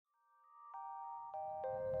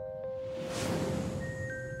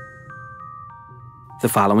The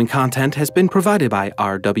following content has been provided by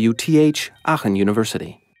RWTH Aachen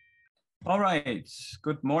University. All right,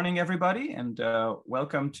 good morning, everybody, and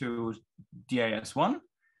welcome to DIS1.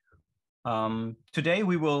 Today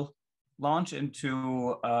we will launch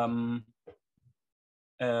into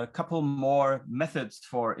a couple more methods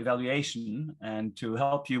for evaluation, and to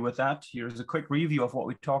help you with that, here's a quick review of what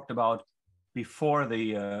we talked about before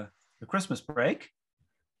the Christmas break.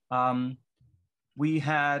 We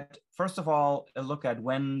had, first of all, a look at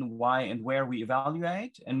when, why, and where we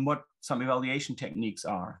evaluate and what some evaluation techniques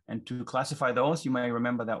are. And to classify those, you may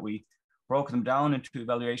remember that we broke them down into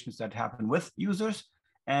evaluations that happen with users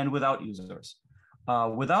and without users.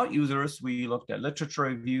 Without users, we looked at literature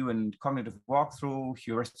review and cognitive walkthrough,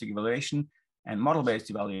 heuristic evaluation, and model-based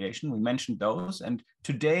evaluation. We mentioned those. And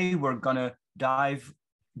today we're gonna dive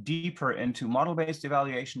deeper into model-based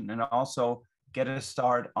evaluation and also get a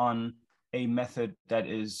start on a method that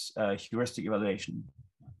is heuristic evaluation.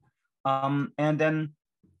 And then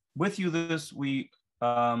with users, we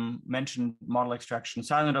mentioned model extraction,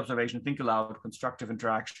 silent observation, think aloud, constructive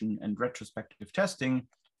interaction, and retrospective testing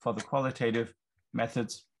for the qualitative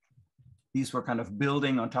methods. These were kind of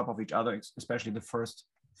building on top of each other, especially the first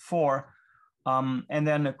four. And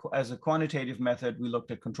then as a quantitative method, we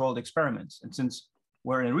looked at controlled experiments. And since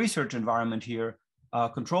we're in a research environment here,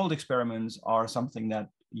 controlled experiments are something that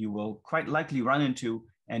you will quite likely run into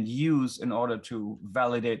and use in order to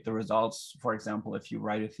validate the results, for example, if you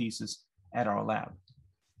write a thesis at our lab.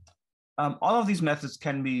 All of these methods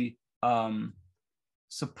can be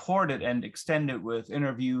supported and extended with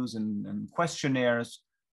interviews and questionnaires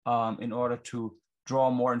in order to draw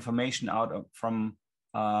more information out from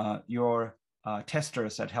your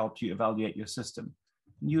testers that helped you evaluate your system.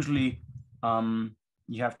 Usually,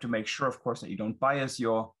 you have to make sure, of course, that you don't bias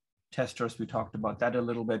your testers. We talked about that a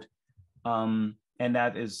little bit. And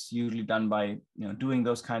that is usually done by doing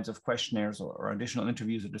those kinds of questionnaires or additional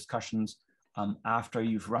interviews or discussions after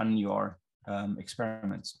you've run your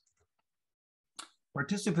experiments.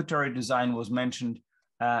 Participatory design was mentioned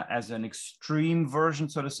as an extreme version,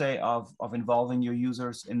 so to say, of involving your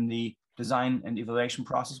users in the design and evaluation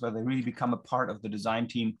process, where they really become a part of the design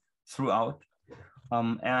team throughout.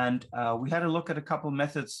 And we had a look at a couple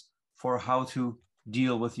methods for how to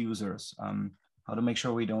deal with users, how to make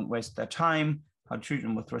sure we don't waste their time, how to treat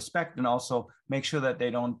them with respect, and also make sure that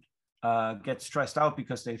they don't get stressed out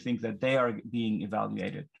because they think that they are being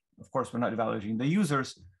evaluated. Of course, we're not evaluating the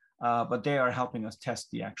users, but they are helping us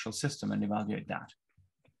test the actual system and evaluate that.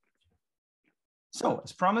 So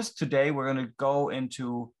as promised, today we're going to go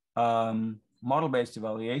into model-based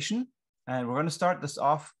evaluation, and we're going to start this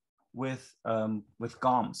off with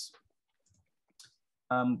GOMS.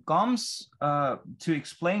 GOMS, to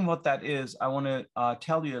explain what that is, I want to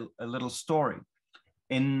tell you a little story.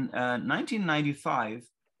 In 1995,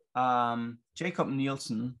 Jacob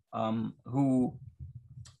Nielsen, who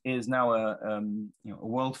is now a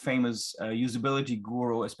world-famous usability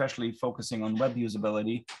guru, especially focusing on web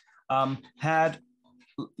usability, had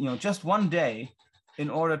just one day in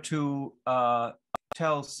order to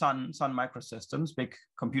tell Sun Microsystems, big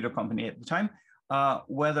computer company at the time,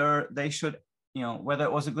 whether they should whether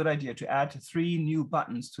it was a good idea to add 3 new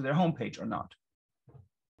buttons to their homepage or not.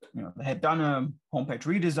 They had done a homepage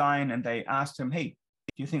redesign and they asked him, hey,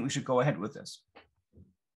 do you think we should go ahead with this?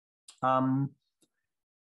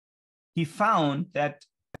 He found that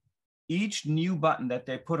each new button that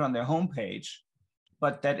they put on their homepage,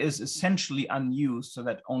 but that is essentially unused, so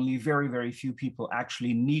that only very, very few people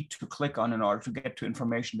actually need to click on in order to get to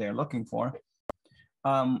information they're looking for,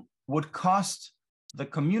 would cost the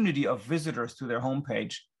community of visitors to their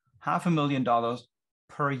homepage $500,000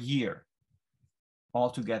 per year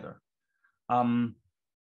altogether. What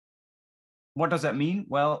does that mean?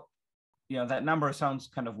 Well, that number sounds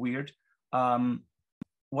kind of weird.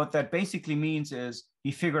 What that basically means is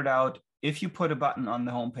he figured out if you put a button on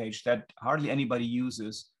the homepage that hardly anybody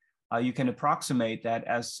uses, you can approximate that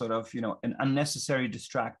as sort of an unnecessary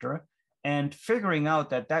distractor. And figuring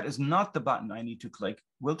out that that is not the button I need to click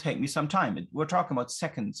will take me some time. We're talking about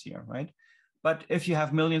seconds here, right? But if you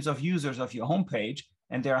have millions of users of your homepage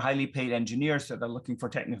and they're highly paid engineers that are looking for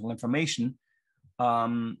technical information,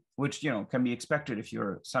 which can be expected if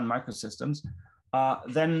you're Sun Microsystems,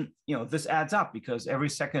 then this adds up, because every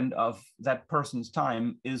second of that person's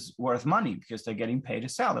time is worth money because they're getting paid a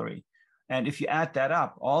salary. And if you add that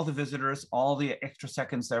up, all the visitors, all the extra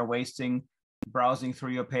seconds they're wasting browsing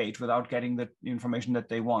through your page without getting the information that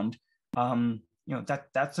they want,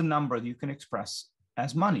 that's a number that you can express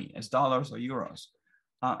as money, as dollars or euros.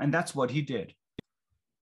 And that's what he did.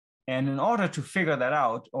 And in order to figure that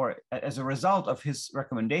out, or as a result of his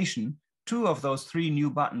recommendation, 2 of those 3 new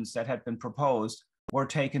buttons that had been proposed were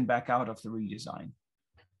taken back out of the redesign.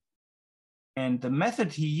 And the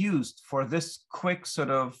method he used for this quick sort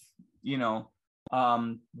of,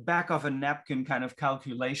 back of a napkin kind of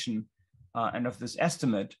calculation and of this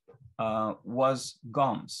estimate was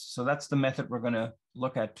GOMS. So that's the method we're going to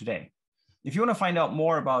look at today. If you want to find out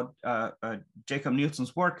more about Jakob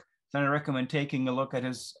Nielsen's work, then I recommend taking a look at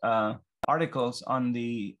his articles on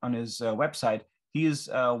his website. He is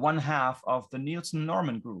one half of the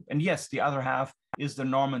Nielsen-Norman group. And yes, the other half is the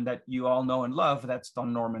Norman that you all know and love. That's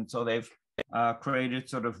Don Norman. So they've created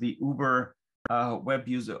sort of the Uber web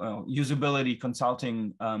usability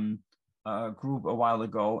consulting group a while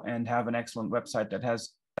ago, and have an excellent website that has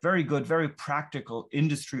very good, very practical,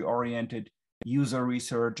 industry-oriented user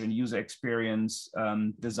research and user experience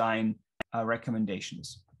design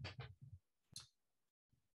recommendations.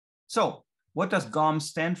 So what does GOMS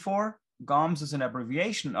stand for? GOMS is an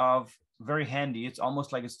abbreviation of, very handy, it's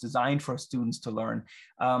almost like it's designed for students to learn,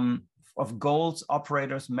 of goals,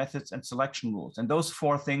 operators, methods, and selection rules. And those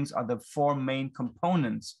 4 things are the 4 main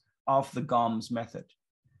components of the GOMS method.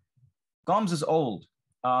 GOMS is old,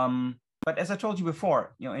 but as I told you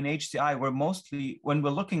before, in HCI, we're mostly, when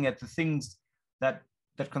we're looking at the things that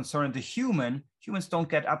concern the humans don't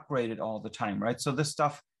get upgraded all the time, right? So this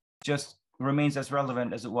stuff just remains as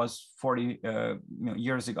relevant as it was 40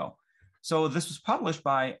 years ago. So this was published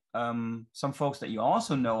by some folks that you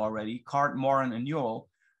also know already, Cart, Moran, and Newell,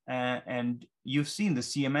 and you've seen the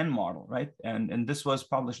CMN model, right? And this was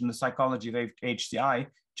published in the Psychology of HCI,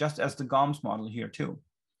 just as the GOMS model here too.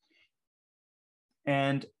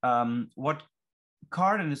 And what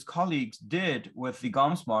Cart and his colleagues did with the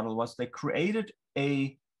GOMS model was they created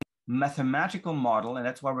a mathematical model, and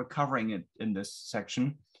that's why we're covering it in this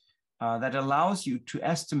section, that allows you to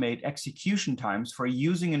estimate execution times for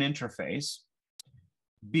using an interface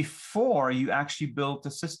before you actually build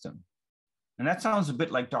the system. And that sounds a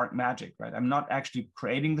bit like dark magic, right? I'm not actually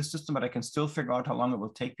creating the system, but I can still figure out how long it will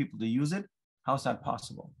take people to use it. How's that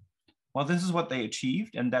possible? Well, this is what they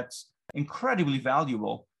achieved, and that's incredibly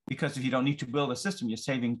valuable, because if you don't need to build a system, you're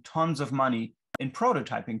saving tons of money in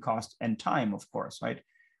prototyping cost and time, of course, right?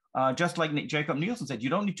 Just like Jakob Nielsen said, you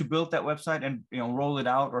don't need to build that website and roll it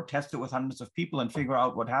out or test it with hundreds of people and figure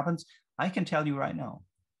out what happens. I can tell you right now.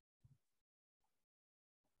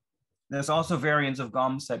 There's also variants of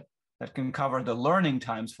GOMS that can cover the learning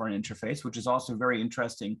times for an interface, which is also a very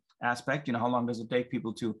interesting aspect. How long does it take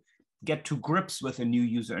people to get to grips with a new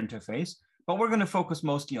user interface? But we're going to focus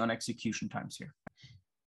mostly on execution times here.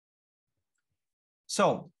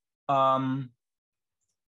 So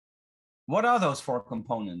what are those 4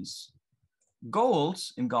 components?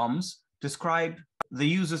 Goals in GOMS describe the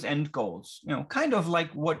user's end goals, kind of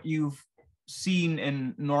like what you've seen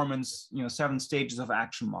in Norman's 7 stages of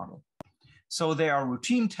action model. So they are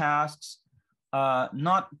routine tasks,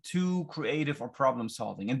 not too creative or problem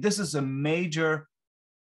solving. And this is a major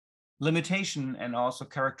limitation and also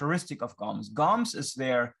characteristic of GOMS. GOMS is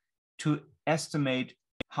there to estimate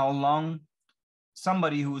how long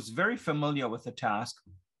somebody who is very familiar with the task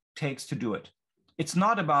takes to do it. It's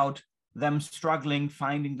not about them struggling,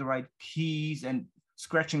 finding the right keys and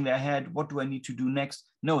scratching their head. What do I need to do next?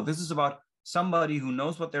 No, this is about somebody who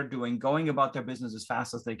knows what they're doing, going about their business as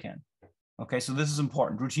fast as they can. Okay, so this is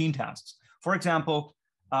important. Routine tasks. For example,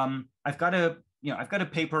 I've got a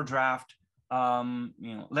paper draft.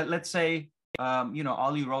 Let's say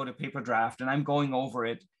Ollie wrote a paper draft, and I'm going over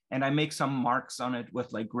it, and I make some marks on it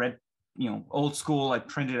with like red, old school. I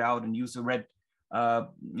print it out and use a red,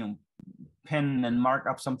 pen and mark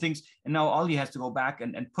up some things. And now Ollie has to go back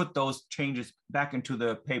and put those changes back into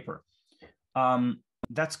the paper.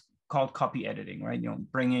 That's called copy editing, right?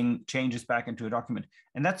 Bringing changes back into a document.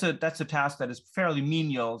 And that's a task that is fairly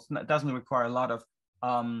menial. It doesn't require a lot of,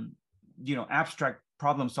 abstract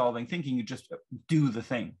problem solving thinking. You just do the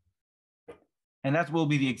thing. And that will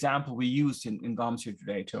be the example we used in GOMS here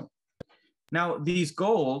today too. Now, these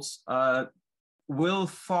goals will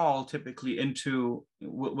fall typically into,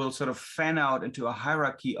 will sort of fan out into a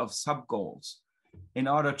hierarchy of sub-goals in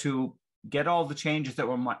order to get all the changes that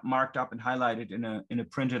were marked up and highlighted in a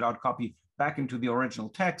printed out copy back into the original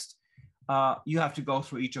text. You have to go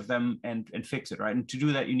through each of them and fix it, right? And to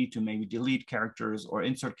do that, you need to maybe delete characters or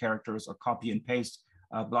insert characters or copy and paste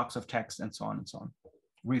blocks of text and so on,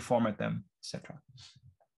 reformat them, etc.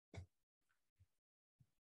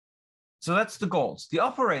 So that's the goals. The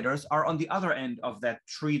operators are on the other end of that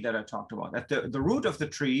tree that I talked about. At the root of the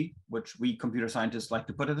tree, which we computer scientists like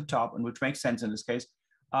to put at the top, and which makes sense in this case,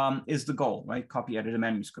 is the goal, right? Copy, edit a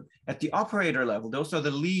manuscript. At the operator level, those are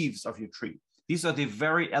the leaves of your tree. These are the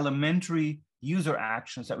very elementary user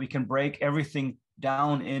actions that we can break everything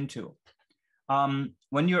down into.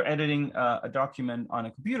 When you're editing a document on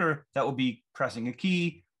a computer, that will be pressing a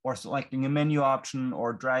key or selecting a menu option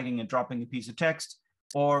or dragging and dropping a piece of text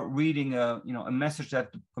or reading a message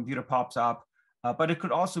that the computer pops up. But it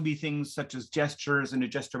could also be things such as gestures in a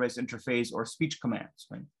gesture-based interface or speech commands,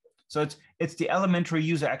 right? So it's the elementary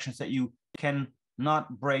user actions that you can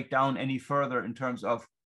not break down any further in terms of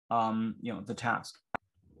the task.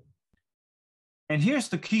 And here's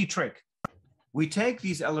the key trick. We take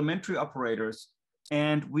these elementary operators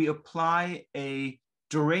and we apply a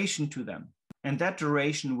duration to them. And that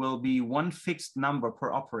duration will be one fixed number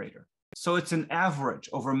per operator. So it's an average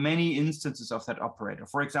over many instances of that operator.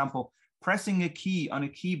 For example, pressing a key on a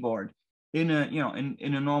keyboard in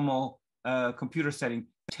a normal computer setting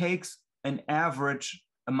takes an average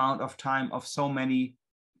amount of time of so many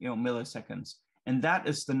milliseconds. And that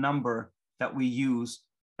is the number that we use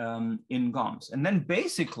in GOMS. And then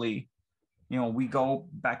basically, we go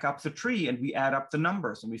back up the tree and we add up the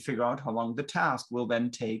numbers and we figure out how long the task will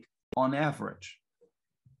then take on average.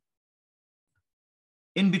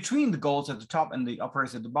 In between the goals at the top and the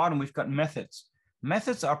operators at the bottom, we've got methods.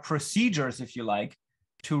 Methods are procedures, if you like,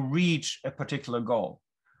 to reach a particular goal.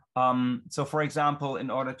 So for example, in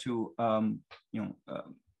order to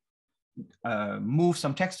move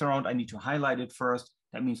some text around, I need to highlight it first.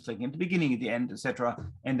 That means clicking at the beginning, at the end, etc.,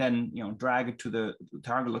 and then drag it to the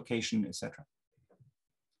target location, etc.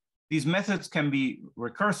 These methods can be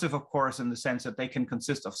recursive, of course, in the sense that they can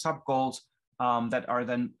consist of sub-goals that are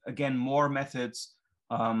then, again, more methods.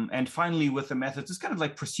 And finally, with the methods, it's kind of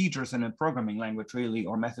like procedures in a programming language, really,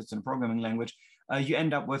 or methods in a programming language. You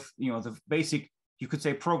end up with the basic, you could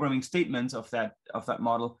say, programming statements of that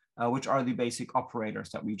model, which are the basic operators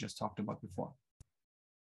that we just talked about before.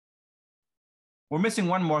 We're missing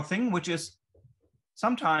one more thing, which is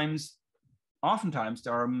oftentimes,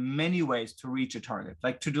 there are many ways to reach a target.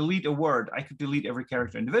 Like to delete a word, I could delete every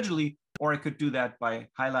character individually, or I could do that by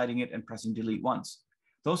highlighting it and pressing delete once.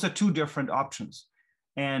 Those are two different options.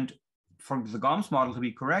 And for the GOMS model to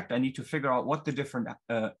be correct, I need to figure out what the different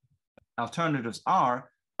alternatives are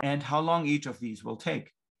and how long each of these will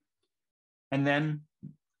take. And then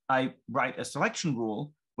I write a selection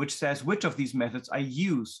rule which says which of these methods I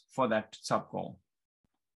use for that sub-goal.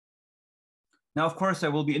 Now, of course, there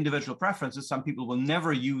will be individual preferences. Some people will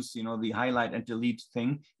never use the highlight and delete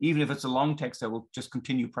thing. Even if it's a long text, they will just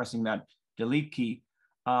continue pressing that delete key.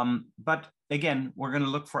 But again, we're going to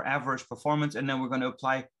look for average performance, and then we're going to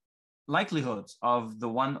apply likelihoods of the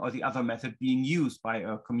one or the other method being used by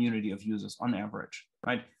a community of users on average,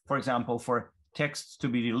 right? For example, for texts to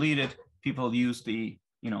be deleted, people use the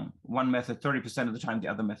one method 30% of the time, the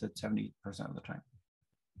other method 70% of the time.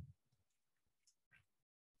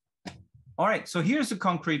 All right, so here's a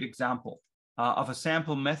concrete example of a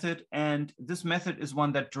sample method, and this method is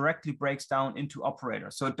one that directly breaks down into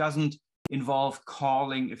operators. So it doesn't involve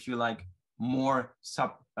calling, if you like, more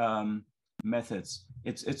sub methods.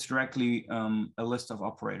 It's directly a list of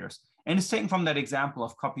operators. And it's taken from that example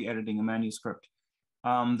of copy editing a manuscript.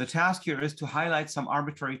 The task here is to highlight some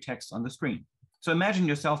arbitrary text on the screen. So imagine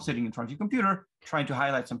yourself sitting in front of your computer, trying to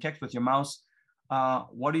highlight some text with your mouse.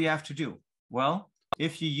 What do you have to do? Well,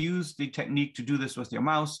 if you use the technique to do this with your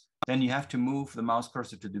mouse, then you have to move the mouse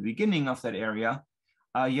cursor to the beginning of that area.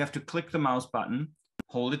 You have to click the mouse button,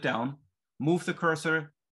 hold it down, move the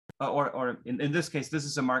cursor, or in this case, this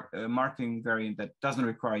is a marking variant that doesn't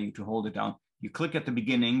require you to hold it down. You click at the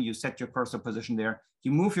beginning, you set your cursor position there,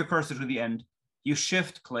 you move your cursor to the end, you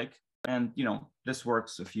shift click, and this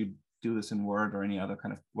works if you do this in Word or any other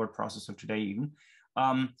kind of word processor today even.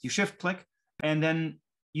 You shift click, and then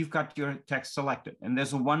you've got your text selected. And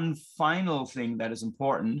there's one final thing that is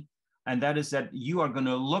important, and that is that you are going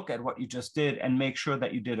to look at what you just did and make sure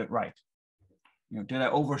that you did it right. Did I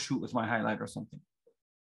overshoot with my highlight or something?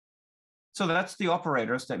 So that's the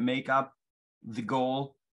operators that make up the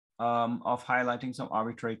goal of highlighting some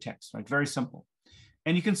arbitrary text, right? Very simple.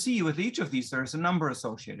 And you can see with each of these, there's a number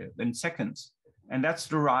associated in seconds. And that's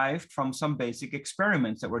derived from some basic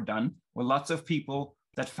experiments that were done with lots of people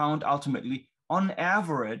that found ultimately, on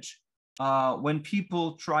average, when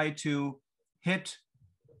people try to hit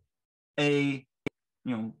a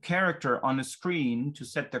character on a screen to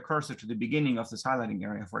set their cursor to the beginning of this highlighting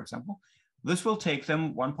area, for example, this will take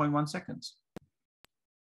them 1.1 seconds.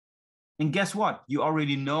 And guess what? You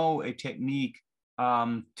already know a technique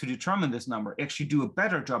to determine this number, actually do a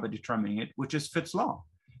better job at determining it, which is Fitts' law.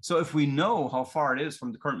 So if we know how far it is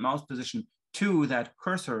from the current mouse position to that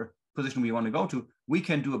cursor position we want to go to, we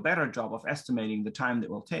can do a better job of estimating the time that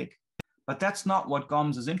will take. But that's not what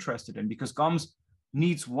GOMS is interested in, because GOMS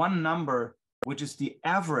needs one number which is the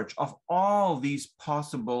average of all these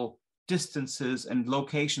possible distances and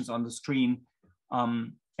locations on the screen.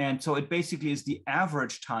 And so it basically is the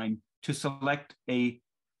average time to select a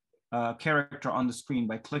character on the screen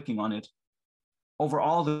by clicking on it over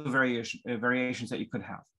all the variations that you could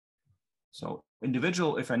have. So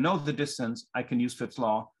individual, if I know the distance, I can use Fitts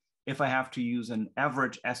law. If I have to use an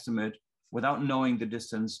average estimate without knowing the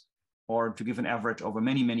distance, or to give an average over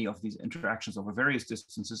many, many of these interactions over various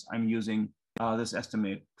distances, I'm using this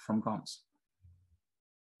estimate from GOMS.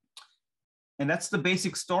 And that's the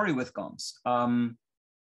basic story with GOMS.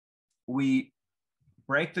 We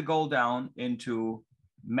break the goal down into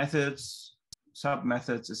methods,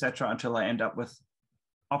 sub-methods, etc., until I end up with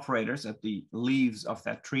operators at the leaves of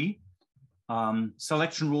that tree.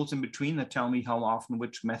 Selection rules in between that tell me how often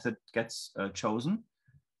which method gets chosen.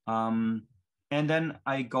 And then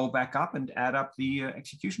I go back up and add up the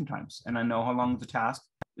execution times, and I know how long the task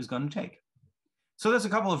is going to take. So there's a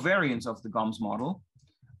couple of variants of the GOMS model.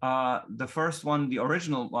 The first one, the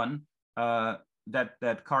original one,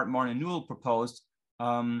 that Cartmore and Newell proposed,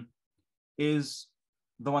 is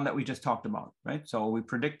the one that we just talked about, right? So we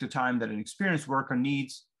predict the time that an experienced worker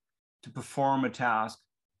needs to perform a task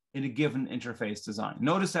in a given interface design.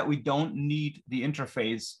 Notice that we don't need the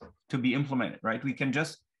interface to be implemented, right? We can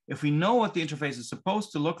just, if we know what the interface is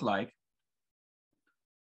supposed to look like,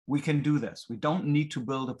 we can do this. We don't need to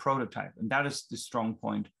build a prototype. And that is the strong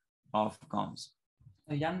point of GOMS.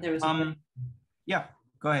 Jan, there is a yeah,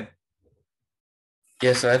 go ahead.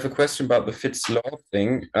 Yes, I have a question about the Fitts law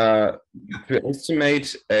thing. To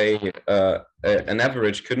estimate an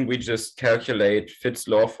average, couldn't we just calculate Fitts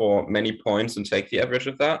law for many points and take the average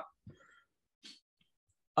of that?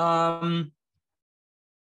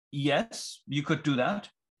 Yes, you could do that.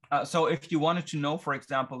 So if you wanted to know, for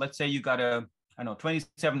example, let's say you got a, I know,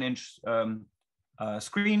 27-inch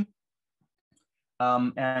screen,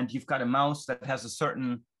 and you've got a mouse that has a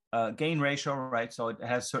certain gain ratio, right? So it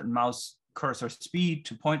has certain mouse cursor speed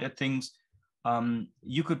to point at things.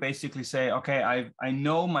 You could basically say, okay, I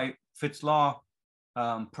know my Fitts law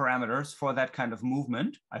parameters for that kind of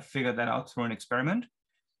movement. I figured that out through an experiment.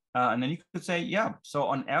 And then you could say, yeah, so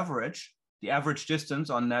on average, the average distance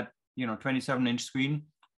on that 27-inch screen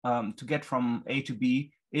to get from A to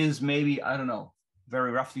B is maybe, I don't know,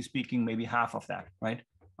 very roughly speaking, maybe half of that, right?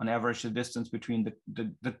 On average, the distance between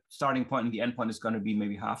the starting point and the end point is going to be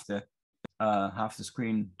maybe half the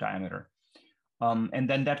screen diameter. And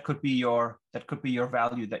then that could be your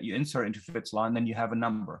value that you insert into Fitts law, and then you have a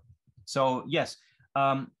number. So yes,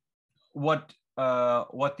 what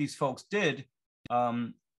these folks did,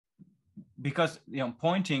 because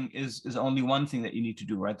pointing is only one thing that you need to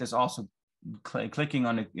do, right? There's also clicking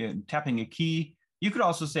on tapping a key. You could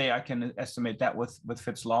also say I can estimate that with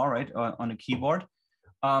Fitts law, right, on a keyboard.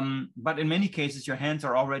 But in many cases, your hands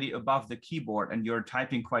are already above the keyboard and you're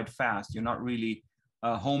typing quite fast. You're not really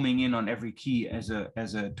homing in on every key as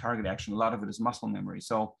a target action. A lot of it is muscle memory.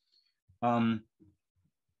 So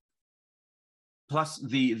plus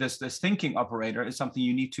this thinking operator is something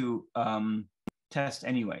you need to test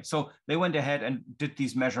anyway. So they went ahead and did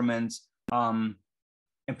these measurements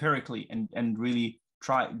empirically and really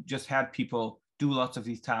just had people do lots of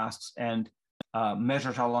these tasks and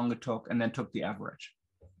measured how long it took and then took the average.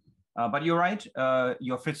 But you're right,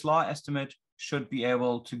 your Fitts law estimate should be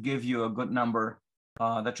able to give you a good number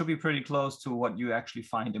that should be pretty close to what you actually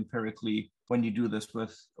find empirically when you do this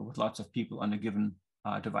with lots of people on a given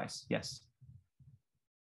device. Yes.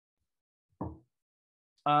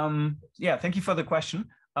 Yeah, thank you for the question.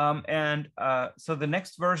 So the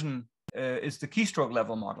next version is the keystroke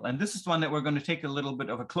level model. And this is one that we're going to take a little bit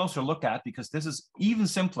of a closer look at because this is even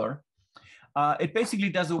simpler. It basically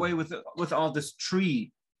does away with all this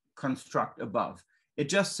tree construct above. It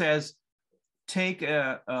just says, take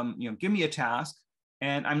give me a task,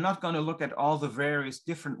 and I'm not going to look at all the various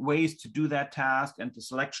different ways to do that task and the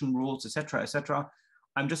selection rules, etc., etc.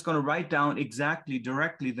 I'm just going to write down exactly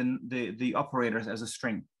directly the operators as a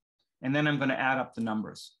string, and then I'm going to add up the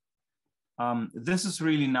numbers. This is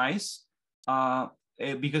really nice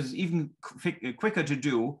because it's even quicker to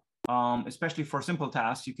do, especially for simple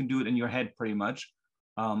tasks. You can do it in your head pretty much,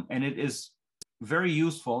 and it is very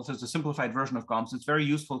useful. So it's a simplified version of GOMS. It's very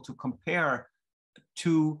useful to compare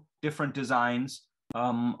two different designs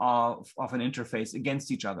of an interface against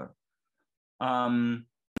each other.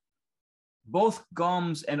 Both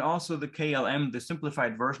GOMS and also the KLM, the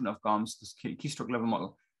simplified version of GOMS, this keystroke level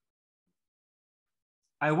model,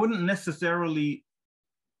 I wouldn't necessarily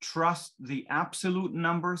trust the absolute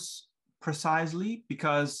numbers precisely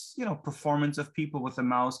because performance of people with a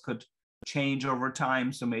mouse could change over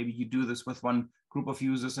time. So maybe you do this with one group of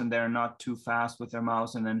users and they're not too fast with their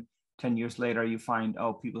mouse, and then 10 years later you find,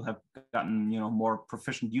 oh, people have gotten more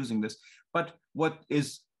proficient using this. But what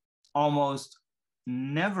is almost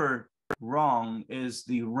never wrong is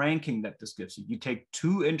the ranking that this gives you. You take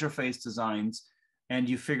two interface designs and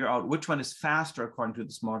you figure out which one is faster according to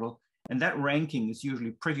this model, and that ranking is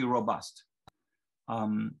usually pretty robust.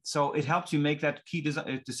 So it helps you make that key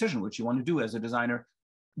decision, which you want to do as a designer.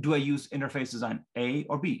 Do I use interface design A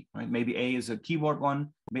or B? Right? Maybe A is a keyboard one.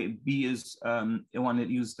 Maybe B is the one that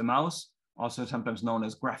uses the mouse, also sometimes known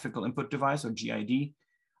as graphical input device or GID.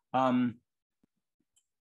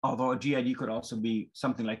 Although a GID could also be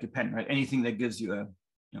something like a pen, right? Anything that gives you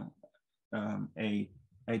a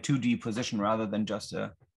 2D position rather than just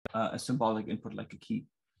a symbolic input like a key.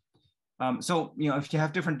 So if you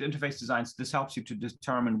have different interface designs, this helps you to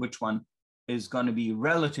determine which one is going to be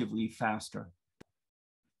relatively faster.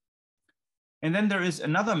 And then there is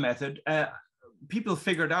another method. People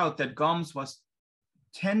figured out that GOMS was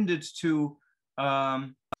tended to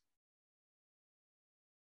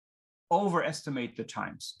overestimate the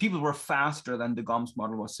times. People were faster than the GOMS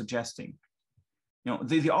model was suggesting.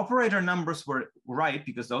 The operator numbers were right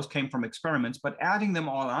because those came from experiments, but adding them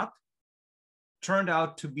all up turned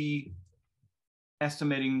out to be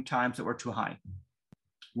estimating times that were too high.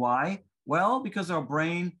 Why? Well, because our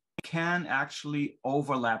brain can actually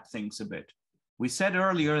overlap things a bit. We said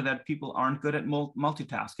earlier that people aren't good at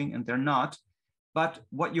multitasking, and they're not. But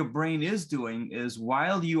what your brain is doing is,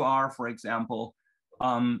 while you are, for example,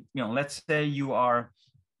 let's say you are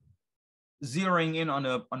zeroing in on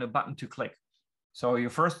a button to click. So you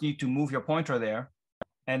first need to move your pointer there,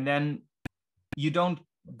 and then you don't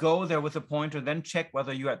go there with a pointer, then check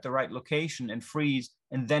whether you're at the right location and freeze,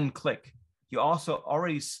 and then click. You also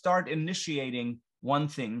already start initiating one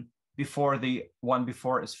thing before the one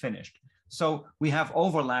before is finished. So we have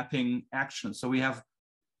overlapping actions. So we have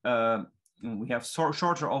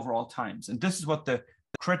shorter overall times. And this is what the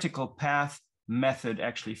critical path method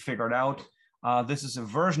actually figured out. This is a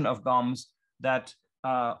version of GOMS that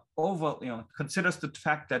considers the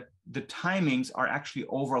fact that the timings are actually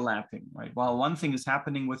overlapping, right? While one thing is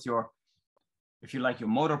happening with your, if you like, your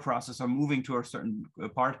motor processor moving to a certain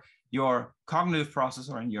part, your cognitive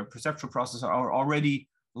processor and your perceptual processor are already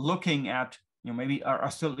looking at, maybe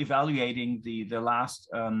are still evaluating the last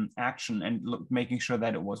action and making sure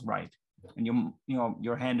that it was right. And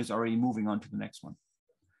your hand is already moving on to the next one.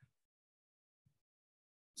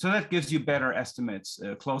 So that gives you better estimates,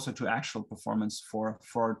 closer to actual performance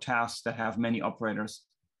for tasks that have many operators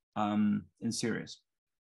in series.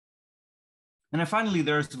 And then finally,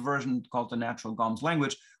 there's a version called the natural GOMS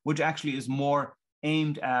language, which actually is more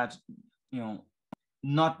aimed at,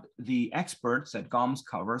 not the experts that GOMS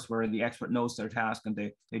covers, where the expert knows their task and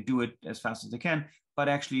they do it as fast as they can, but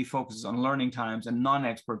actually focuses on learning times and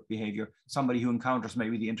non-expert behavior, somebody who encounters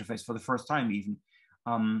maybe the interface for the first time even.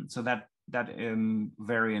 So that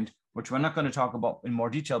variant, which we're not going to talk about in more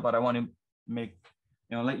detail, but I want to make,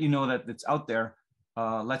 let you know that it's out there,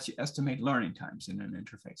 lets you estimate learning times in an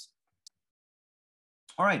interface.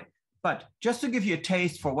 All right, but just to give you a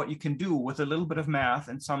taste for what you can do with a little bit of math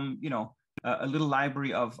and some, a little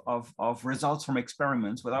library of results from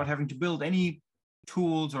experiments without having to build any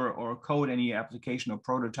tools or code any application or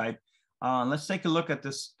prototype, let's take a look at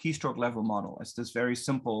this keystroke level model as this very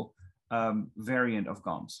simple variant of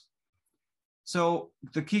GOMS. So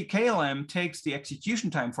the KLM takes the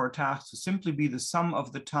execution time for a task to simply be the sum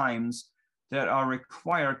of the times that are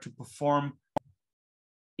required to perform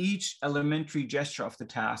each elementary gesture of the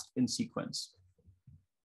task in sequence.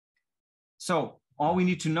 So all we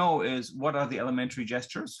need to know is what are the elementary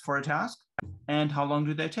gestures for a task and how long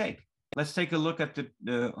do they take. Let's take a look at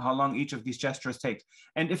how long each of these gestures takes.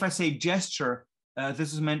 And if I say gesture,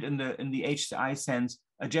 this is meant in the HCI sense.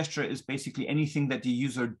 A gesture is basically anything that the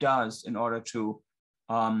user does in order to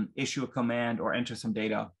issue a command or enter some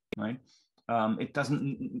data, right? It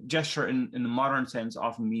doesn't, gesture in the modern sense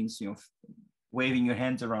often means, waving your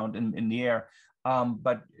hands around in the air.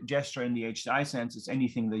 But gesture in the HCI sense is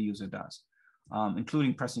anything the user does,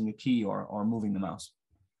 including pressing a key or moving the mouse.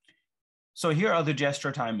 So here are the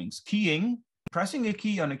gesture timings. Keying, pressing a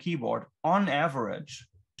key on a keyboard on average,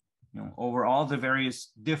 over all the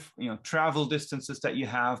various travel distances that you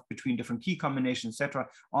have between different key combinations, etc.,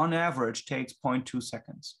 on average takes 0.2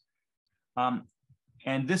 seconds.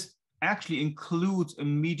 And this actually includes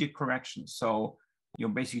immediate corrections. So you're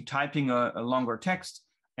basically typing a longer text,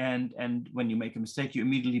 and when you make a mistake, you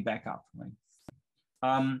immediately back up,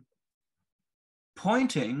 right?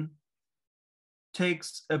 Pointing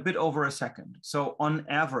takes a bit over a second. So on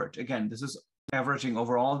average, again, this is averaging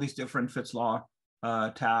over all these different Fitts law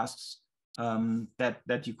tasks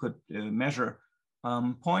that you could measure.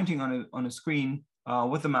 Pointing on a screen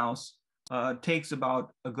with the mouse takes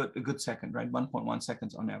about a good second, right? 1.1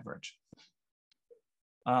 seconds on average.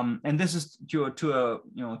 And this is to a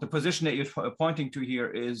the position that you're pointing to here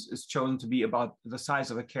is chosen to be about the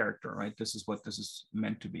size of a character, right? This is what this is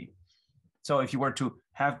meant to be. So if you were to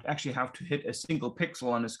actually have to hit a single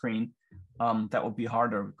pixel on the screen, that would be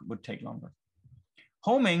harder, would take longer.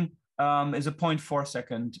 Homing is a 0.4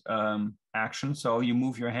 second action. So you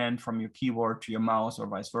move your hand from your keyboard to your mouse or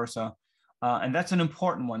vice versa. And that's an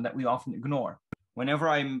important one that we often ignore. Whenever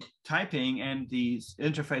I'm typing and the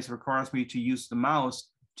interface requires me to use the mouse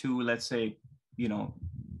to, let's say,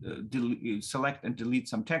 select and delete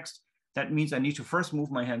some text, that means I need to first move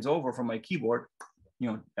my hands over from my keyboard,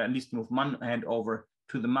 at least move one hand over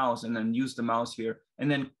to the mouse and then use the mouse here and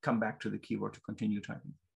then come back to the keyboard to continue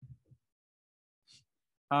typing.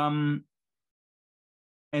 And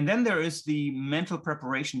then there is the mental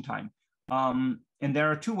preparation time. And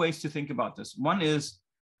there are two ways to think about this. One is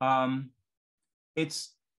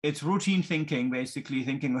it's routine thinking, basically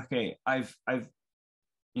thinking, okay, I've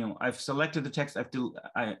selected the text.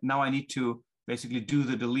 Now I need to basically do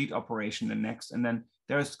the delete operation the next, and then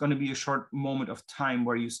there's going to be a short moment of time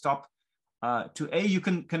where you stop. You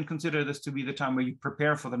can consider this to be the time where you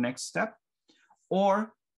prepare for the next step,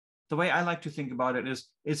 or the way I like to think about it is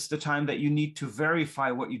it's the time that you need to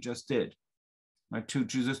verify what you just did. Right, to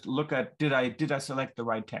just look at did I select the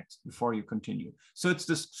right text before you continue. So it's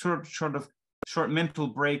this short mental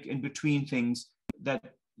break in between things that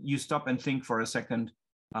you stop and think for a second,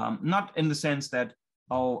 not in the sense that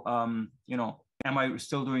am I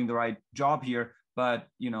still doing the right job here, but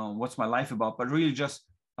what's my life about, but really just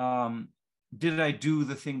did I do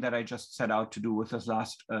the thing that I just set out to do with this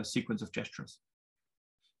last sequence of gestures.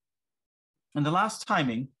 And the last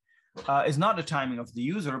timing is not the timing of the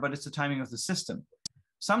user, but it's the timing of the system.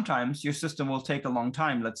 Sometimes your system will take a long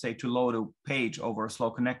time, let's say, to load a page over a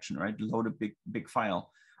slow connection, right? Load a big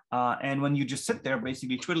file. And when you just sit there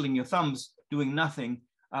basically twiddling your thumbs, doing nothing,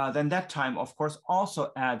 then that time, of course,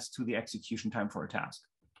 also adds to the execution time for a task.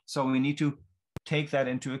 So we need to take that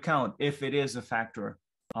into account if it is a factor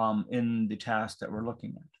in the task that we're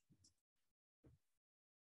looking at.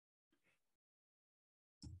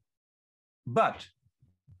 But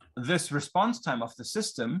this response time of the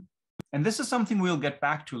system, and this is something we'll get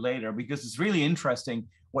back to later because it's really interesting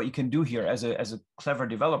what you can do here as a clever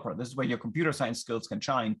developer. This is where your computer science skills can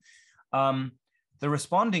shine. The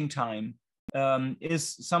responding time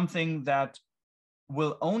is something that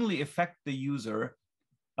will only affect the user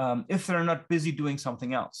if they're not busy doing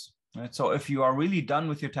something else. Right? So if you are really done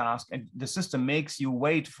with your task and the system makes you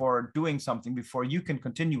wait for doing something before you can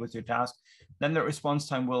continue with your task, then the response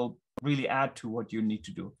time will really add to what you need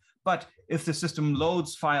to do. But if the system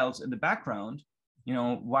loads files in the background,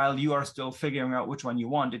 while you are still figuring out which one you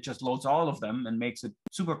want, it just loads all of them and makes it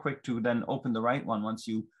super quick to then open the right one once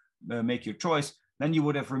you make your choice, then you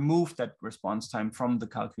would have removed that response time from the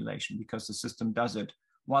calculation because the system does it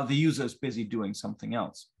while the user is busy doing something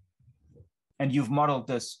else. And you've modeled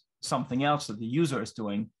this something else that the user is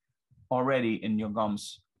doing already in your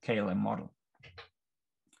GOMS KLM model.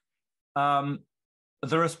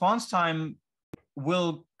 The response time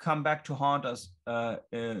will come back to haunt us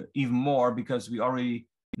even more because we already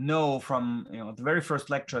know from the very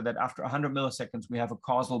first lecture that after 100 milliseconds, we have a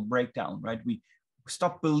causal breakdown, right? We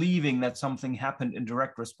stop believing that something happened in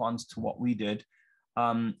direct response to what we did.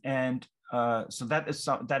 So that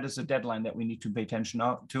is a deadline that we need to pay attention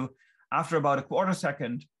to. After about a quarter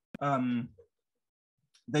second,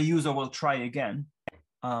 the user will try again.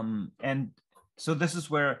 And so this is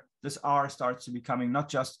where this R starts to becoming not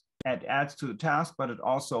just it adds to the task, but it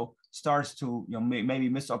also starts to maybe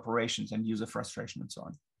miss operations and user frustration and so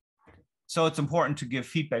on. So it's important to give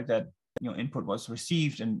feedback that input was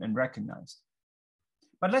received and recognized.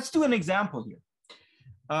 But let's do an example here.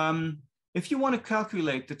 If you want to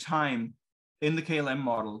calculate the time in the KLM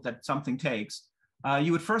model that something takes,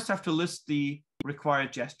 you would first have to list the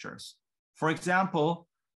required gestures. For example,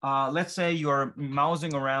 let's say you're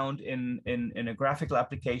mousing around in a graphical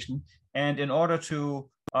application, and in order to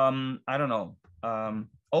open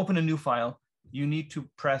a new file, you need to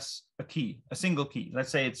press a key, a single key. Let's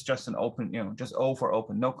say it's just an open, just O for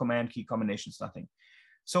open, no command key combinations, nothing.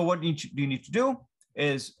 So what you need to do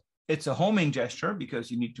is it's a homing gesture because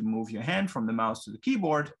you need to move your hand from the mouse to the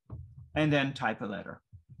keyboard and then type a letter.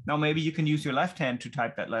 Now, maybe you can use your left hand to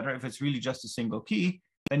type that letter. If it's really just a single key,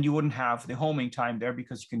 then you wouldn't have the homing time there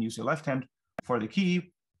because you can use your left hand for the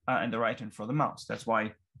key and the right hand for the mouse. That's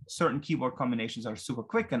why certain keyboard combinations are super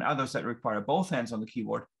quick, and others that require both hands on the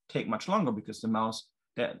keyboard take much longer because the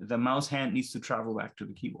mouse hand needs to travel back to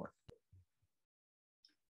the keyboard.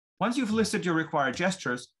 Once you've listed your required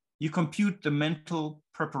gestures, you compute the mental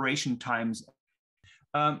preparation times.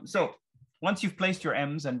 So once you've placed your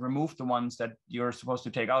M's and removed the ones that you're supposed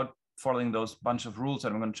to take out, following those bunch of rules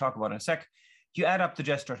that I'm going to talk about in a sec, you add up the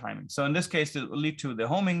gesture timing. So in this case, it will lead to the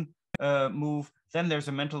homing move. Then there's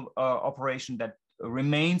a mental operation that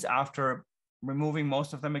remains after removing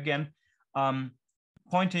most of them again,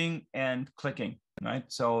 pointing and clicking, right?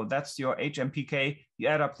 So that's your HMPK. You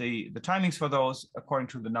add up the timings for those according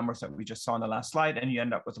to the numbers that we just saw on the last slide, and you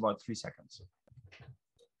end up with about 3 seconds.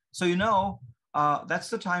 So you know that's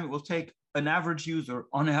the time it will take an average user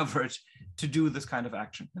on average to do this kind of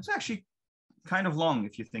action. It's actually kind of long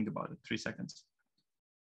if you think about it, 3 seconds.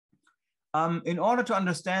 In order to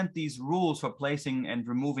understand these rules for placing and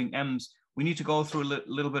removing M's, we need to go through a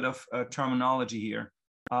little bit of terminology here.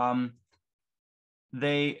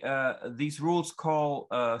 These rules call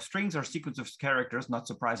strings or sequence of characters, not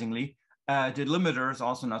surprisingly. Delimiter is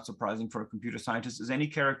also not surprising for a computer scientist, is any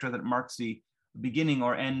character that marks the beginning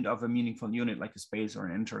or end of a meaningful unit, like a space or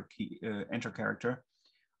an enter character.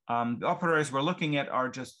 The operators we're looking at are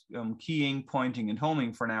just keying, pointing, and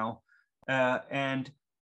homing for now. And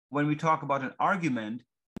when we talk about an argument,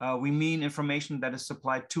 we mean information that is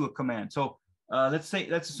supplied to a command. So let's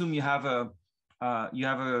assume you have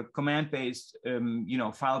a command-based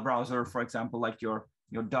file browser, for example, like your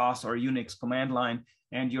DOS or Unix command line,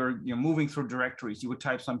 and you're moving through directories. You would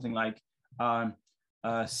type something like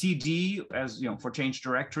CD as for change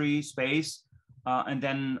directory space, and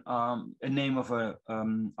then a name of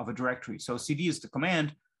a directory. So CD is the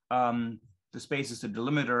command, the space is the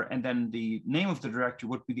delimiter, and then the name of the directory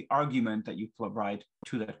would be the argument that you provide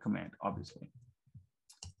to that command, obviously.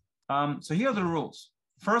 So here are the rules.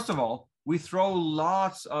 First of all, we throw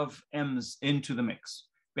lots of M's into the mix.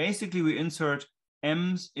 Basically, we insert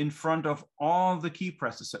M's in front of all the key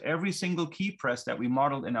presses. So every single key press that we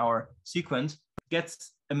modeled in our sequence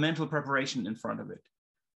gets a mental preparation in front of it,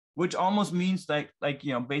 which almost means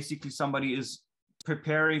basically somebody is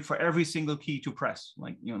preparing for every single key to press,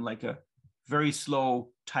 like a very slow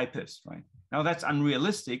typist, right? Now that's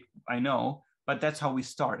unrealistic, I know, but that's how we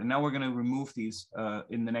start. And now we're going to remove these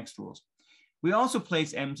in the next rules. We also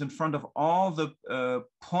place M's in front of all the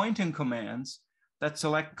pointing commands that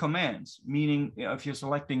select commands, meaning if you're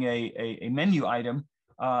selecting a menu item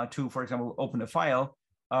to, for example, open a file,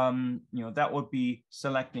 that would be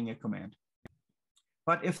selecting a command.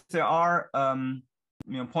 But if there are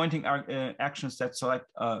pointing actions that select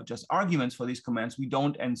just arguments for these commands, we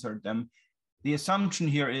don't insert them. The assumption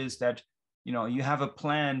here is that you have a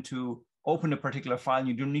plan to open a particular file, and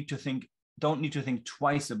you don't need to think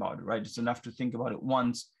twice about it, right? It's enough to think about it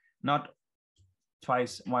once, not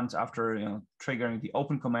once after triggering the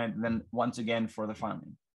open command, and then once again for the file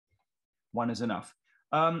name. One is enough.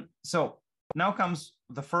 So now comes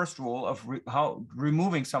the first rule of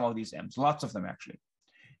removing some of these M's, lots of them actually.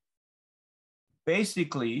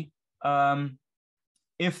 Basically,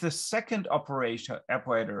 if the second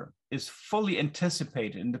operator is fully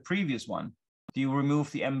anticipated in the previous one, you remove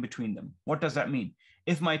the M between them. What does that mean?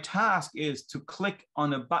 If my task is to click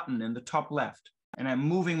on a button in the top left, and I'm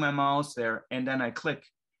moving my mouse there, and then I click,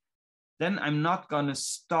 then I'm not going to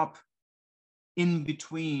stop in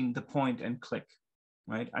between the point and click,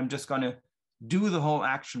 right? I'm just going to do the whole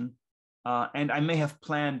action. And I may have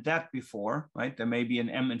planned that before, right? There may be an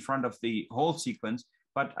M in front of the whole sequence,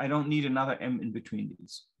 but I don't need another M in between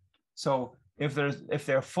these. So if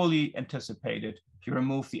they're fully anticipated, you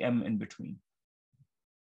remove the M in between.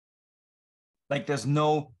 Like there's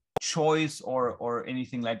no choice or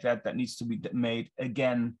anything like that needs to be made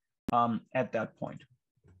again at that point.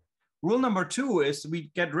 Rule number 2 is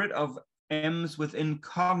we get rid of M's within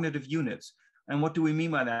cognitive units. And what do we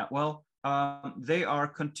mean by that? Well, they are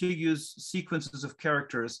contiguous sequences of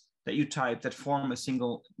characters that you type that form a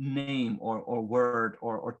single name or word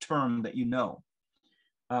or term that you know.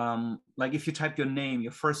 Like if you type your name,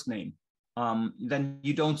 your first name, then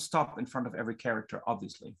you don't stop in front of every character,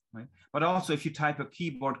 obviously, right? But also if you type a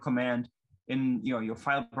keyboard command in your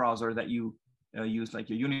file browser that you use, like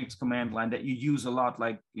your Unix command line that you use a lot,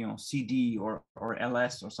 like CD or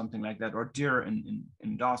ls or something like that, or dir in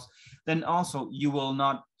DOS, then also you will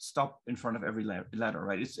not stop in front of every letter,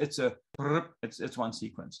 right? It's one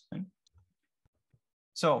sequence, right?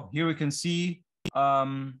 So here we can see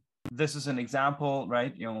this is an example,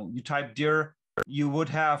 right? You type dir, you would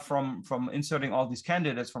have from inserting all these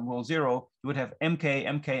candidates from rule 0, you would have MK,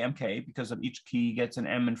 MK, MK, because of each key gets an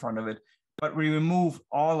M in front of it. but we remove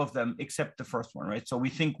all of them except the first one, right? So we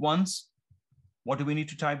think once, what do we need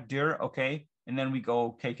to type? Dir, okay. And then we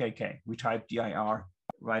go KKK. We type DIR,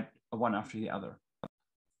 right? One after the other.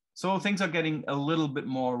 So things are getting a little bit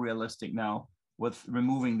more realistic now with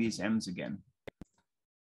removing these M's again.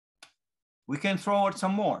 We can throw out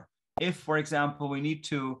some more. If, for example, we need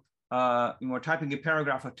to, we're typing a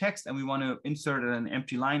paragraph of text and we want to insert an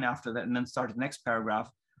empty line after that and then start the next paragraph,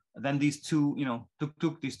 then these two,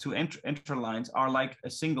 these two interlines are like a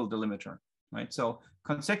single delimiter, right? So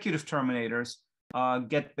consecutive terminators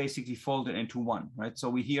get basically folded into one, right? So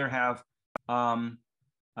we here have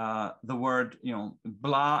the word,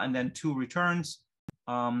 blah, and then two returns.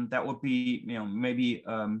 That would be, maybe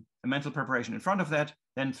a mental preparation in front of that,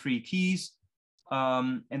 then three keys.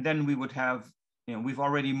 And then we would have, we've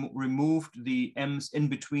already removed the M's in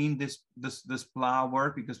between this blah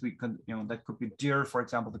word because we can, that could be dir, for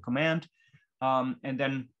example, the command. And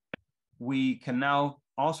then we can now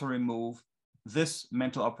also remove this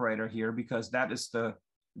mental operator here because that is the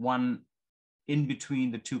one in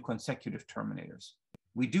between the two consecutive terminators.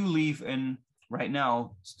 We do leave in right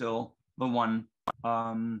now still the one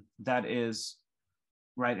that is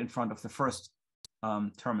right in front of the first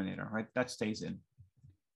terminator, right? That stays in.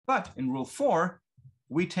 But in rule 4,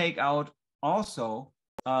 we take out also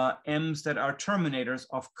M's that are terminators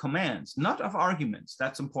of commands, not of arguments.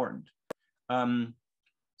 That's important.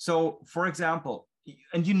 So for example,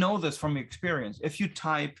 and you know this from experience, if you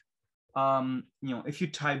type, if you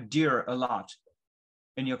type dir a lot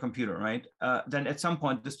in your computer, right? Then at some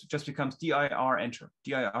point this just becomes dir enter,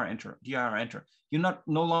 dir enter, dir enter. You're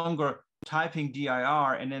no longer typing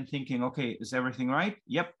dir and then thinking, okay, is everything right?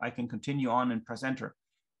 Yep, I can continue on and press enter.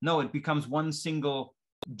 No, it becomes one single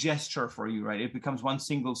gesture for you, right? It becomes one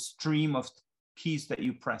single stream of keys that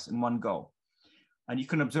you press in one go. And you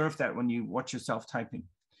can observe that when you watch yourself typing.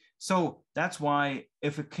 So that's why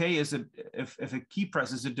if a key is if a key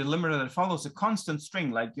press is a delimiter that follows a constant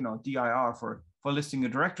string, like dir for listing a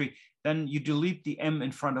directory, then you delete the M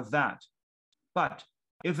in front of that. But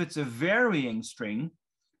if it's a varying string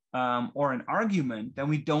or an argument, then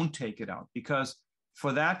we don't take it out because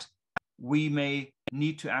for that, we may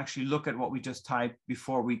need to actually look at what we just typed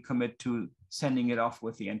before we commit to sending it off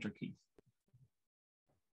with the enter key.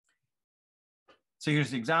 So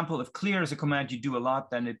here's the example. If clear is a command you do a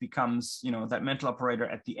lot, then it becomes, that mental operator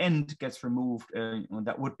at the end gets removed.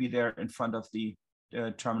 That would be there in front of the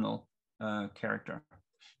terminal character.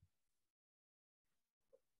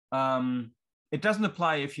 It doesn't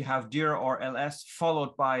apply if you have dir or ls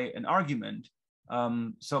followed by an argument.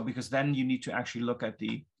 So because then you need to actually look at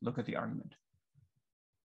the argument.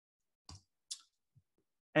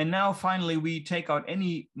 And now finally, we take out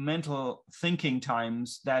any mental thinking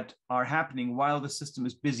times that are happening while the system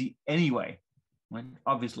is busy anyway, right?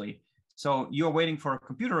 Obviously. So you're waiting for a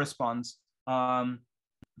computer response.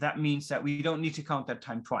 That means that we don't need to count that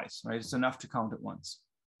time twice, right? It's enough to count it once.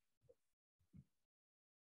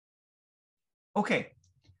 Okay.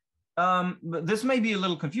 But this may be a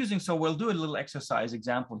little confusing, so we'll do a little exercise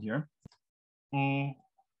example here. You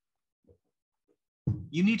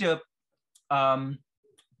need a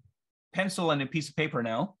pencil and a piece of paper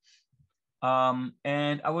now.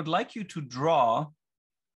 And I would like you to draw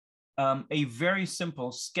a very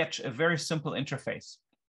simple sketch, a very simple interface.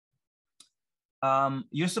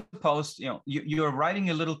 You're supposed, you're writing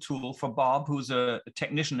a little tool for Bob, who's a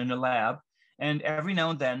technician in a lab. And every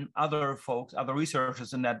now and then other folks, other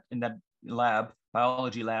researchers in that lab,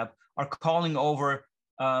 biology lab, are calling over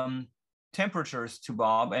temperatures to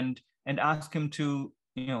Bob and ask him to,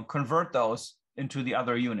 convert those into the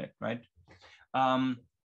other unit, right?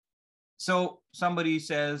 So somebody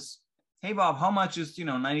says, hey, Bob, how much is,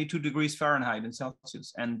 92 degrees Fahrenheit in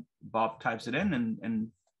Celsius? And Bob types it in and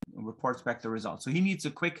reports back the result. So he needs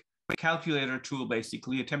a quick calculator tool,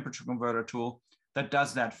 basically, a temperature converter tool that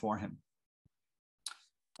does that for him.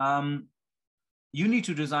 You need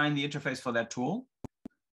to design the interface for that tool.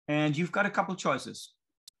 And you've got a couple choices.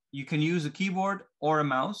 You can use a keyboard or a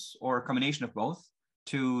mouse or a combination of both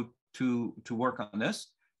to work on this.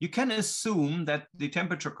 You can assume that the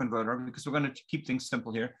temperature converter, because we're going to keep things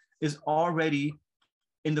simple here, is already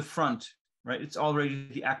in the front, right? It's already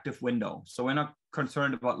the active window. So we're not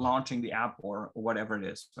concerned about launching the app or whatever it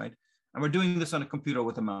is, right? And we're doing this on a computer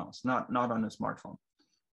with a mouse, not on a smartphone.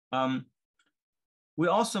 We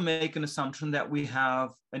also make an assumption that we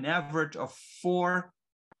have an average of 4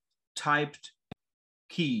 typed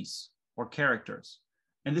keys or characters.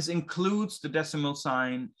 And this includes the decimal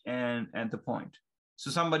sign and the point. So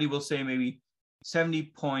somebody will say maybe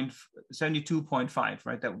 72.5,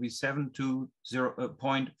 right? That would be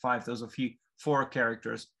 720.5. Those are 4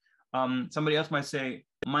 characters. Somebody else might say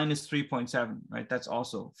minus 3.7, right? That's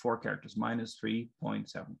also 4 characters, minus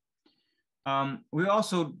 3.7. We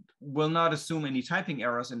also will not assume any typing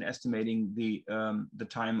errors in estimating the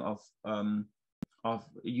time of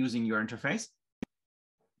using your interface.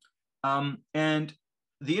 And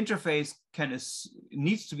the interface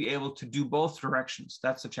needs to be able to do both directions.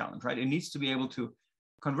 That's the challenge, right? It needs to be able to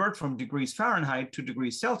convert from degrees Fahrenheit to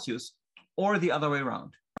degrees Celsius, or the other way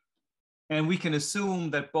around. And we can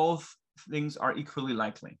assume that both things are equally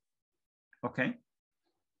likely. Okay.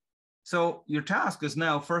 So your task is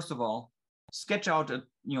now, first of all, sketch out a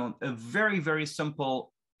very, very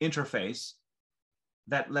simple interface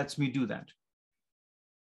that lets me do that.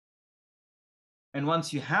 And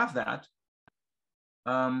once you have that,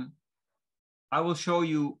 I will show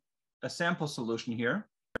you a sample solution here,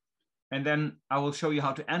 and then I will show you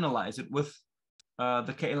how to analyze it with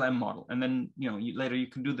the KLM model. And then later you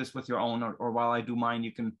can do this with your own, or while I do mine,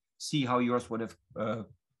 you can see how yours would have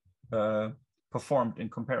performed in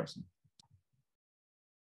comparison.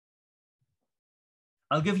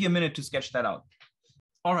 I'll give you a minute to sketch that out.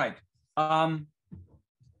 All right.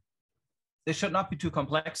 This should not be too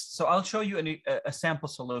complex. So I'll show you a sample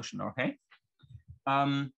solution, okay?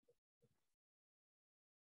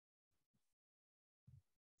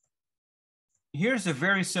 Here's a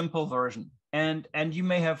very simple version. And you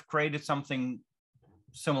may have created something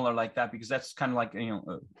similar like that, because that's kind of like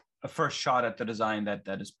a first shot at the design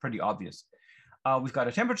that is pretty obvious. We've got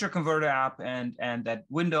a temperature converter app, and that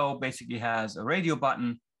window basically has a radio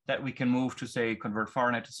button that we can move to, say, convert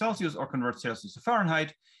Fahrenheit to Celsius or convert Celsius to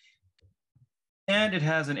Fahrenheit. And it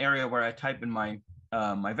has an area where I type in my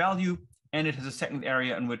value, and it has a second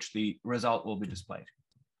area in which the result will be displayed.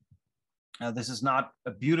 This is not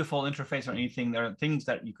a beautiful interface or anything. There are things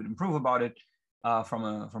that you could improve about it from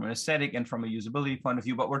an aesthetic and from a usability point of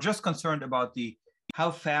view, but we're just concerned about how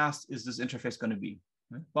fast is this interface going to be.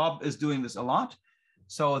 Bob is doing this a lot.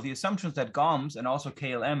 So the assumptions that GOMS and also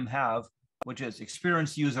KLM have, which is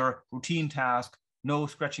experienced user, routine task, no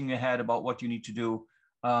scratching your head about what you need to do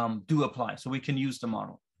apply. So we can use the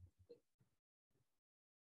model.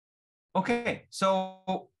 Okay,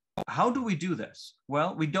 so how do we do this?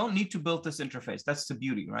 Well, we don't need to build this interface. That's the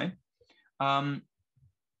beauty, right?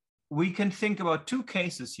 We can think about two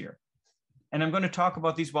cases here. And I'm going to talk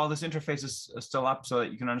about these while this interface is still up so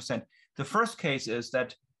that you can understand. The first case is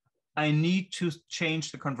that I need to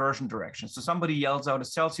change the conversion direction. So somebody yells out a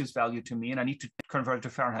Celsius value to me, and I need to convert it to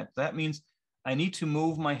Fahrenheit. That means I need to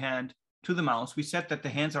move my hand to the mouse. We said that the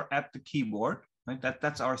hands are at the keyboard, right?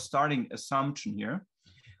 That's our starting assumption here.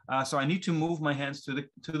 So I need to move my hands to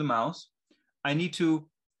the mouse. I need to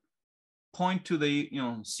point to the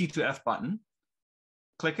C to F button,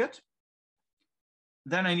 click it.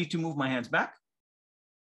 Then I need to move my hands back.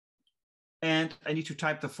 And I need to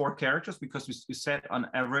type the 4 characters, because we said on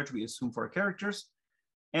average, we assume 4 characters.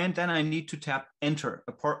 And then I need to tap enter.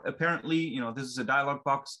 Apparently, this is a dialog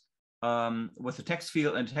box with a text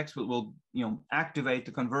field, and text field will activate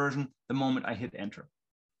the conversion the moment I hit enter.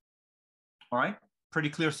 All right, pretty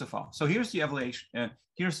clear so far. So here's the evaluation.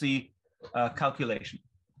 Here's the calculation.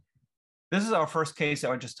 This is our first case that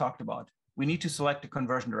I just talked about. We need to select the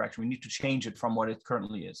conversion direction. We need to change it from what it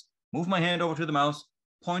currently is. Move my hand over to the mouse,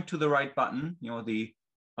 point to the right button,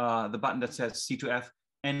 the button that says C to F,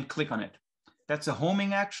 and click on it. That's a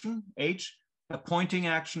homing action, H, a pointing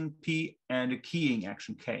action, P, and a keying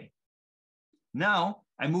action, K. Now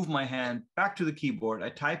I move my hand back to the keyboard. I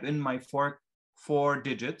type in my four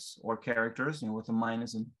digits or characters, with a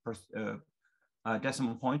minus and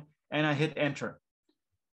decimal point, and I hit enter.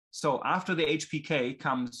 So after the HPK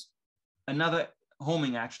comes another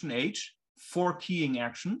homing action, H, 4 keying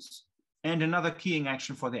actions, and another keying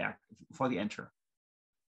action for the enter.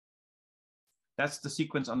 That's the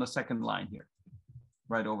sequence on the second line here,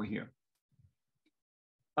 right over here.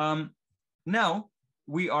 Now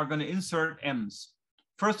we are going to insert M's.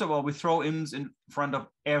 First of all, we throw M's in front of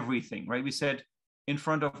everything, right? We said in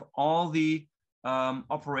front of all the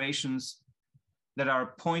operations that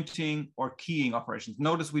are pointing or keying operations.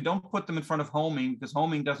 Notice we don't put them in front of homing, because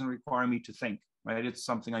homing doesn't require me to think, right? It's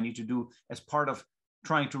something I need to do as part of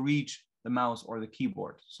trying to reach the mouse or the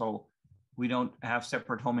keyboard. So we don't have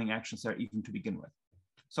separate homing actions there even to begin with.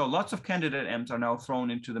 So lots of candidate M's are now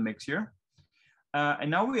thrown into the mix here.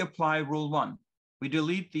 And now we apply rule 1. We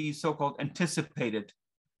delete the so-called anticipated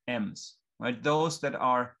M's, right? Those that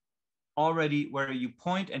are already where you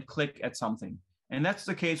point and click at something. And that's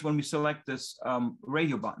the case when we select this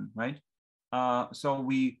radio button, right? So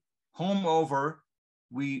we home over,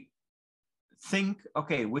 we think,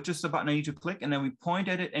 okay, which is the button I need to click? And then we point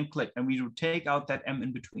at it and click, and we take out that M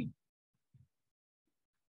in between.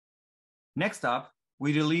 Next up,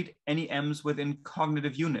 we delete any M's within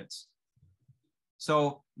cognitive units.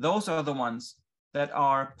 So those are the ones that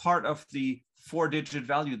are part of the 4-digit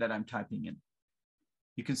value that I'm typing in.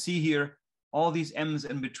 You can see here, all these M's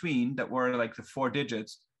in between that were like the 4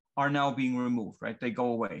 digits are now being removed, right? They go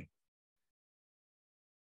away.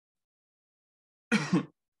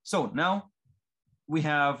 So now we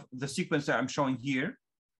have the sequence that I'm showing here,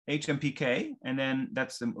 HMPK, and then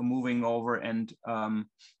that's the moving over and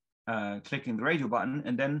clicking the radio button,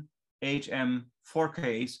 and then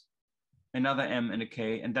HM4Ks, another M and a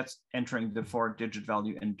K, and that's entering the 4-digit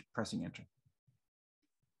value and pressing enter.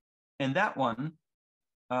 And that one,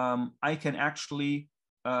 I can actually,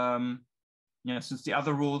 since the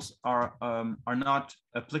other rules are not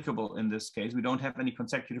applicable in this case, we don't have any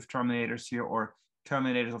consecutive terminators here or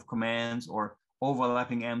terminators of commands or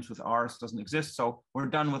overlapping M's with R's doesn't exist. So we're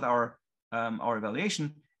done with our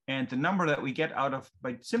evaluation. And the number that we get out of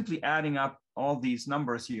by simply adding up all these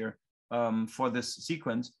numbers here for this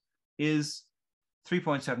sequence is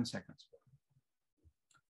 3.7 seconds.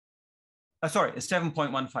 Sorry,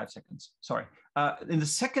 7.15 seconds. Sorry. In the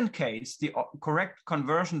second case, the correct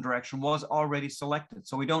conversion direction was already selected.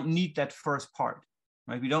 So we don't need that first part,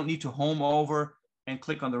 right? We don't need to home over and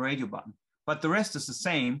click on the radio button, but the rest is the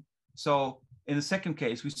same. So in the second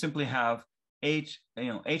case, we simply have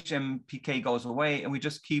HMPK goes away and we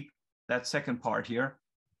just keep that second part here.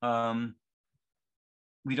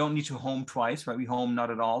 We don't need to home twice, right? We home not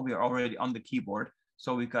at all. We are already on the keyboard.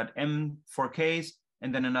 So we've got M4Ks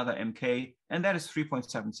and then another MK, and that is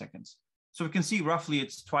 3.7 seconds. So we can see roughly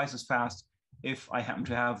it's twice as fast if I happen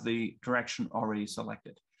to have the direction already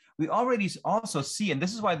selected. We already also see, and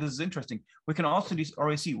this is why this is interesting, we can also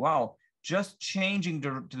already see, wow, just changing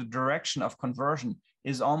the direction of conversion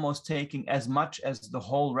is almost taking as much as the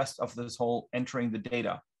whole rest of this whole entering the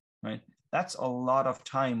data, right? That's a lot of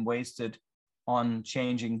time wasted on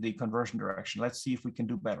changing the conversion direction. Let's see if we can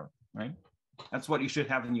do better, right? That's what you should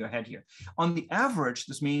have in your head here. On the average,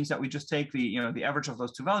 this means that we just take the average of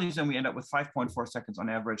those two values and we end up with 5.4 seconds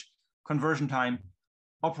on average conversion time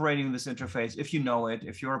operating this interface. If you know it,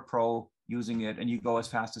 if you're a pro using it and you go as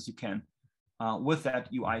fast as you can with that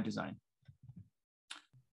UI design.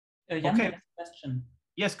 Jan, okay. Question.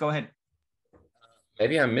 Yes, go ahead.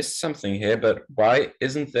 Maybe I missed something here, but why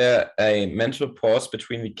isn't there a mental pause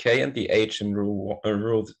between the K and the H in rule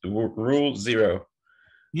 0?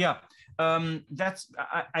 Yeah.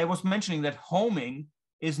 I was mentioning that homing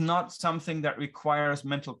is not something that requires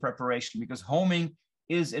mental preparation because homing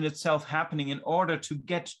is in itself happening in order to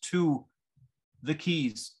get to the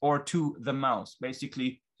keys or to the mouse.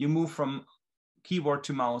 Basically, you move from keyboard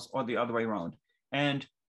to mouse or the other way around. And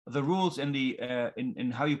the rules in the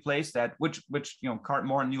in how you place that, which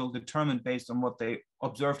Cartmore and Newell determined based on what they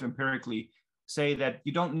observed empirically, say that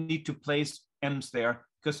you don't need to place M's there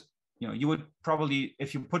because you would probably,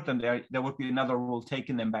 if you put them there, there would be another rule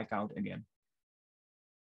taking them back out again.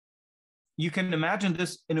 You can imagine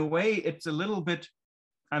this in a way, it's a little bit,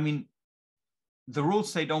 I mean, the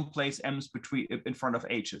rules say don't place M's in front of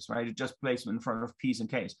H's, right? It just place them in front of P's and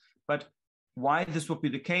K's. But why this would be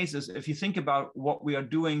the case is if you think about what we are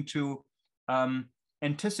doing to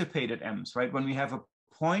anticipated M's, right? When we have a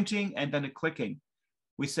pointing and then a clicking,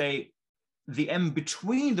 we say the M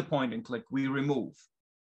between the point and click, we remove.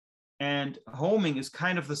 And homing is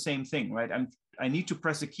kind of the same thing, right? I need to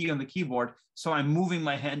press a key on the keyboard, so I'm moving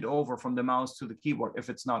my hand over from the mouse to the keyboard if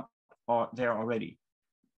it's not there already.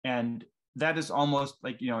 And that is almost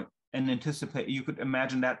like, an anticipate. You could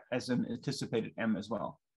imagine that as an anticipated M as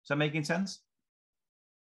well. Is that making sense?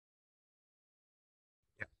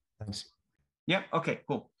 Yeah, thanks. Yeah, okay,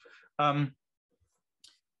 cool. All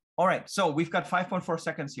right, so we've got 5.4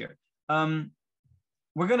 seconds here.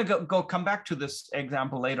 We're going to come back to this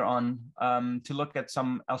example later on to look at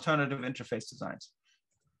some alternative interface designs.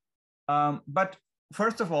 But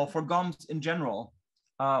first of all, for GOMS in general,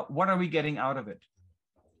 what are we getting out of it?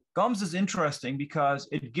 GOMS is interesting because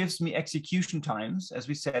it gives me execution times, as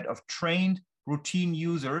we said, of trained routine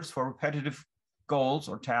users for repetitive goals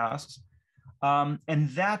or tasks. And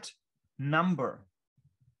that number,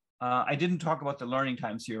 I didn't talk about the learning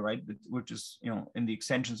times here, right? Which is, in the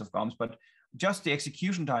extensions of GOMS, but just the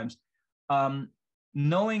execution times,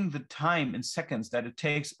 knowing the time in seconds that it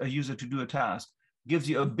takes a user to do a task gives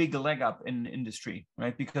you a big leg up in industry,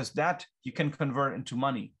 right? Because that you can convert into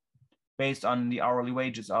money based on the hourly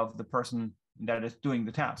wages of the person that is doing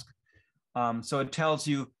the task. So it tells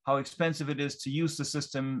you how expensive it is to use the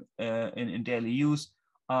system in daily use.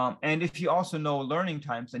 And if you also know learning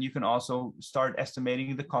times, then you can also start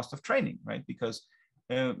estimating the cost of training, right? Because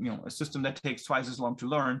a system that takes twice as long to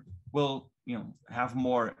learn will, have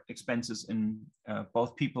more expenses in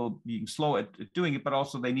both people being slow at doing it, but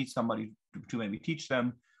also they need somebody to maybe teach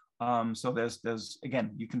them. So there's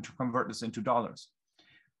again, you can convert this into dollars.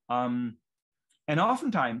 And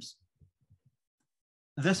oftentimes,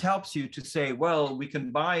 this helps you to say, well, we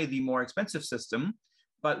can buy the more expensive system,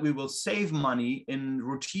 but we will save money in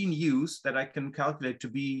routine use that I can calculate to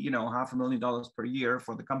be, $500,000 per year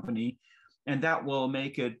for the company. And that will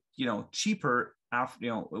make it, cheaper after,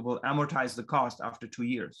 it will amortize the cost after 2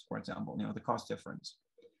 years, for example, the cost difference.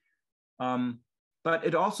 But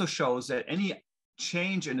it also shows that any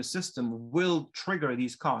change in a system will trigger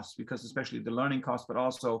these costs, because especially the learning costs, but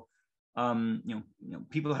also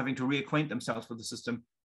people having to reacquaint themselves with the system,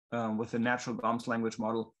 with the natural GOMS language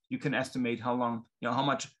model. You can estimate how long, how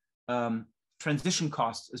much transition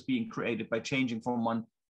costs is being created by changing from one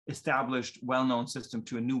established, well-known system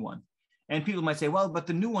to a new one. And people might say, well, but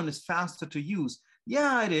the new one is faster to use.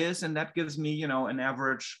 Yeah, it is, and that gives me, an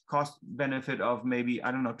average cost benefit of maybe,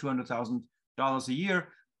 I don't know, $200,000 a year.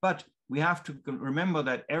 But we have to remember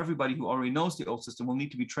that everybody who already knows the old system will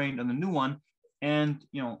need to be trained on the new one. And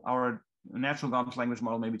our natural GOMS language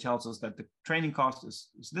model maybe tells us that the training cost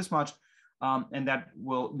is this much, and that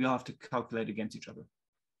we'll have to calculate against each other.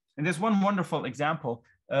 And there's one wonderful example.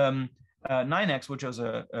 9X, which was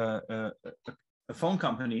a phone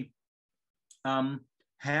company,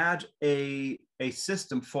 had a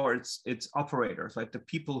system for its operators, like the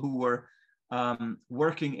people who were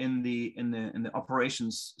working in the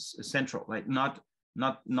operations central, like not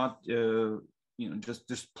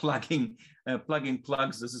just plugging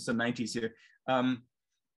plugs. This is the 90s here,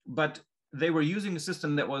 but they were using a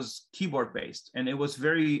system that was keyboard based, and it was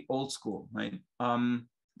very old school, right?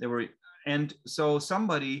 And so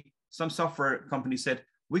some software company said,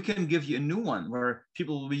 we can give you a new one where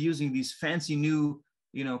people will be using these fancy new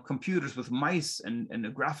computers with mice and a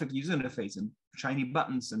graphic user interface and shiny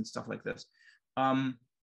buttons and stuff like this.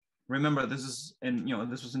 Remember, this was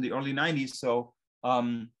in the early 90s, so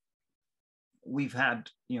we've had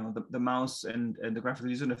the mouse and the graphical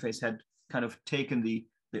user interface had kind of taken the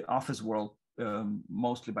office world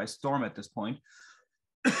mostly by storm at this point.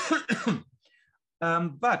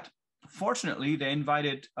 But fortunately, they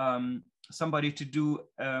invited somebody to do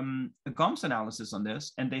a GOMS analysis on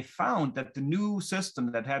this, and they found that the new system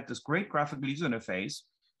that had this great graphical user interface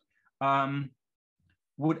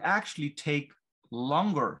would actually take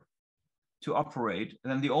longer to operate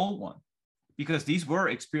than the old one, because these were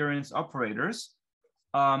experienced operators,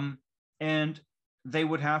 and they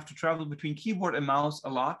would have to travel between keyboard and mouse a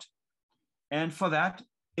lot. And for that,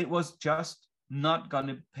 it was just not going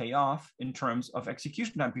to pay off in terms of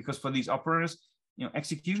execution time, because for these operators,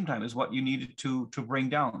 execution time is what you needed to bring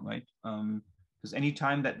down, right? Because any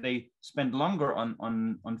time that they spend longer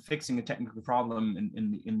on fixing a technical problem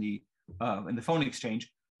in the phone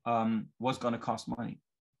exchange was going to cost money.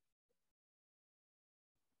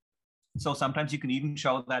 So sometimes you can even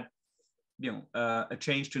show that a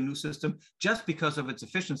change to a new system, just because of its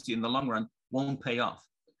efficiency in the long run, won't pay off.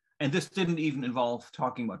 And this didn't even involve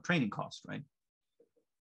talking about training costs, right?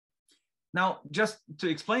 Now, just to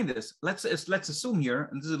explain this, let's assume here,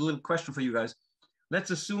 and this is a little question for you guys. Let's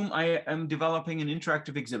assume I am developing an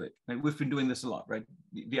interactive exhibit. Right? We've been doing this a lot, right?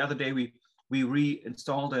 The other day we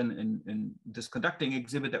reinstalled in this conducting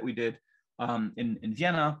exhibit that we did in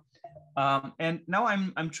Vienna, and now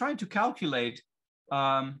I'm trying to calculate,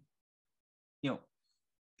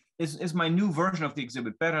 is my new version of the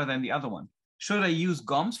exhibit better than the other one? Should I use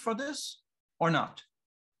GOMS for this or not?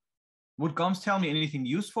 Would GOMS tell me anything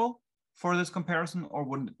useful for this comparison, or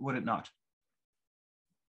would it not?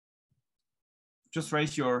 Just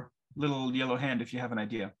raise your little yellow hand if you have an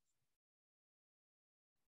idea.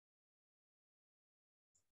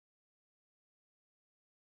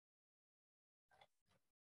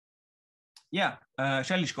 Yeah,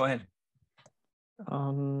 Shailesh, go ahead.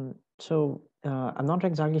 I'm not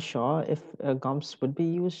exactly sure if GOMS would be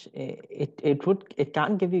used. It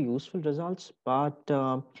can give you useful results, but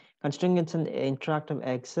considering it's an interactive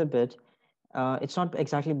exhibit, it's not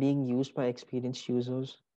exactly being used by experienced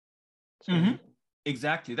users. So.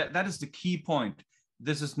 Exactly. That is the key point.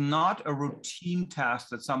 This is not a routine task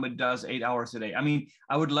that somebody does 8 hours a day. I mean,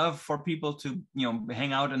 I would love for people to,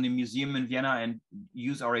 hang out in the museum in Vienna and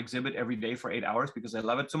use our exhibit every day for 8 hours because I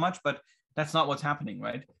love it so much, but that's not what's happening,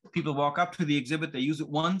 right? People walk up to the exhibit, they use it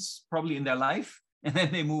once, probably in their life, and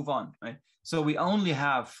then they move on, right? So we only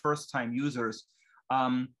have first-time users.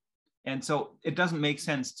 And so it doesn't make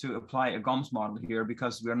sense to apply a GOMS model here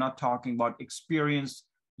because we're not talking about experienced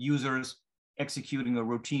users executing a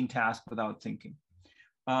routine task without thinking.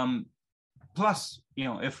 plus,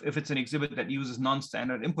 if it's an exhibit that uses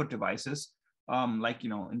non-standard input devices, like,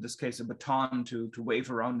 in this case, a baton to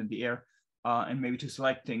wave around in the air, and maybe to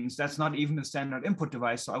select things, that's not even a standard input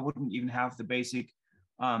device. So I wouldn't even have the basic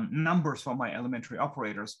numbers for my elementary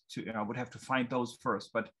operators. I would have to find those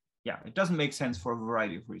first. But yeah, it doesn't make sense for a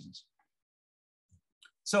variety of reasons.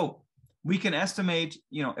 So we can estimate,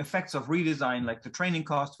 effects of redesign, like the training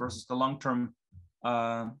cost versus the long-term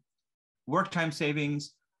work time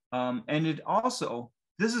savings. And it also,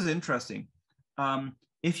 this is interesting.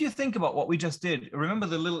 If you think about what we just did, remember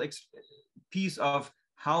the little piece of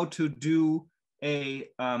how to do a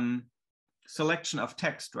selection of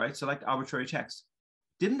text, right? Select arbitrary text.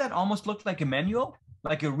 Didn't that almost look like a manual?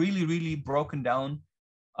 Like a really, really broken down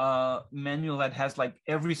manual that has like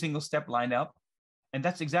every single step lined up? And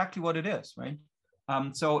that's exactly what it is, right?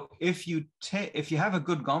 So if you have a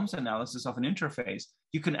good GOMS analysis of an interface,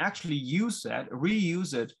 you can actually use that,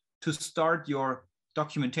 reuse it to start your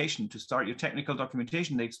documentation, to start your technical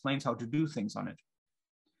documentation that explains how to do things on it.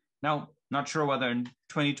 Now, not sure whether in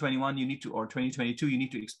 2021 you need to, or 2022 you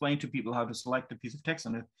need to explain to people how to select a piece of text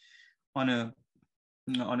on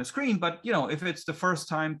a screen, but if it's the first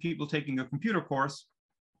time people taking a computer course,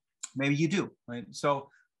 maybe you do, right? So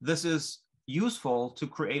this is useful to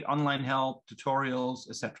create online help, tutorials,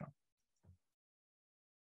 etc.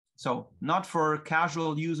 So not for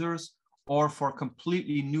casual users or for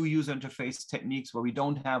completely new user interface techniques where we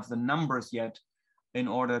don't have the numbers yet in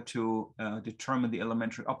order to determine the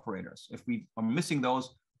elementary operators. If we are missing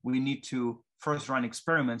those, we need to first run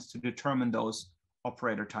experiments to determine those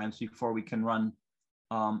operator times before we can run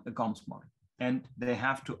a GOMS model. And they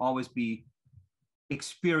have to always be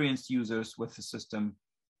experienced users with the system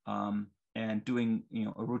and doing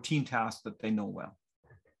a routine task that they know well.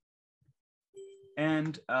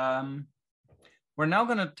 And we're now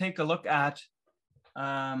going to take a look at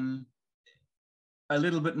a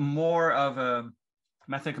little bit more of a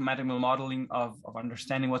mathematical modeling of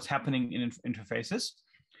understanding what's happening in interfaces.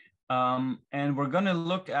 And we're going to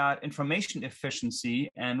look at information efficiency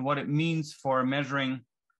and what it means for measuring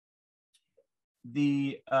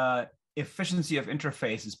the efficiency of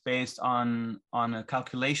interfaces based on a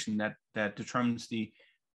calculation that determines the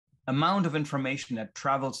amount of information that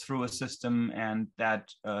travels through a system and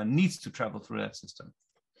that needs to travel through that system.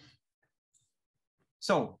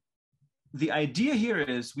 So the idea here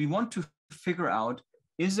is we want to figure out,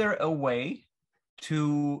 is there a way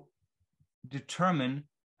to determine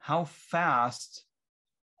how fast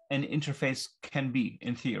an interface can be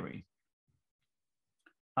in theory?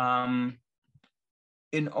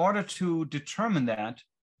 In order to determine that,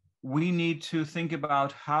 we need to think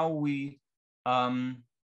about how we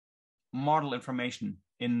model information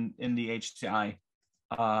in the HCI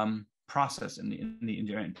process, in the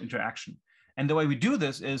interaction. And the way we do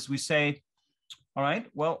this is we say, all right,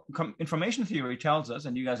 well, information theory tells us,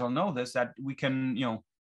 and you guys all know this, that we can,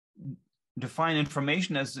 define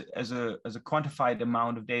information as a quantified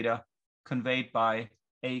amount of data conveyed by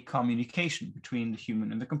a communication between the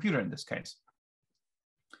human and the computer in this case.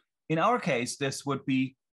 In our case, this would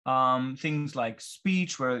be things like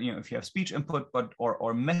speech, where if you have speech input,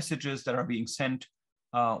 or messages that are being sent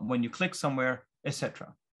when you click somewhere,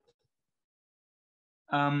 etc.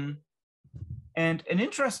 And an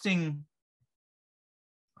interesting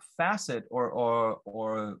facet or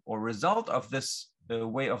result of this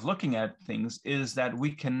way of looking at things is that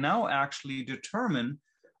we can now actually determine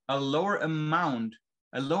a lower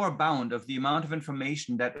bound of the amount of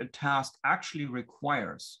information that a task actually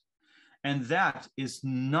requires. And that is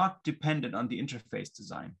not dependent on the interface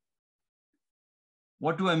design.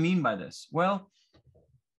 What do I mean by this? Well,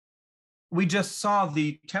 we just saw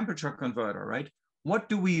the temperature converter, right? What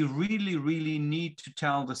do we really need to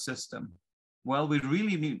tell the system? Well, we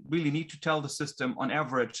really need to tell the system on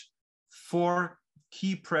average 4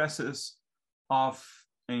 key presses of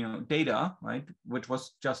data, right? Which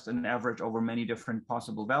was just an average over many different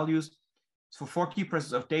possible values. So 4 key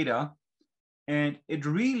presses of data. And it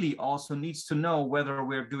really also needs to know whether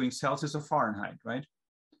we're doing Celsius or Fahrenheit, right?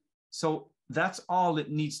 So that's all it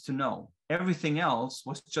needs to know. Everything else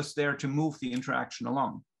was just there to move the interaction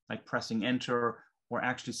along, like pressing enter or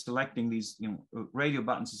actually selecting these radio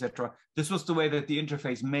buttons, etc. This was the way that the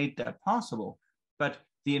interface made that possible. But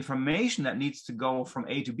the information that needs to go from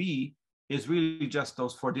A to B is really just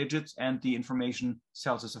those 4 digits and the information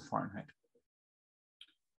Celsius or Fahrenheit.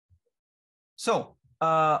 So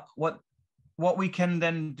what we can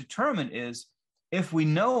then determine is, if we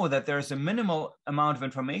know that there's a minimal amount of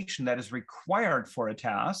information that is required for a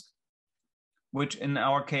task, which in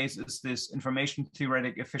our case is this information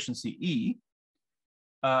theoretic efficiency E,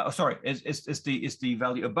 is the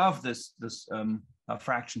value above this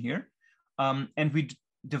fraction here, and we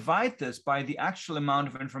divide this by the actual amount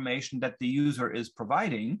of information that the user is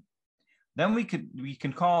providing, then we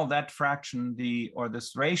can call that fraction or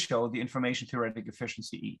this ratio the information theoretic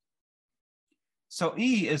efficiency E. So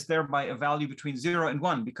E is thereby a value between 0 and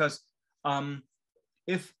 1, because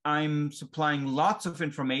if I'm supplying lots of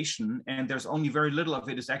information and there's only very little of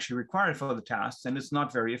it is actually required for the task, then it's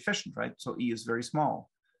not very efficient, right? So E is very small.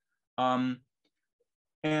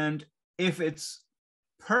 And if it's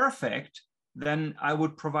perfect, then I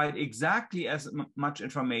would provide exactly as much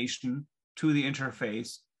information to the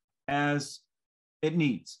interface as it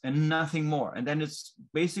needs and nothing more. And then it's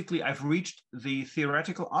basically, I've reached the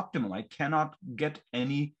theoretical optimal. I cannot get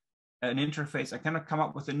an interface. I cannot come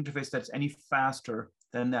up with an interface that's any faster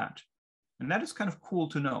than that. And that is kind of cool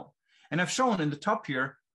to know. And I've shown in the top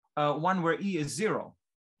here, one where E is 0,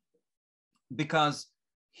 because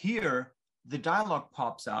here the dialog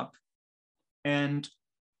pops up and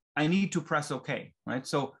I need to press OK, right?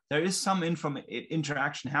 So there is some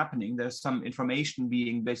interaction happening. There's some information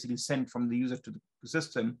being basically sent from the user to the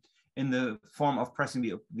system in the form of pressing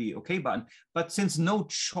the OK button. But since no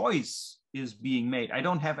choice is being made, I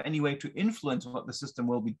don't have any way to influence what the system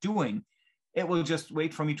will be doing. It will just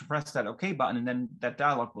wait for me to press that OK button, and then that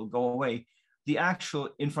dialog will go away. The actual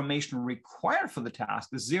information required for the task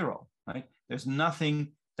is 0, right? There's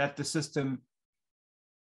nothing that the system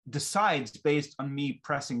decides based on me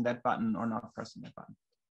pressing that button or not pressing that button.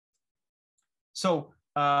 So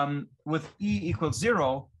with E equals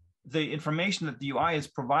 0, the information that the UI is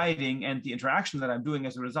providing and the interaction that I'm doing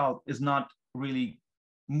as a result is not really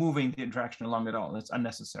moving the interaction along at all. That's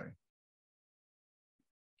unnecessary.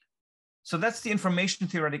 So that's the information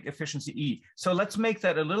theoretic efficiency E. So let's make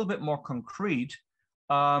that a little bit more concrete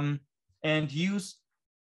and use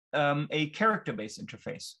a character-based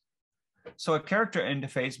interface. So a character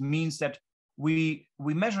interface means that we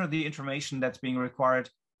measure the information that's being required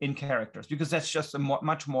in characters, because that's just a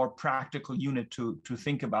much more practical unit to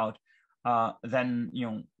think about than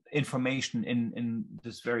information in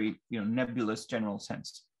this very nebulous general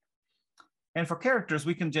sense. And for characters,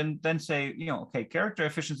 we can then say, okay, character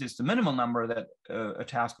efficiency is the minimal number that a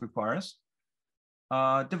task requires,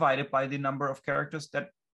 divided by the number of characters that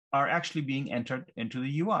are actually being entered into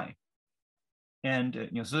the UI. And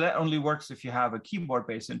so that only works if you have a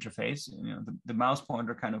keyboard-based interface. The mouse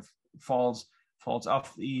pointer kind of falls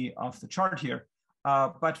off the chart here.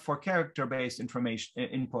 But for character-based information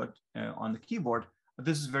input on the keyboard,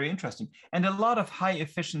 this is very interesting. And a lot of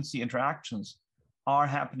high-efficiency interactions are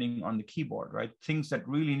happening on the keyboard, right? Things that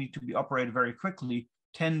really need to be operated very quickly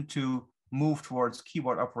tend to move towards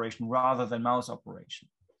keyboard operation rather than mouse operation.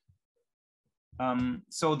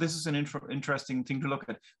 So this is an interesting thing to look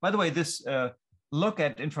at. By the way, this look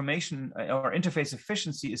at information or interface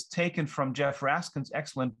efficiency is taken from Jeff Raskin's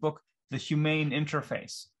excellent book, The Humane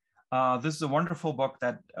Interface. This is a wonderful book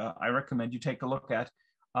that I recommend you take a look at.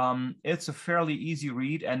 It's a fairly easy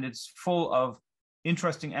read, and it's full of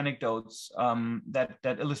interesting anecdotes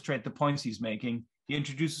that illustrate the points he's making. He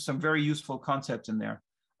introduces some very useful concepts in there.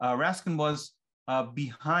 Raskin was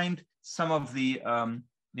behind some of the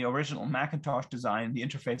original Macintosh design, the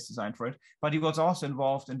interface design for it, but he was also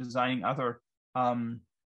involved in designing other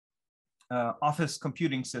office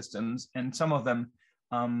computing systems, and some of them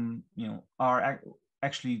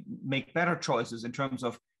actually make better choices in terms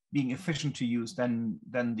of being efficient to use than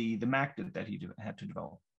the Mac did that he had to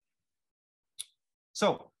develop.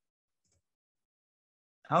 So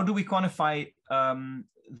how do we quantify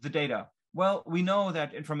the data? Well, we know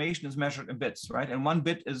that information is measured in bits, right? And 1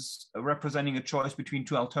 bit is representing a choice between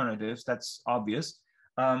 2 alternatives. That's obvious.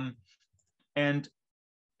 And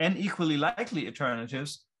n equally likely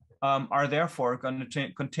alternatives are therefore going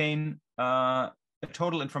to contain a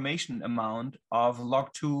total information amount of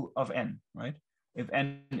log 2 of n, right? If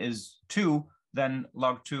n is 2, then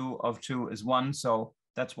log 2 of 2 is 1. So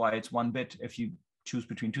that's why it's 1 bit if you choose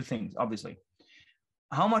between 2 things, obviously.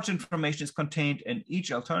 How much information is contained in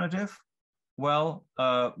each alternative? Well,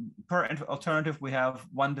 per alternative, we have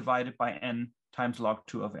 1 divided by n times log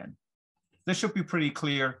 2 of n. This should be pretty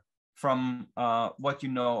clear from what you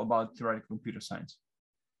know about theoretical computer science.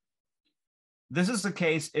 This is the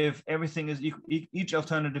case if everything is each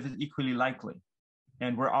alternative is equally likely,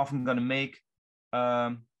 and we're often going to make.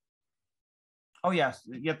 Oh yes,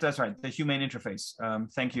 yep, that's right. The Humane Interface.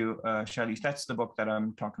 Thank you, Charlize. That's the book that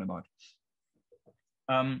I'm talking about.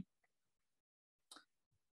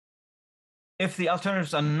 If the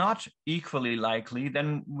alternatives are not equally likely,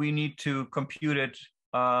 then we need to compute it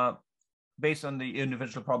based on the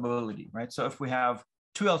individual probability, right? So if we have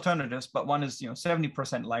two alternatives, but one is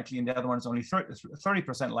 70% likely and the other one is only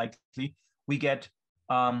 30% likely, we get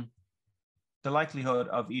the likelihood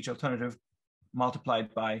of each alternative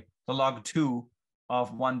multiplied by the log 2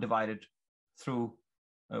 of 1 divided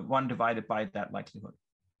by that likelihood,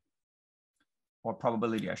 or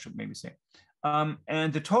probability, I should maybe say.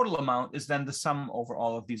 And the total amount is then the sum over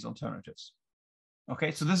all of these alternatives.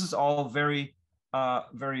 Okay, so this is all very,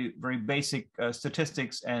 very basic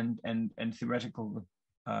statistics and theoretical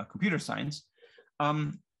computer science.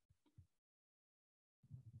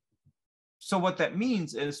 So what that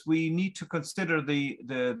means is we need to consider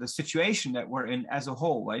the situation that we're in as a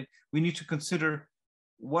whole, right? We need to consider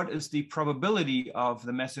what is the probability of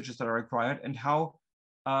the messages that are required and how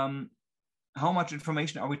much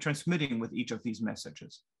information are we transmitting with each of these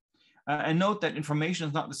messages. And note that information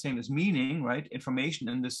is not the same as meaning, right? Information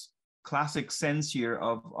in this classic sense here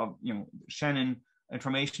of Shannon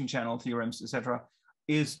information channel theorems, etc.,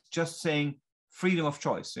 is just saying freedom of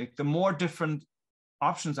choice. Like the more different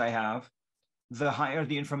options I have, the higher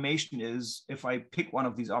the information is if I pick one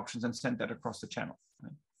of these options and send that across the channel.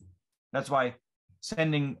 Right? That's why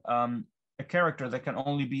sending a character that can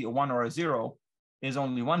only be a 1 or a 0 is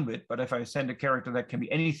only 1 bit, but if I send a character that can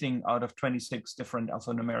be anything out of 26 different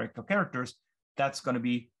alphanumerical characters, that's going to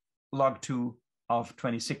be log 2 of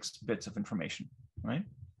 26 bits of information, right?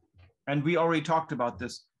 And we already talked about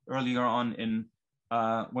this earlier on in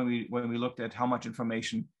when we looked at how much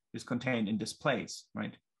information is contained in displays,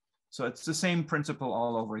 right? So it's the same principle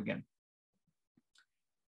all over again.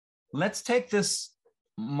 Let's take this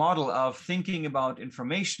model of thinking about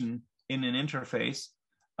information in an interface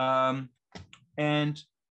and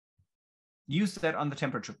use that on the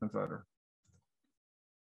temperature converter.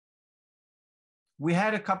 We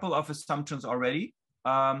had a couple of assumptions already.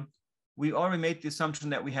 We already made the assumption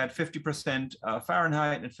that we had 50%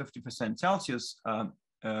 Fahrenheit and 50% Celsius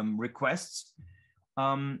requests.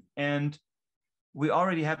 And we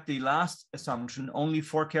already had the last assumption, only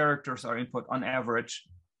 4 characters are input on average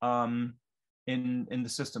in the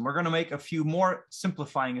system. We're going to make a few more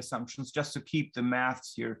simplifying assumptions just to keep the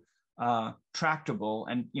maths here tractable.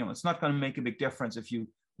 And it's not going to make a big difference if you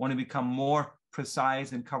want to become more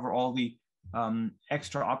precise and cover all the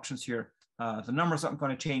extra options here. The numbers aren't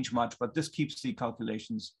going to change much, but this keeps the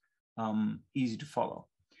calculations easy to follow.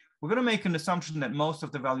 We're going to make an assumption that most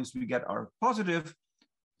of the values we get are positive,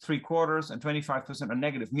 3/4, and 25% are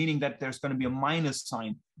negative, meaning that there's going to be a minus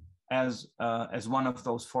sign as one of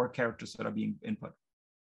those 4 characters that are being input.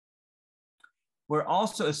 We're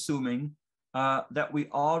also assuming that we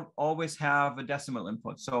always have a decimal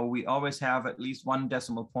input. So we always have at least 1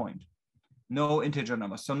 decimal point, no integer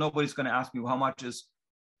number. So nobody's going to ask me, well, how much is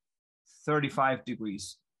 35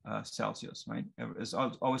 degrees Celsius, right? It's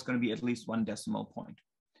always going to be at least 1 decimal point.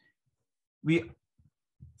 We,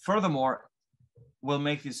 furthermore, will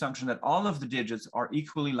make the assumption that all of the digits are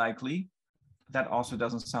equally likely. That also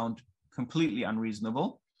doesn't sound completely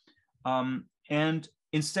unreasonable. And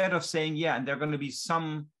instead of saying, yeah, and there are going to be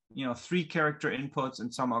some 3-character inputs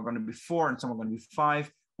and some are going to be 4 and some are going to be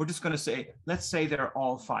 5, we're just going to say, let's say they're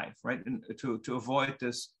all 5, right? And to avoid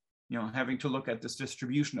this, having to look at this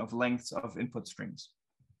distribution of lengths of input strings.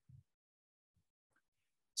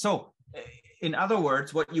 So in other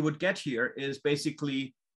words, what you would get here is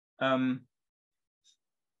basically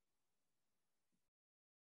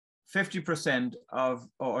 50% of,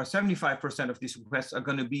 or 75% of these requests are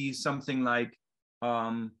going to be something like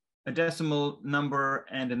a decimal number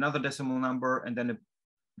and another decimal number, and then a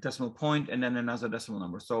decimal point, and then another decimal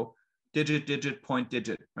number. So digit, digit, point,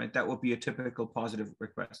 digit, right? That would be a typical positive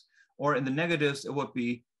request. Or in the negatives, it would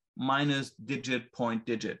be minus, digit, point,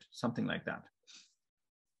 digit, something like that.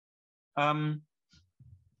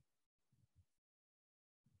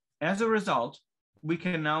 As a result, we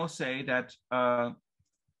can now say that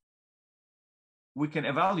we can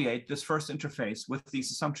evaluate this first interface with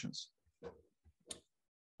these assumptions.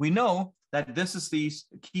 We know that this is the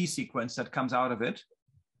key sequence that comes out of it.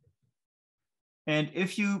 And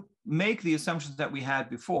if you make the assumptions that we had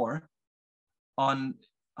before on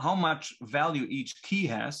how much value each key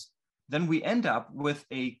has, then we end up with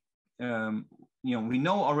a, we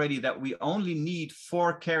know already that we only need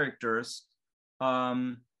 4 characters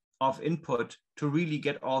of input to really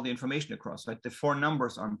get all the information across, right? The 4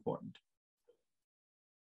 numbers are important.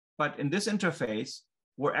 But in this interface,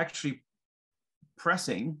 we're actually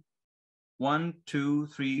pressing 1, 2,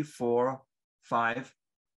 3, 4, 5,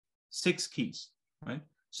 6 keys, right?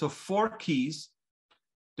 So 4 keys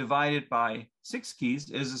divided by 6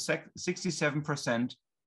 keys is a 67%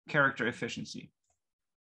 character efficiency.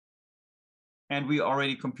 And we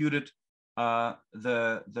already computed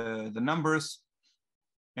the numbers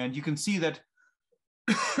And you can see that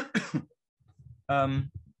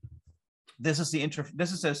this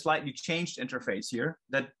is a slightly changed interface here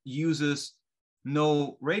that uses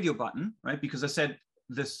no radio button, right? Because I said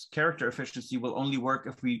this character efficiency will only work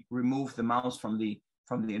if we remove the mouse from the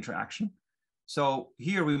interaction. So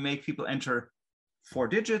here we make people enter 4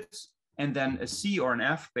 digits and then a C or an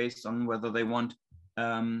F based on whether they want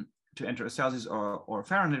to enter a Celsius or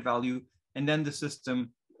Fahrenheit value. And then the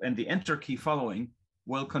system and the enter key following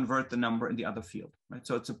will convert the number in the other field, right?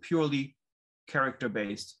 So it's a purely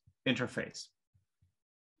character-based interface.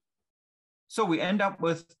 So we end up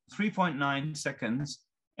with 3.9 seconds,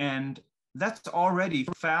 and that's already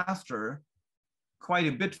faster, quite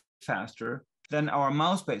a bit faster than our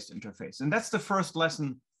mouse-based interface. And that's the first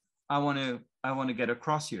lesson I want to get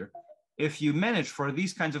across here. If you manage for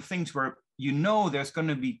these kinds of things where you know there's going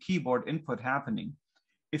to be keyboard input happening,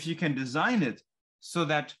 if you can design it so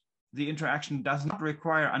that the interaction does not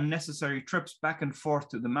require unnecessary trips back and forth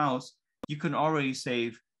to the mouse, you can already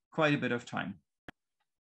save quite a bit of time.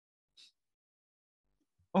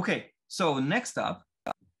 Okay, so next up,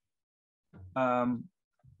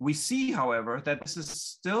 we see, however, that this is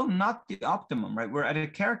still not the optimum, right? We're at a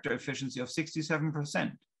character efficiency of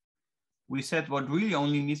 67%. We said what really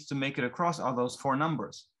only needs to make it across are those 4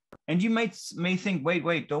 numbers. And you may think,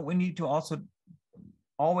 wait, don't we need to also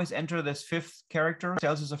always enter this 5th character,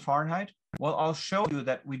 Celsius or Fahrenheit? Well, I'll show you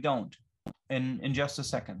that we don't in just a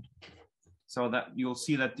second. So that you'll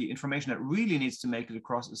see that the information that really needs to make it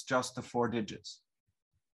across is just the 4 digits.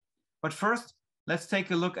 But first, let's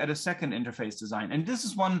take a look at a second interface design. And this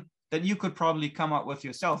is one that you could probably come up with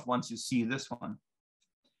yourself once you see this one.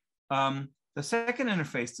 The second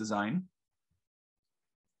interface design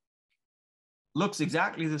looks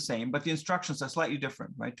exactly the same, but the instructions are slightly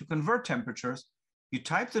different, right? To convert temperatures, you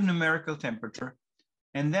type the numerical temperature,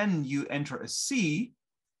 and then you enter a C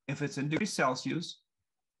if it's in degrees Celsius,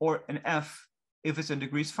 or an F if it's in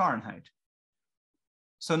degrees Fahrenheit.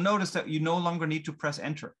 So notice that you no longer need to press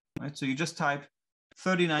enter, right? So you just type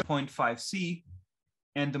 39.5 C,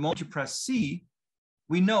 and the moment you press C,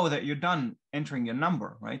 we know that you're done entering your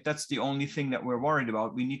number, right? That's the only thing that we're worried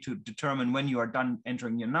about. We need to determine when you are done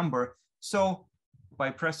entering your number. So by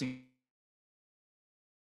pressing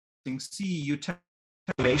C, you type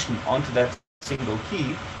calculation onto that single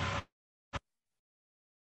key.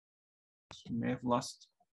 You may have lost.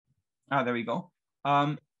 There we go.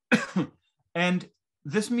 And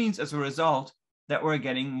this means as a result that we're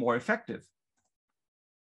getting more effective,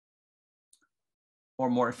 or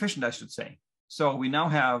more efficient, I should say. So we now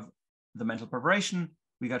have the mental preparation.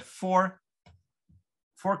 We got four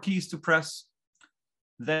keys to press.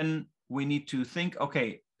 Then we need to think,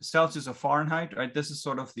 okay, Celsius or Fahrenheit, right? This is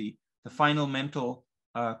sort of the final mental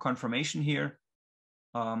confirmation here.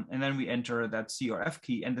 And then we enter that C or F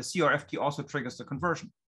key, and the C or F key also triggers the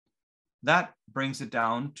conversion. That brings it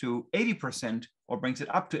down to 80%, or brings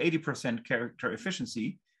it up to 80% character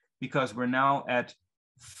efficiency, because we're now at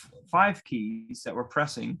 5 keys that we're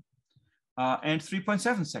pressing and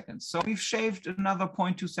 3.7 seconds. So we've shaved another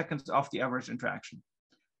 0.2 seconds off the average interaction.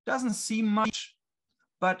 Doesn't seem much,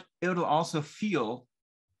 but it'll also feel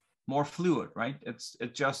more fluid, right?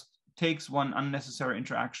 It just takes one unnecessary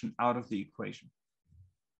interaction out of the equation.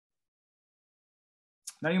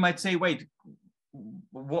 Now you might say, wait,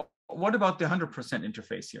 what about the 100%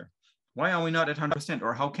 interface here? Why are we not at 100%?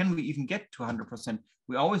 Or how can we even get to 100%?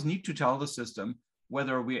 We always need to tell the system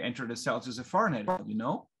whether we entered a Celsius or Fahrenheit, you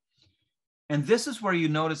know? And this is where you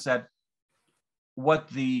notice that what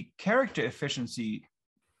the character efficiency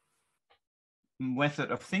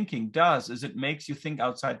method of thinking does is it makes you think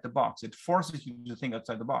outside the box. It forces you to think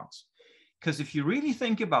outside the box. Because if you really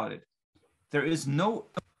think about it, there is no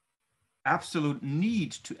absolute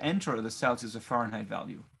need to enter the Celsius or Fahrenheit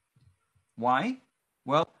value. Why?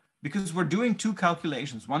 Well, because we're doing 2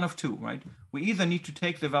 calculations, one of 2, right? We either need to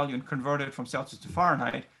take the value and convert it from Celsius to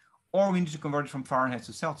Fahrenheit, or we need to convert it from Fahrenheit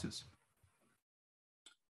to Celsius.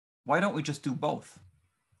 Why don't we just do both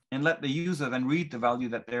and let the user then read the value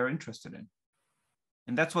that they're interested in?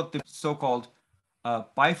 And that's what the so-called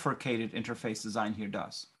bifurcated interface design here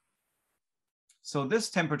does. So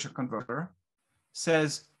this temperature converter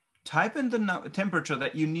says, type in the temperature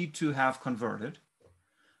that you need to have converted,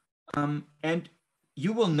 and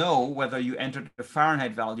you will know whether you entered a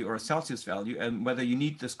Fahrenheit value or a Celsius value, and whether you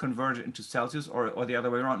need this converted into Celsius or the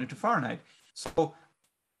other way around into Fahrenheit. So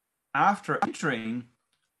after entering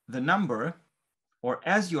the number, or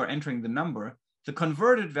as you are entering the number, the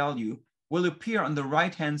converted value will appear on the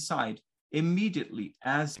right-hand side immediately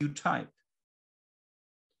as you type.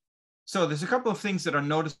 So there's a couple of things that are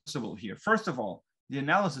noticeable here. First of all, the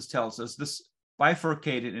analysis tells us this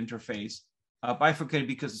bifurcated interface, bifurcated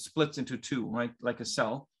because it splits into two, right, like a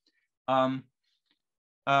cell,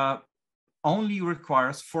 only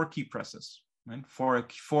requires 4 key presses, right? For a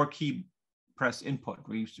 4 key press input.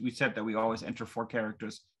 We said that we always enter 4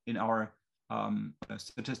 characters in our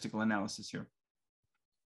statistical analysis here.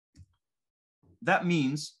 That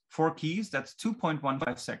means 4 keys, that's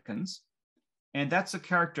 2.15 seconds, and that's a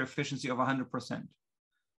character efficiency of 100%.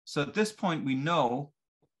 So at this point, we know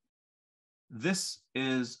this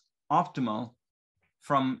is optimal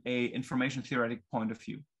from a information theoretic point of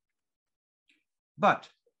view. But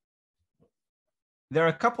there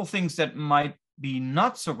are a couple things that might be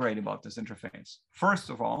not so great about this interface. First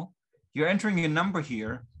of all, you're entering a number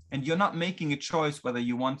here, and you're not making a choice whether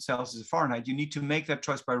you want Celsius or Fahrenheit. You need to make that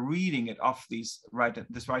choice by reading it off this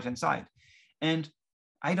right-hand side. And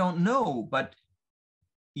I don't know, but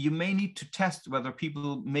you may need to test whether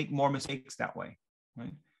people make more mistakes that way,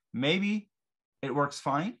 right? Maybe it works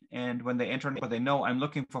fine, and when they enter, but they know I'm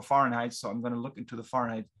looking for Fahrenheit, so I'm going to look into the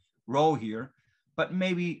Fahrenheit row here. But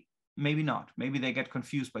maybe not. Maybe they get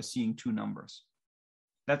confused by seeing 2 numbers.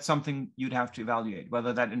 That's something you'd have to evaluate,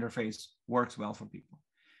 whether that interface works well for people.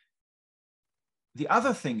 The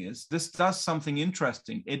other thing is, this does something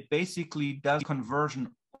interesting. It basically does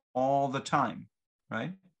conversion all the time,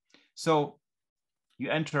 right? So you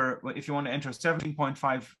enter, if you want to enter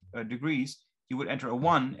 17.5 degrees, you would enter a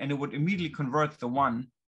 1, and it would immediately convert the 1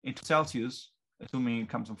 into Celsius, assuming it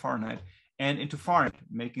comes from Fahrenheit, and into Fahrenheit,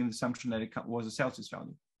 making the assumption that it was a Celsius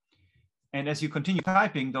value. And as you continue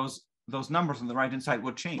typing, those numbers on the right-hand side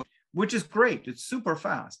would change, which is great. It's super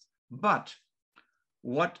fast. But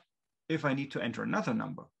what if I need to enter another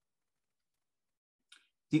number?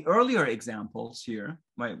 The earlier examples here,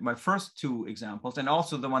 my first 2 examples, and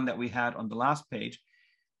also the one that we had on the last page,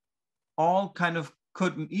 all kind of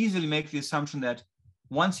could easily make the assumption that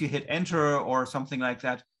once you hit enter or something like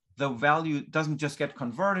that, the value doesn't just get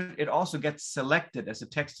converted, it also gets selected as a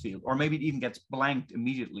text field, or maybe it even gets blanked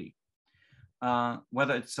immediately.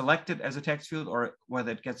 Whether it's selected as a text field or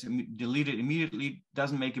whether it gets deleted immediately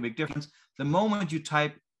doesn't make a big difference. The moment you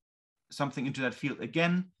type something into that field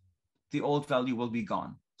again, the old value will be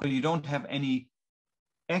gone. So you don't have any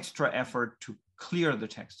extra effort to clear the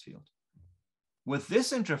text field. With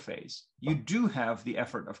this interface, you do have the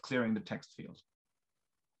effort of clearing the text field.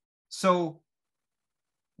 So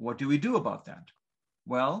what do we do about that?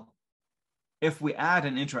 Well, if we add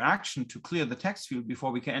an interaction to clear the text field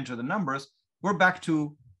before we can enter the numbers, we're back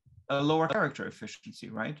to a lower character efficiency,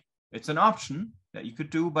 right? It's an option that you could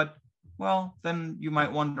do, but well, then you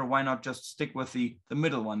might wonder why not just stick with the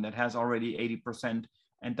middle one that has already 80%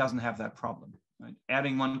 and doesn't have that problem, right?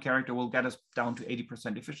 Adding 1 character will get us down to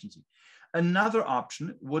 80% efficiency. Another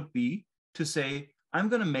option would be to say, I'm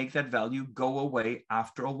going to make that value go away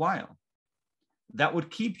after a while. That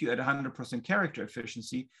would keep you at 100% character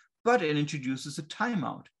efficiency, but it introduces a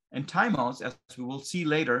timeout. And timeouts, as we will see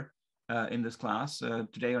later in this class,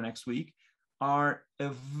 today or next week, are a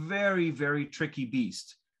very, very tricky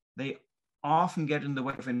beast. They often get in the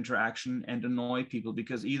way of interaction and annoy people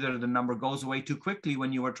because either the number goes away too quickly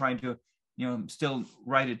when you were trying to, still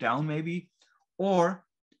write it down maybe, or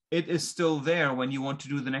it is still there when you want to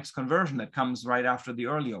do the next conversion that comes right after the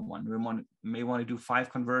earlier one. We may want to do 5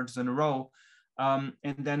 conversions in a row, and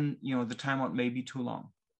then the timeout may be too long.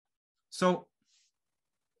 So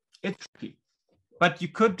it's tricky. But you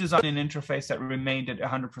could design an interface that remained at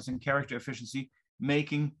 100% character efficiency,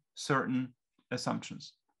 making certain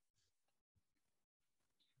assumptions.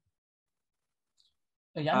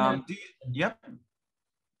 Yep. Do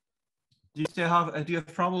you still have? Do you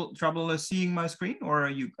have trouble seeing my screen, or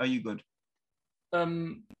are you good?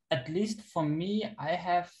 At least for me, I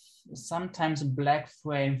have sometimes a black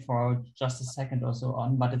frame for just a second or so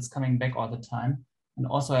on, but it's coming back all the time. And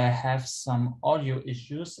also I have some audio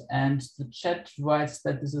issues, and the chat writes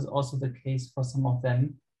that this is also the case for some of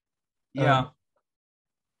them. Yeah.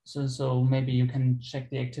 So maybe you can check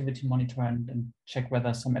the activity monitor and check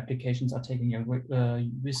whether some applications are taking your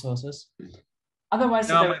resources. Otherwise,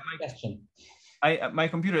 no, there's a question. My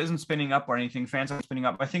computer isn't spinning up or anything. Fans are spinning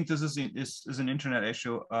up. I think this is an internet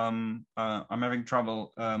issue. I'm having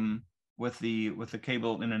trouble with the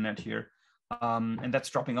cable internet here. And that's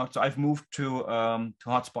dropping out. So I've moved to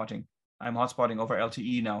hotspotting. I'm hotspotting over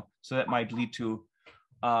LTE now. So that might lead to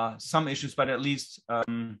some issues, but at least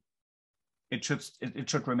it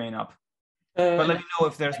should remain up. But let me know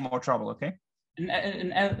if there's more trouble, okay?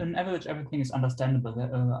 In average, everything is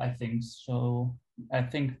understandable, I think. So I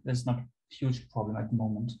think there's not a huge problem at the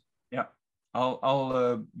moment. Yeah,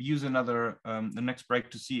 I'll use another the next break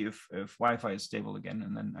to see if Wi-Fi is stable again,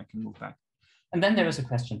 and then I can move back. And then there is a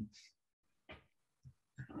question.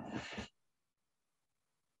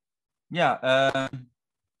 Yeah,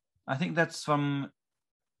 I think that's from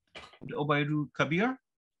Obaydu Kabir.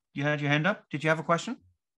 You had your hand up. Did you have a question?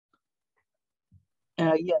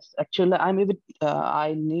 Yes, actually, I'm a bit.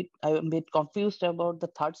 I'm a bit confused about the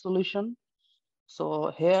third solution.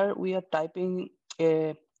 So here we are typing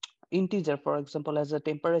a integer, for example, as a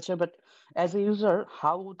temperature, but as a user,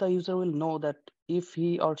 how the user will know that if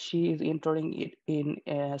he or she is entering it in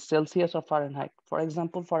Celsius or Fahrenheit? For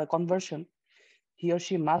example, for a conversion, he or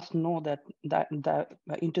she must know that the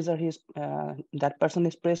integer that person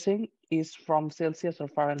is pressing is from Celsius or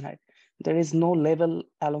Fahrenheit. There is no label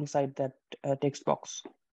alongside that text box.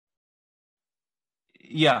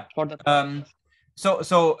 Yeah. For the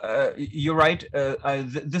you're right.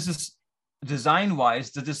 This is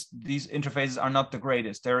design-wise. These interfaces are not the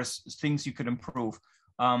greatest. There is things you could improve.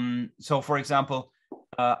 So, for example,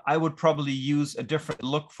 I would probably use a different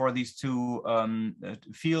look for these two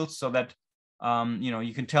fields, so that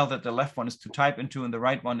you can tell that the left one is to type into, and the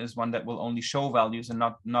right one is one that will only show values and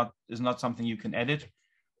not something you can edit.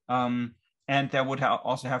 And there would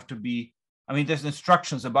also have to be. I mean, there's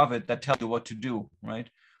instructions above it that tell you what to do, right?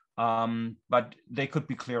 But they could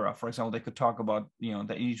be clearer. For example, they could talk about,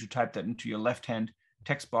 that you need to type that into your left-hand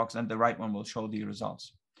text box, and the right one will show the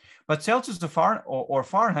results. But Celsius or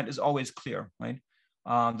Fahrenheit is always clear, right?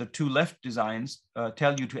 The two left designs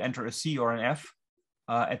tell you to enter a C or an F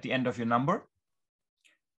at the end of your number,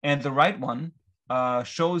 and the right one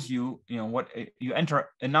shows you, what you enter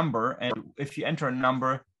a number, and if you enter a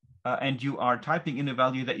number and you are typing in a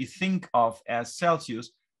value that you think of as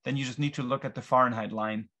Celsius, then you just need to look at the Fahrenheit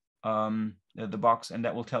line, the box, and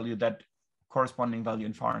that will tell you that corresponding value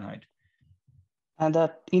in Fahrenheit. And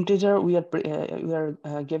that integer we are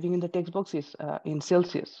giving in the text box is in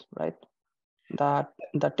Celsius, right? That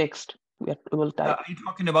the text we will type. Are you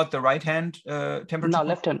talking about the right hand temperature? No,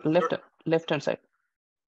 left hand side.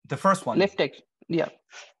 The first one. Left text. Yeah.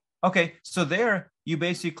 Okay, so there you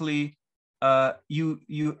basically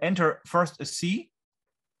you enter first a C,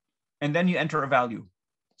 and then you enter a value.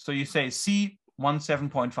 So you say C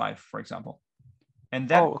 17.5, for example, and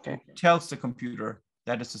that tells the computer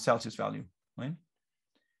that it's a Celsius value, right?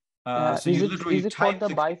 So you literally type the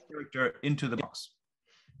character into the box.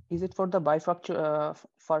 Is it for the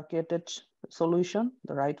bifurcated solution,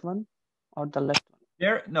 the right one, or the left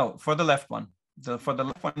one? No, for the left one. For the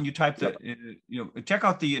left one, you type check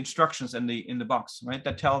out the instructions in the box, right?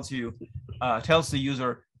 That tells the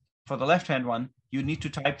user, for the left hand one, you need to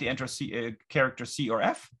type the enter character C or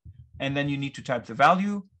F, and then you need to type the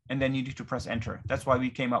value, and then you need to press enter. That's why we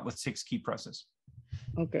came up with 6 key presses.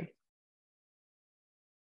 Okay.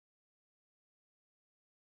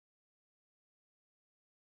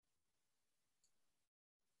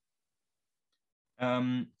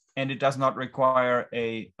 And it does not require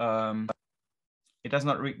an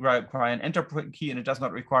enter key, and it does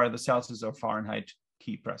not require the Celsius or Fahrenheit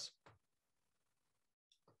key press.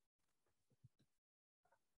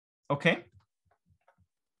 Okay.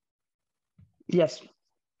 Yes.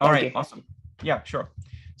 All right. Awesome. Yeah, sure.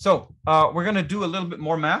 So we're going to do a little bit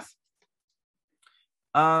more math,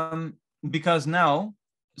 because now,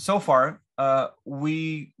 so far,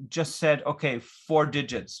 we just said, okay, 4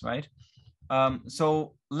 digits, right?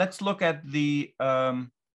 So let's look at the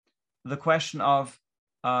question of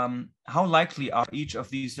how likely are each of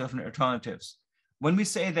these different alternatives. When we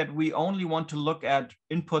say that we only want to look at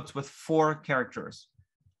inputs with 4 characters,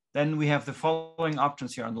 then we have the following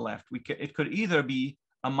options here on the left. It could either be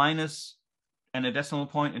a minus and a decimal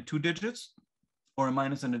point and 2 digits, or a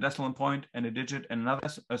minus and a decimal point and a digit and another,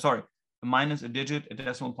 a minus, a digit, a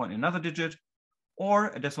decimal point, and another digit, or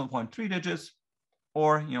a decimal point, 3 digits,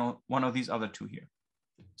 or one of these other 2 here.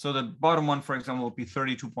 So the bottom one, for example, would be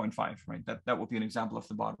 32.5, right? That would be an example of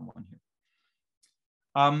the bottom one here.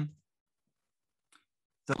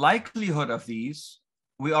 The likelihood of these,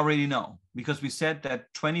 we already know, because we said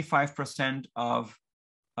that 25% of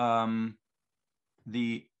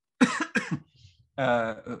the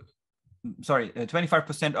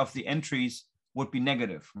 25% of the entries would be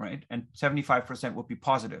negative, right? And 75% would be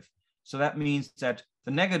positive. So that means that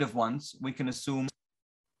the negative ones, we can assume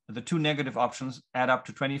the 2 negative options add up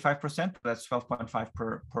to 25%. That's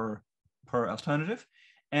 12.5 per alternative.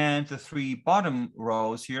 And the 3 bottom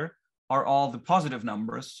rows here are all the positive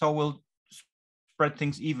numbers. So we'll spread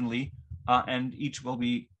things evenly, and each will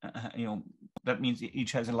be, that means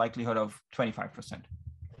each has a likelihood of 25%.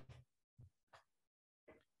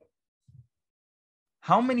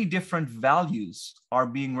 How many different values are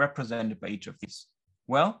being represented by each of these?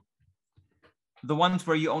 Well, the ones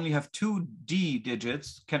where you only have 2 D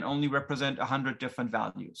digits can only represent 100 different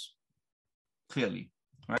values, clearly.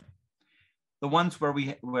 right? The ones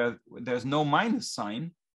where there's no minus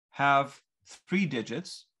sign have 3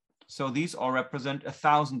 digits. So these all represent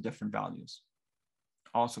 1,000 different values.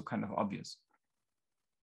 Also kind of obvious.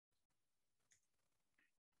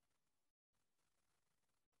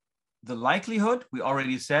 The likelihood, we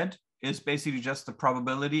already said, is basically just the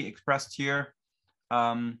probability expressed here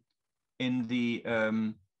in the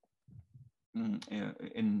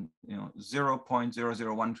in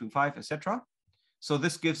 0.00125, etc. So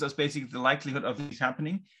this gives us basically the likelihood of this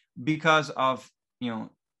happening because of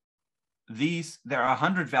these. There are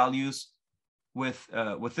 100 values with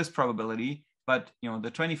this probability, but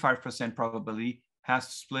the 25% probability has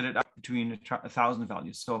to split it up between 1,000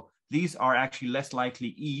 values. So these are actually less likely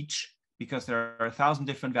each because there are 1,000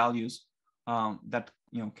 different values that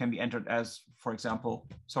can be entered as, for example,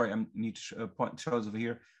 sorry, I need to point shows over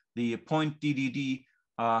here. The point DDD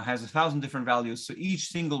has 1,000 different values. So each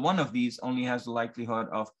single one of these only has the likelihood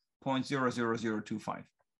of 0.00025.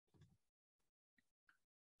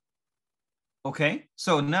 Okay,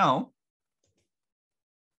 so now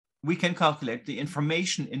we can calculate the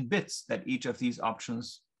information in bits that each of these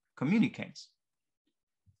options communicates.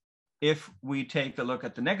 If we take a look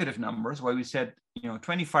at the negative numbers, where we said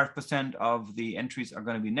 25% of the entries are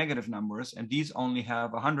going to be negative numbers, and these only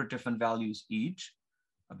have 100 different values each,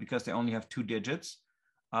 because they only have 2 digits,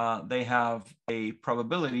 they have a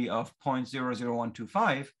probability of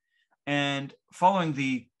 0.00125. And following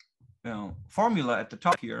the formula at the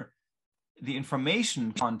top here, the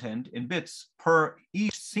information content in bits per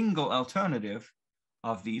each single alternative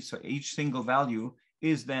of these, so each single value,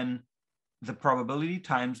 is then the probability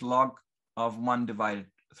times log of 1 divided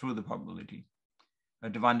through the probability,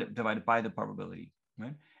 divided by the probability,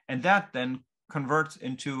 right? And that then converts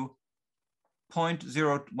into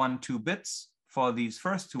 0.012 bits for these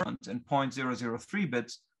first 2 ones and 0.003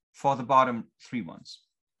 bits for the bottom 3 ones.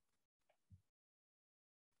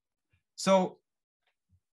 So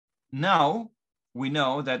now we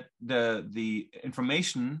know that the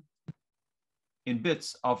information in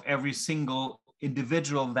bits of every single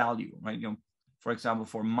individual value, right? For example,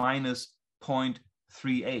 for minus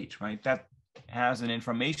 0.38, right? That has an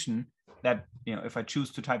information that, if I choose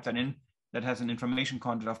to type that in, that has an information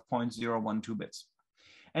content of 0.012 bits.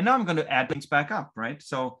 And now I'm going to add things back up, right?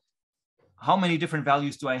 So how many different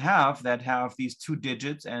values do I have that have these 2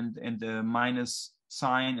 digits and the minus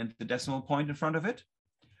sign and the decimal point in front of it?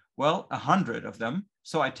 Well, 100 of them.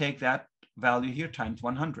 So I take that value here times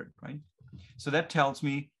 100, right? So that tells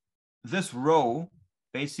me this row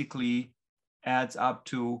basically adds up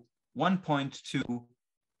to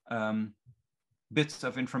 1.2 bits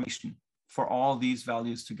of information for all these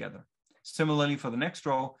values together. Similarly for the next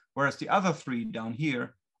row, whereas the other 3 down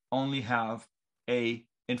here only have a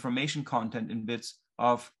information content in bits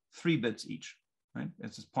of 3 bits each, right?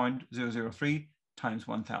 It's 0.003 times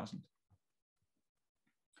 1,000.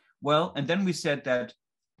 Well, and then we said that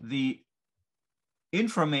the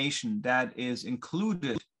information that is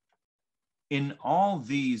included in all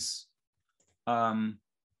these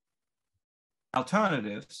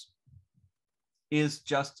alternatives is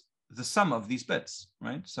just the sum of these bits,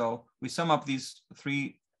 right? So we sum up these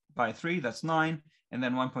 3 by 3, that's 9, and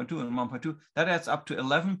then 1.2 and 1.2. That adds up to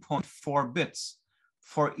 11.4 bits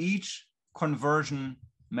for each conversion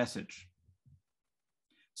message.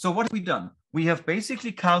 So what have we done? We have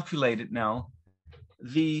basically calculated now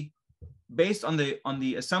based on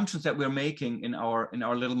the assumptions that we're making in our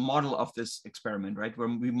little model of this experiment, right? Where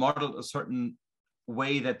we modeled a certain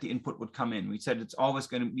way that the input would come in. We said it's always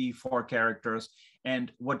going to be 4 characters.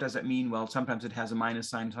 And what does that mean? Well, sometimes it has a minus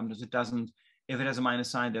sign, sometimes it doesn't. If it has a minus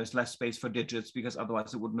sign, there's less space for digits because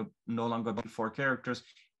otherwise it would no longer be 4 characters.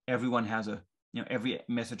 Everyone has every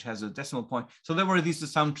message has a decimal point. So there were these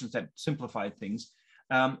assumptions that simplified things.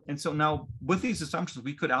 And so now with these assumptions,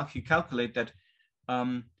 we could actually calculate that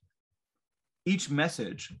each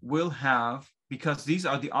message will have, because these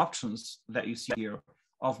are the options that you see here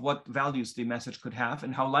of what values the message could have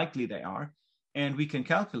and how likely they are. And we can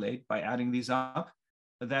calculate by adding these up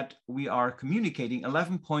that we are communicating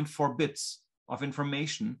 11.4 bits of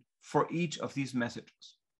information for each of these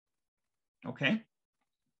messages. Okay.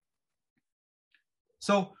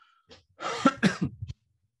 So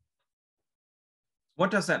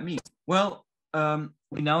what does that mean? Well,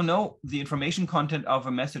 we now know the information content of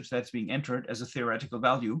a message that's being entered as a theoretical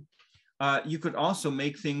value. You could also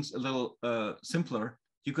make things a little simpler.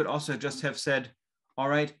 You could also just have said, all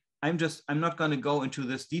right, I'm not going to go into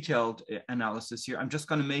this detailed analysis here. I'm just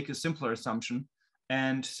going to make a simpler assumption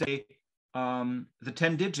and say the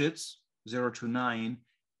 10 digits, 0 to 9,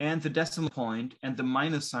 and the decimal point and the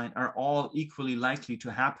minus sign are all equally likely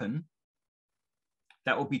to happen.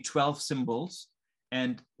 that would be 12 symbols.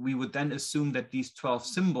 And we would then assume that these 12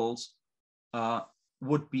 symbols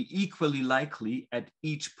would be equally likely at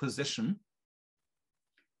each position.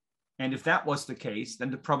 And if that was the case, then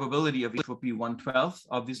the probability of each would be 1/12,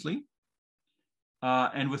 obviously.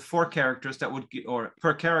 And with 4 characters, that would get, or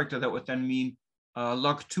per character, that would then mean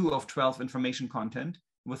log 2 of 12 information content.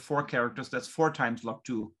 With 4 characters, that's 4 times log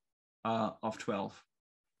 2 of 12.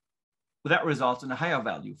 Well, that results in a higher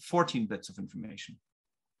value, 14 bits of information.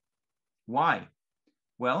 Why?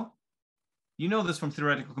 Well, you know this from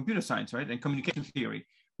theoretical computer science, right? And communication theory.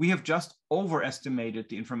 We have just overestimated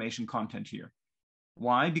the information content here.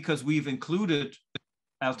 Why? Because we've included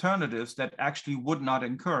alternatives that actually would not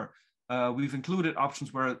occur. We've included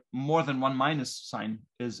options where more than one minus sign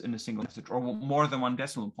is in a single message, or more than one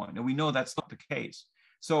decimal point. And we know that's not the case.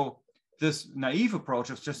 So this naive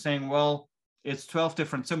approach of just saying, well, it's 12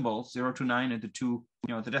 different symbols, 0 to 9, and the 2,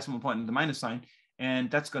 the decimal point and the minus sign,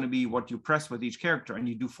 and that's going to be what you press with each character, and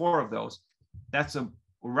you do 4 of those. That's a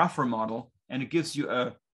rougher model, and it gives you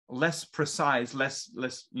a less precise,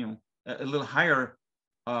 a little higher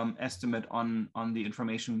estimate on the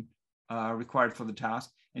information required for the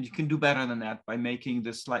task. And you can do better than that by making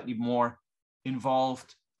this slightly more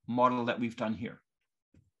involved model that we've done here.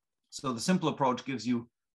 So the simple approach gives you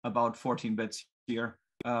about 14 bits here,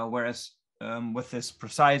 whereas with this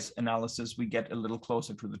precise analysis, we get a little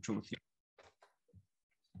closer to the truth here.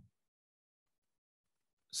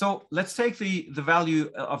 So let's take the value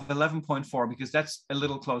of 11.4, because that's a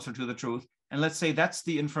little closer to the truth. And let's say that's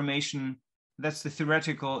the information, that's the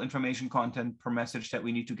theoretical information content per message that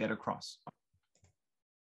we need to get across.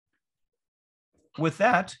 With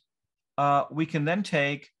that, we can then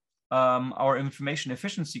take our information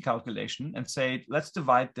efficiency calculation and say, let's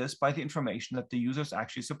divide this by the information that the user is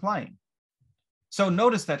actually supplying. So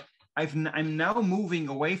notice that I'm now moving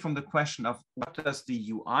away from the question of what does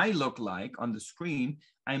the UI look like on the screen.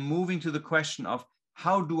 I'm moving to the question of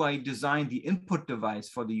how do I design the input device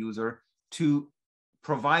for the user to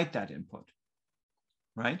provide that input,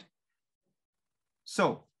 right?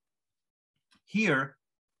 So here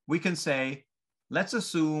we can say, let's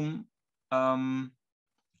assume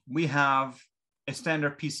we have a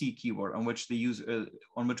standard PC keyboard on which the user,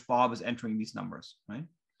 on which Bob is entering these numbers, right?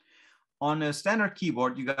 On a standard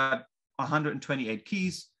keyboard, you got 128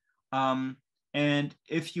 keys. And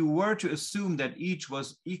if you were to assume that each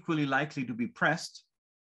was equally likely to be pressed,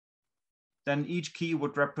 then each key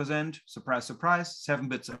would represent, surprise, surprise, 7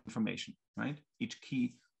 bits of information, right? Each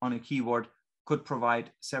key on a keyboard could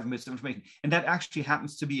provide 7 bits of information. And that actually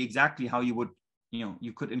happens to be exactly how you would,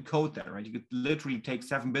 you could encode that, right? You could literally take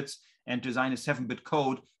 7 bits and design a 7-bit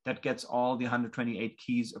code that gets all the 128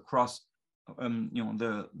 keys across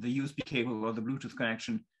the USB cable or the Bluetooth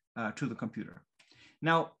connection to the computer.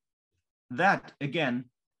 Now, that again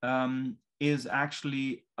is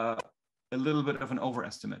actually a little bit of an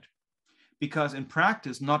overestimate, because in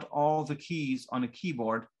practice, not all the keys on a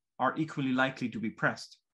keyboard are equally likely to be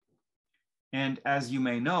pressed. And as you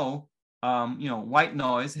may know, white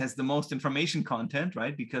noise has the most information content,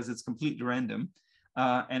 right? Because it's completely random.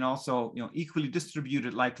 And also, equally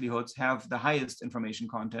distributed likelihoods have the highest information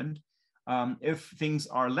content. If things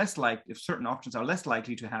are less if certain options are less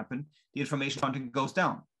likely to happen, the information content goes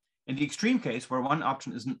down. In the extreme case where one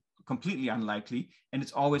option is completely unlikely and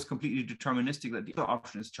it's always completely deterministic that the other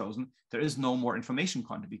option is chosen, there is no more information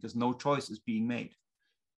content because no choice is being made.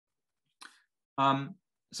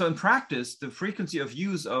 So in practice, the frequency of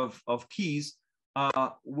use of keys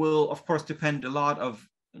will of course depend a lot of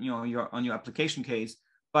on your application case,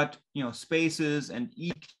 but spaces and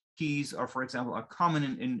E keys are, for example, are common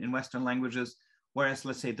in Western languages, whereas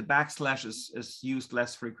let's say the backslash is used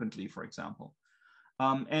less frequently, for example.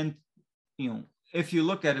 And if you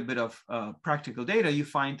look at a bit of practical data, you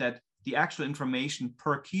find that the actual information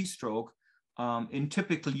per keystroke in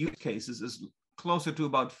typical use cases is closer to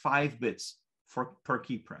about 5 bits per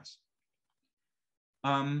key press.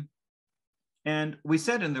 And we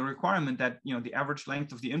said in the requirement that the average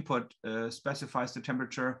length of the input specifies the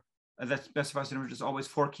temperature. That specifies the temperature is always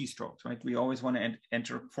 4 keystrokes, right? We always want to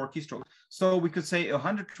enter 4 keystrokes. So we could say a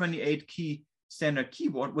 128 key standard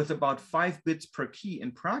keyboard with about 5 bits per key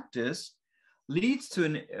in practice leads to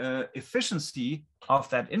an efficiency of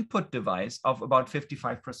that input device of about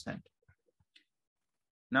 55%.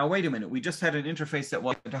 Now, wait a minute, we just had an interface that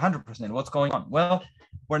was at 100%. What's going on? Well,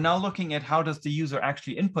 we're now looking at how does the user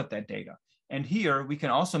actually input that data. And here we can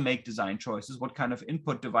also make design choices, what kind of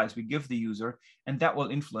input device we give the user, and that will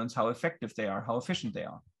influence how effective they are, how efficient they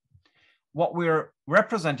are. What we're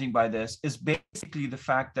representing by this is basically the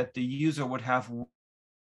fact that the user would have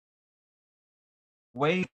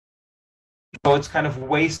way So it's kind of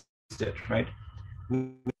wasted, right?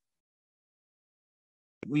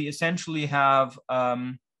 We essentially have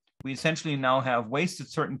now have wasted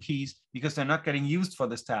certain keys because they're not getting used for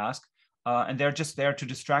this task, and they're just there to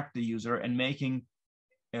distract the user and making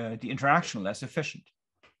the interaction less efficient.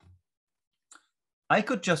 I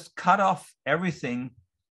could just cut off everything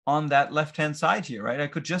on that left-hand side here, right? I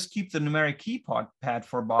could just keep the numeric keypad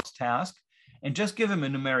for Bob's task and just give him a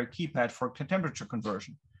numeric keypad for temperature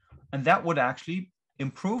conversion. And that would actually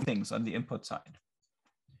improve things on the input side.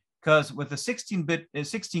 Because with the 16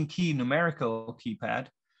 key numerical keypad,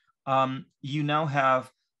 you now have,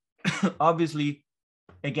 obviously,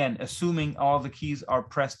 again, assuming all the keys are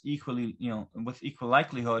pressed equally, with equal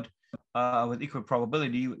likelihood, with equal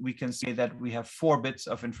probability, we can say that we have 4 bits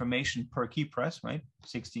of information per key press, right?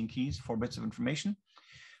 16 keys, 4 bits of information,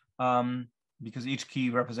 because each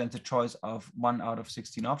key represents a choice of 1 out of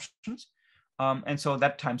 16 options. And so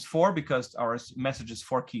that times 4, because our message is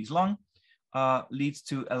 4 keys long, leads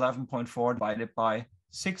to 11.4 divided by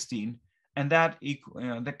 16. And that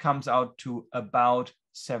that comes out to about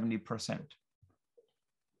 70%.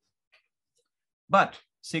 But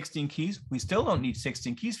 16 keys, we still don't need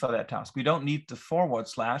 16 keys for that task. We don't need the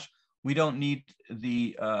 // we don't need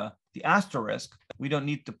the asterisk, we don't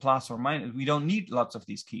need the plus or minus, we don't need lots of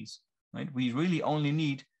these keys, right? We really only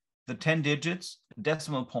need the 10 digits, the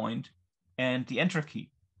decimal point, and the enter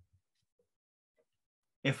key.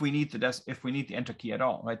 If we need the enter key at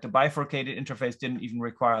all, right? The bifurcated interface didn't even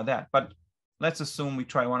require that. But let's assume we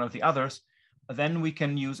try one of the others. Then we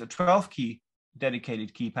can use a 12 key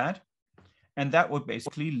dedicated keypad. And that would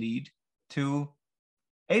basically lead to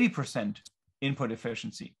 80% input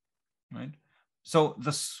efficiency, right? So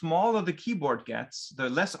the smaller the keyboard gets, the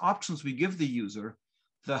less options we give the user,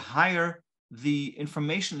 the higher the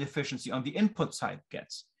information efficiency on the input side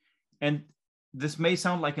gets. And this may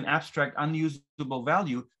sound like an abstract, unusable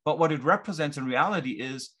value, but what it represents in reality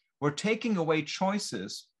is we're taking away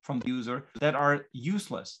choices from the user that are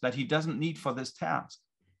useless, that he doesn't need for this task.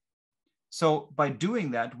 So by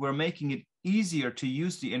doing that, we're making it easier to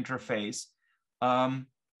use the interface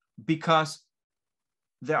because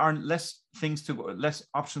there are less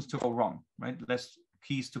options to go wrong, right? Less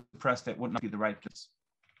keys to press that would not be the right place.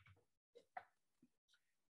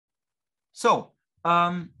 So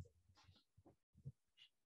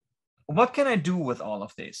what can I do with all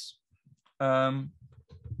of this?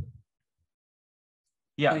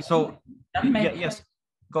 Yeah, so yes,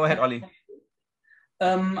 go ahead, Ollie.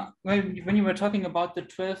 When you were talking about the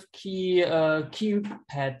 12 key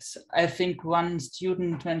keypads, I think one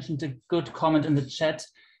student mentioned a good comment in the chat.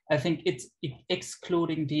 I think it's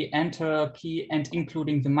excluding the enter key and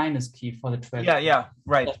including the minus key for the 12. Yeah,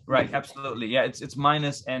 right, absolutely. Yeah, it's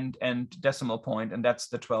minus and decimal point, and that's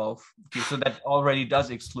the 12 key. So that already does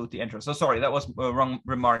exclude the enter. So sorry, that was a wrong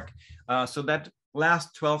remark. So that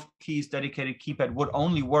last 12 keys dedicated keypad would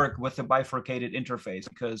only work with the bifurcated interface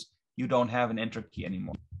because you don't have an enter key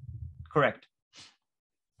anymore. Correct.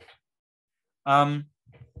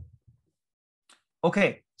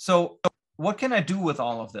 Okay, so what can I do with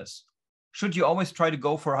all of this? Should you always try to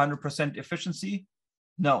go for 100% efficiency?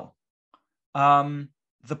 No.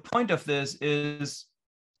 The point of this is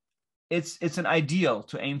it's an ideal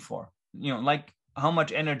to aim for. Like how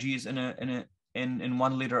much energy is in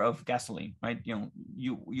 1 liter of gasoline, right? You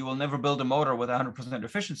will never build a motor with 100%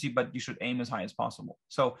 efficiency, but you should aim as high as possible.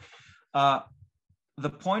 So the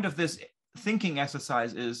point of this thinking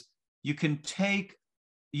exercise is you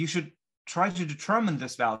should try to determine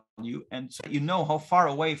this value and so you know how far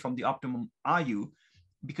away from the optimum are you,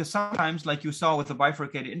 because sometimes, like you saw with the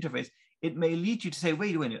bifurcated interface, it may lead you to say,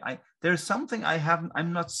 wait a minute, there's something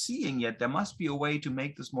I'm not seeing yet. There must be a way to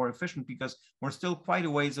make this more efficient because we're still quite a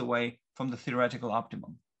ways away from the theoretical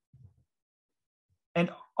optimum.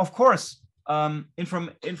 And of course,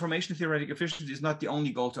 information theoretic efficiency is not the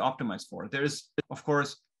only goal to optimize for. There is, of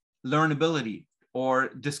course, learnability or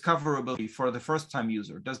discoverability for the first-time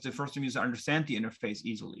user. Does the first-time user understand the interface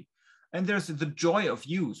easily? And there's the joy of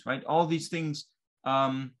use, right? All these things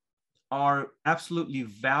are absolutely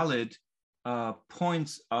valid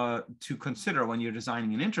points to consider when you're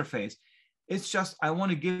designing an interface. It's just, I want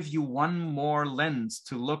to give you one more lens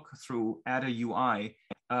to look through at a UI,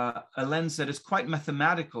 a lens that is quite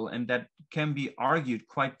mathematical and that can be argued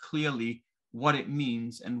quite clearly what it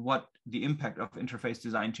means and what the impact of interface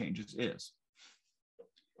design changes is.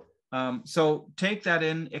 So take that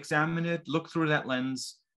in, examine it, look through that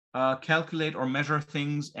lens, calculate or measure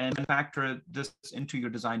things, and factor this into your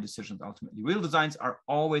design decisions ultimately. Real designs are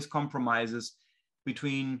always compromises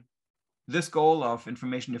between this goal of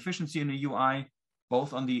information efficiency in a UI,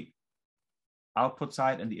 both on the output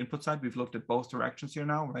side and the input side. We've looked at both directions here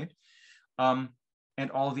now, right?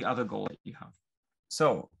 And all the other goals that you have.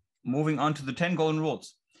 So moving on to the 10 golden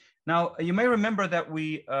rules. Now, you may remember that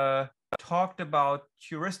we talked about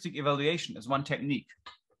heuristic evaluation as one technique,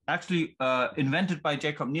 actually invented by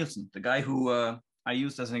Jakob Nielsen, the guy who I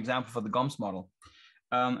used as an example for the GOMS model.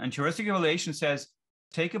 And heuristic evaluation says,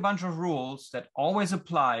 take a bunch of rules that always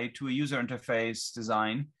apply to a user interface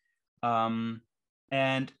design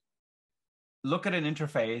and look at an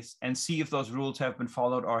interface and see if those rules have been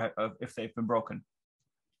followed or if they've been broken.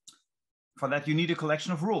 For that, you need a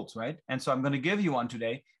collection of rules, right? And so I'm going to give you one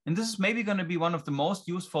today. And this is maybe going to be one of the most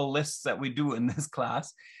useful lists that we do in this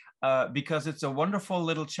class because it's a wonderful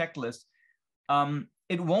little checklist.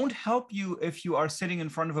 It won't help you if you are sitting in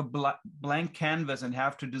front of a blank canvas and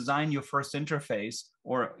have to design your first interface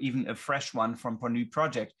or even a fresh one from a new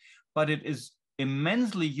project. But it is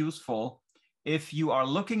immensely useful if you are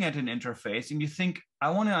looking at an interface and you think, I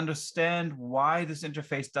want to understand why this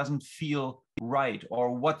interface doesn't feel right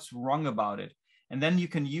or what's wrong about it. And then you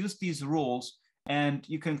can use these rules and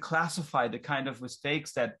you can classify the kind of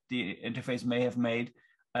mistakes that the interface may have made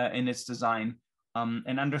in its design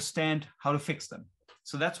and understand how to fix them.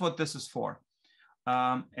 So that's what this is for.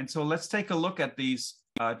 And so let's take a look at these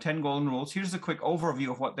 10 golden rules. Here's a quick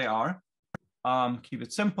overview of what they are. Keep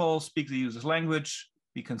it simple, speak the user's language,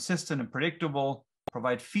 be consistent and predictable,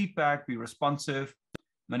 provide feedback, be responsive,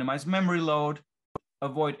 minimize memory load,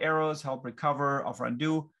 avoid errors, help recover, offer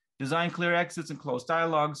undo, design clear exits and close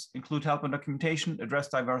dialogues, include help and documentation, address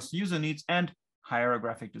diverse user needs, and hire a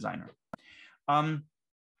graphic designer.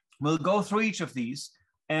 We'll go through each of these,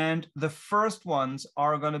 and the first ones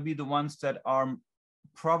are going to be the ones that are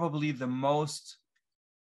probably the most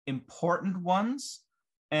important ones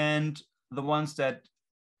and the ones that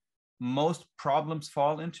most problems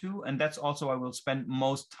fall into, and that's also I will spend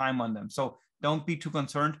most time on them. So don't be too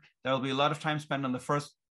concerned. There will be a lot of time spent on the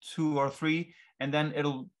first 2 or 3, and then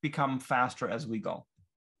it'll become faster as we go.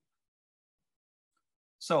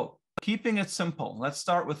 So keeping it simple, let's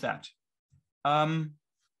start with that.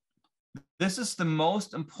 This is the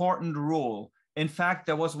most important rule. In fact,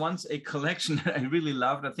 there was once a collection that I really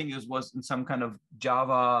loved. I think it was in some kind of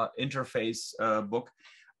Java interface book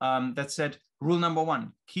that said, rule number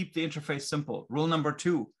 1, keep the interface simple. Rule number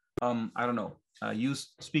 2, I don't know,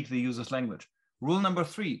 speak the user's language. Rule number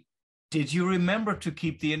 3, did you remember to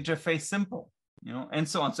keep the interface simple? You know, and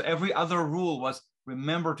so on. So every other rule was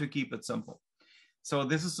remember to keep it simple. So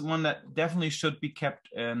this is one that definitely should be kept,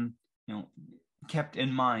 kept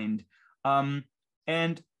in mind.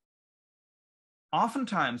 And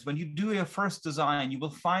oftentimes when you do your first design, you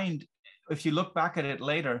will find, if you look back at it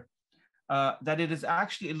later, that it is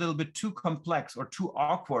actually a little bit too complex or too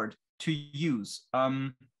awkward to use.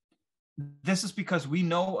 This is because we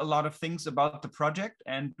know a lot of things about the project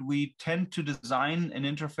and we tend to design an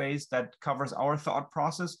interface that covers our thought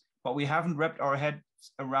process, but we haven't wrapped our heads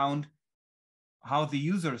around how the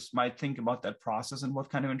users might think about that process and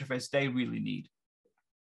what kind of interface they really need.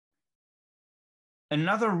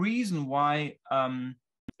 Another reason why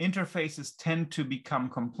interfaces tend to become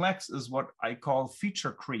complex is what I call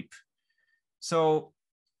feature creep. So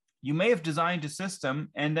you may have designed a system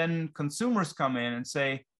and then consumers come in and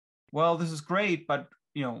say, well, this is great, but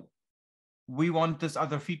we want this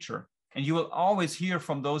other feature. And you will always hear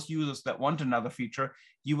from those users that want another feature.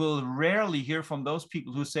 You will rarely hear from those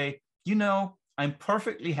people who say, I'm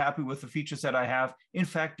perfectly happy with the features that I have. In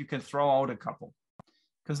fact, you can throw out a couple.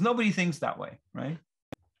 Because nobody thinks that way, right?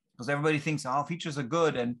 Because everybody thinks, oh, features are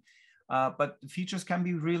good, and but features can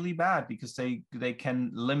be really bad because they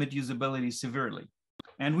can limit usability severely.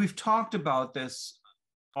 And we've talked about this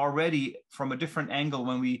already from a different angle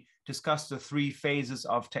when we discussed the 3 phases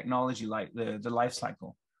of technology, like the life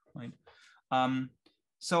cycle, right?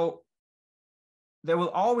 So there will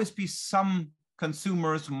always be some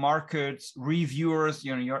consumers, markets, reviewers,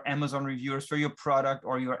 your Amazon reviewers for your product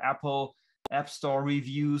or your Apple App Store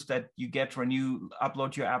reviews that you get when you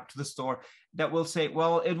upload your app to the store that will say,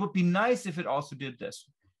 well, it would be nice if it also did this.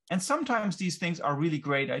 And sometimes these things are really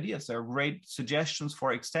great ideas. They're great suggestions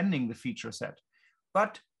for extending the feature set,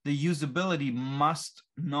 but the usability must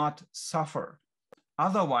not suffer.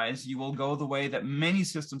 Otherwise, you will go the way that many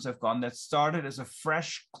systems have gone that started as a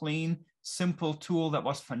fresh, clean, simple tool that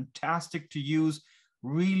was fantastic to use,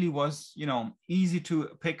 really was, easy to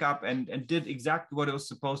pick up and did exactly what it was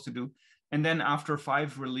supposed to do. And then after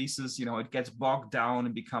 5 releases, it gets bogged down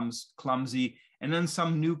and becomes clumsy. And then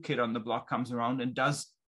some new kid on the block comes around and does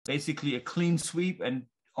basically a clean sweep and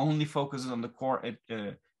only focuses on the core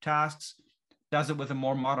tasks, does it with a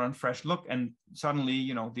more modern, fresh look. And suddenly,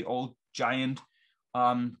 the old giant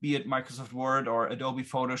be it Microsoft Word or Adobe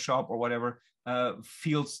Photoshop or whatever,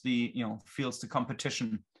 feels the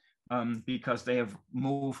competition because they have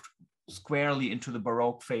moved squarely into the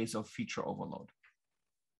Baroque phase of feature overload.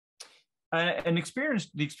 The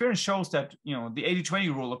experience shows that the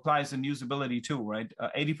 80-20 rule applies in usability too, right?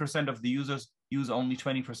 80% of the users use only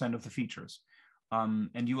 20% of the features,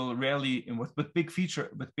 and you will rarely, with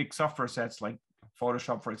big software sets like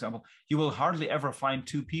Photoshop, for example, you will hardly ever find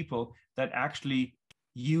two people that actually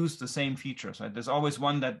use the same features, right? There's always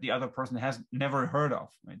one that the other person has never heard of,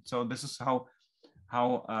 right? So this is how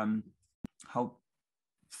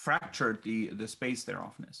fractured the space there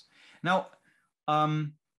often is. Now,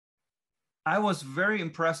 I was very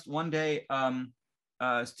impressed one day.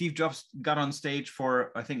 Steve Jobs got on stage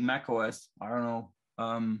for, I think, Mac OS, I don't know,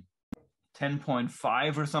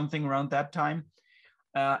 10.5 or something around that time,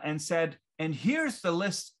 and said, and here's the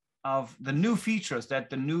list of the new features that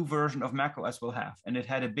the new version of macOS will have. And it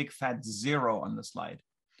had a big fat 0 on the slide.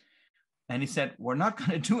 And he said, we're not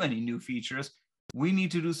going to do any new features. We need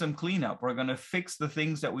to do some cleanup. We're going to fix the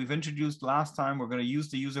things that we've introduced last time. We're going to use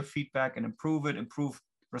the user feedback and improve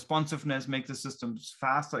responsiveness, make the systems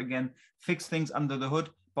faster again, fix things under the hood,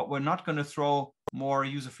 but we're not going to throw more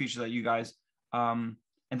user features at you guys. And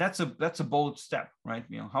that's a bold step, right?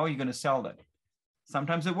 How are you going to sell that?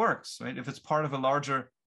 Sometimes it works, right? If it's part of a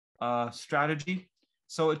larger strategy.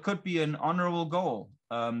 So it could be an honorable goal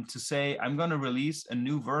to say, I'm going to release a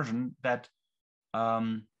new version that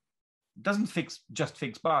doesn't just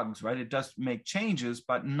fix bugs, right? It does make changes,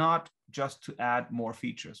 but not just to add more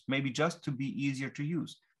features, maybe just to be easier to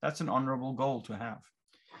use. That's an honorable goal to have.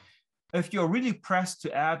 If you're really pressed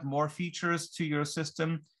to add more features to your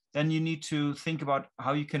system, then you need to think about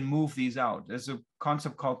how you can move these out. There's a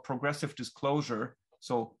concept called progressive disclosure.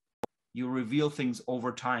 So you reveal things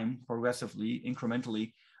over time, progressively,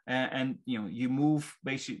 incrementally, and you move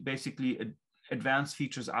basically advanced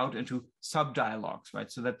features out into sub-dialogues,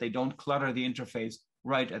 right? So that they don't clutter the interface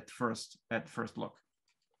right at first look.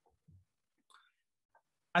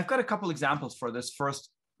 I've got a couple examples for this first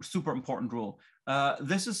super important rule.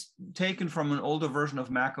 This is taken from an older version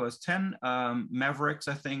of macOS 10, Mavericks,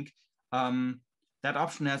 I think. That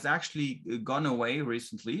option has actually gone away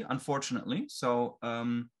recently, unfortunately. So,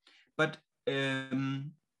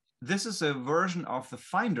 this is a version of the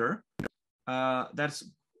Finder that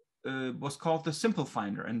was called the Simple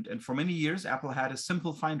Finder. And for many years, Apple had a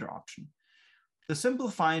Simple Finder option. The Simple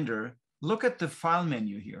Finder, look at the file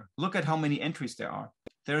menu here. Look at how many entries there are.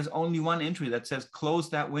 There's only one entry that says close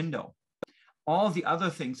that window. All the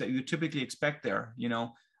other things that you typically expect there,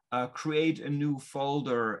 create a new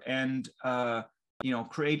folder and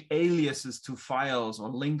create aliases to files or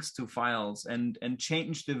links to files and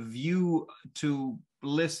change the view to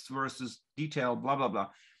list versus detail, blah, blah, blah.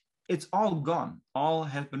 It's all gone. All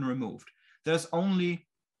has been removed. There's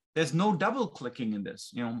no double clicking in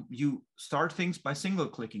this. You start things by single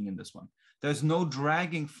clicking in this one. There's no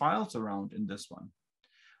dragging files around in this one.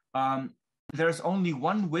 There's only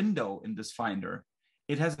one window in this Finder.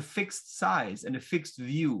 It has a fixed size and a fixed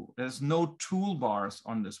view. There's no toolbars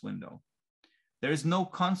on this window. There is no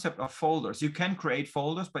concept of folders. You can create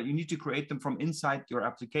folders, but you need to create them from inside your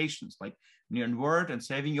applications, like near in Word and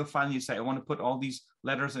saving your file. You say, I want to put all these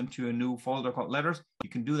letters into a new folder called letters. You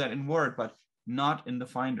can do that in Word, but not in the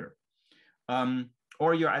Finder.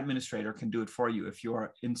 Or your administrator can do it for you if you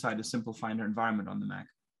are inside a Simple Finder environment on the Mac.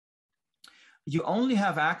 You only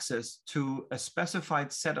have access to a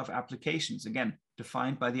specified set of applications, again,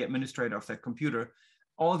 defined by the administrator of that computer.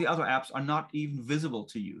 All the other apps are not even visible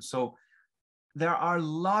to you. So there are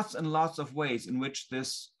lots and lots of ways in which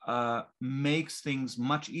this makes things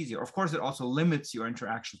much easier. Of course, it also limits your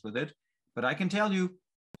interactions with it. But I can tell you,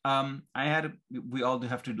 we all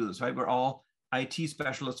have to do this, right? We're all IT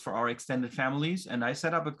specialists for our extended families. And I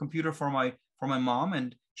set up a computer for my mom,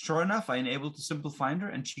 and sure enough, I enabled the Simple Finder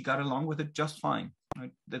and she got along with it just fine.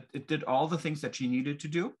 Right? It did all the things that she needed to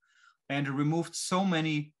do, and it removed so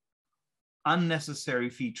many unnecessary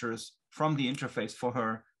features from the interface for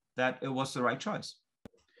her that it was the right choice.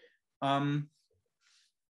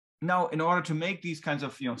 Now, in order to make these kinds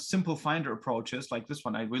of Simple Finder approaches like this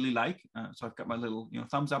one, I really like. So I've got my little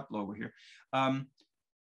thumbs up logo here.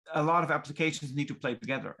 A lot of applications need to play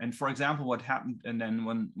together. And for example, what happened, and then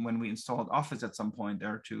when we installed Office at some point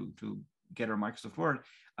there to get our Microsoft Word,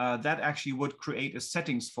 that actually would create a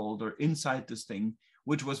settings folder inside this thing,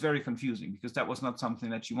 which was very confusing because that was not something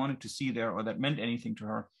that she wanted to see there or that meant anything to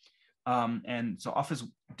her. And so Office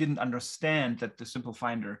didn't understand that the Simple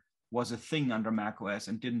Finder was a thing under macOS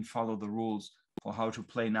and didn't follow the rules for how to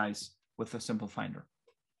play nice with the Simple Finder.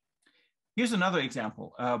 Here's another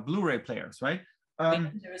example, Blu-ray players, right?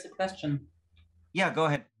 There is a question. Yeah, go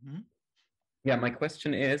ahead. Yeah, my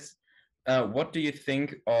question is, what do you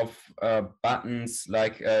think of buttons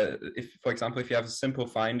like, if, for example, if you have a simple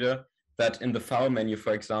finder that in the file menu,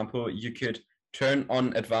 for example, you could turn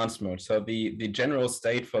on advanced mode. So the general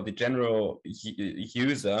state for the general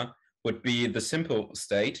user would be the simple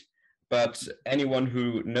state, but anyone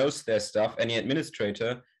who knows their stuff, any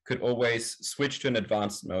administrator, could always switch to an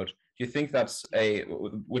advanced mode. Do you think that's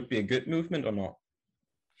would be a good movement or not?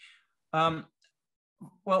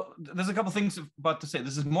 Well, there's a couple things about to say.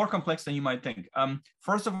 This is more complex than you might think.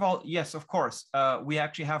 First of all, yes, of course, we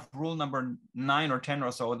actually have rule number 9 or 10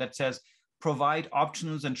 or so that says provide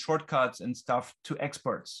options and shortcuts and stuff to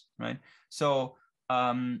experts, right? So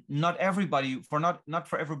not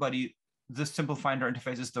for everybody, this Simple Finder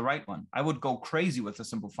interface is the right one. I would go crazy with the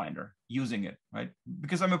Simple Finder using it, right?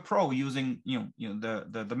 Because I'm a pro using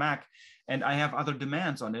the Mac, and I have other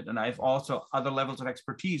demands on it, and I have also other levels of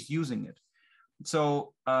expertise using it.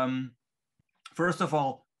 So first of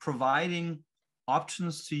all, providing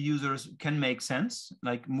options to users can make sense,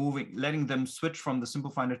 like letting them switch from the Simple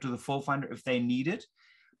Finder to the Full Finder if they need it.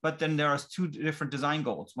 But then there are 2 different design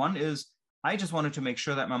goals. One is I just wanted to make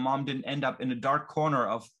sure that my mom didn't end up in a dark corner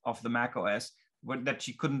of the Mac OS that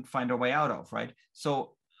she couldn't find her way out of, right?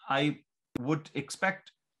 So I would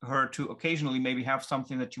expect her to occasionally maybe have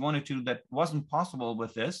something that she wanted to that wasn't possible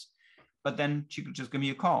with this, but then she could just give me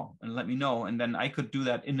a call and let me know. And then I could do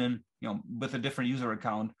that with a different user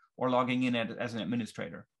account or logging in as an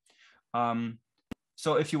administrator.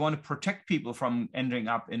 So if you want to protect people from ending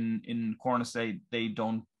up in corners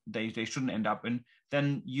they shouldn't end up in,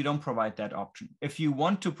 then you don't provide that option. If you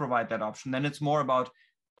want to provide that option, then it's more about,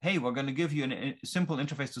 hey, we're going to give you a simple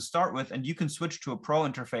interface to start with, and you can switch to a pro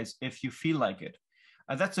interface if you feel like it.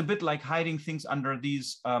 That's a bit like hiding things under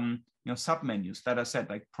these submenus that are set,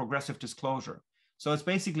 like progressive disclosure. So it's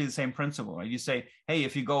basically the same principle, right? You say, hey,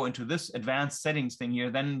 if you go into this advanced settings thing here,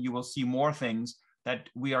 then you will see more things that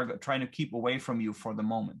we are trying to keep away from you for the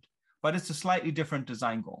moment. But it's a slightly different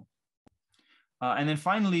design goal. And then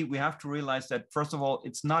finally, we have to realize that, first of all,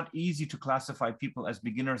 it's not easy to classify people as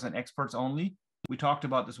beginners and experts only. We talked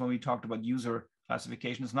about this when we talked about user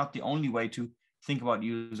classification. It's not the only way to think about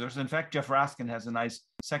users. In fact, Jeff Raskin has a nice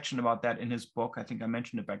section about that in his book. I think I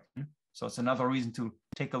mentioned it back then. So it's another reason to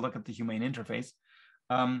take a look at the humane interface.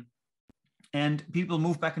 And people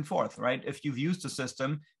move back and forth, right? If you've used the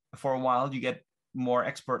system for a while, you get more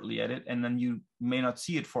expertly at it, and then you may not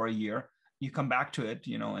see it for a year. You come back to it,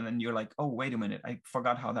 and then you're like, oh, wait a minute, I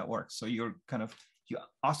forgot how that works. So you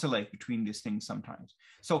oscillate between these things sometimes.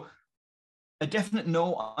 So a definite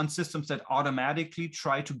no on systems that automatically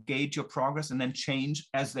try to gauge your progress and then change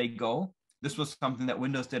as they go. This was something that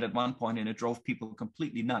Windows did at one point, and it drove people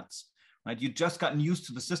completely nuts, right? You'd just gotten used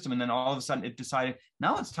to the system, and then all of a sudden it decided,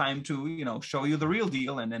 now it's time to, show you the real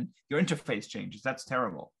deal, and then your interface changes. That's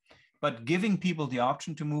terrible. But giving people the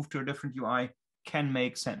option to move to a different UI can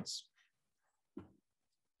make sense.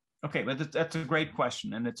 Okay, but that's a great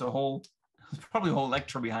question, and it's probably a whole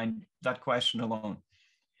lecture behind that question alone.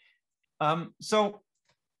 So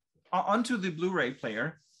onto the Blu-ray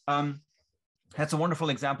player. That's a wonderful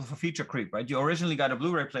example for feature creep, right? You originally got a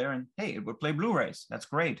Blu-ray player, and hey, it would play Blu-rays. That's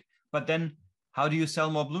great. But then how do you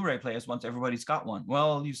sell more Blu-ray players once everybody's got one?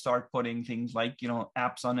 Well, you start putting things like,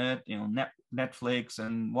 apps on it, Netflix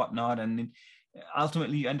and whatnot, and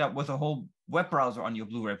ultimately you end up with a whole web browser on your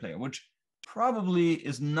Blu-ray player, which probably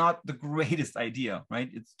is not the greatest idea, right?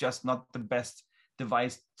 It's just not the best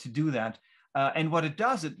device to do that. And what it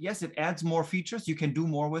does, it adds more features. You can do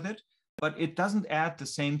more with it, but it doesn't add the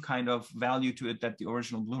same kind of value to it that the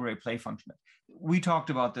original Blu-ray play function. We talked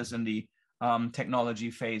about this in the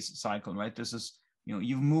technology phase cycle, right? This is,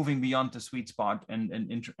 you're moving beyond the sweet spot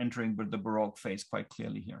and entering the Baroque phase quite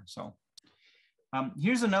clearly here. So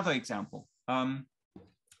here's another example.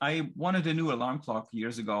 I wanted a new alarm clock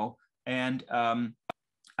years ago, and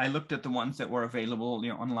I looked at the ones that were available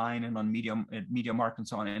online and on MediaMarkt and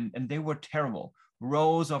so on, and they were terrible.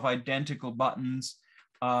 Rows of identical buttons,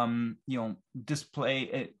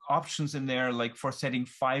 display options in there, like for setting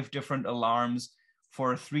 5 different alarms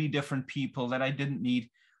for 3 different people that I didn't need.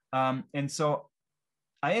 And so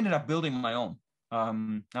I ended up building my own.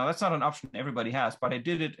 Now that's not an option everybody has, but I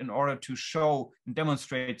did it in order to show and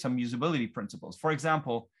demonstrate some usability principles. For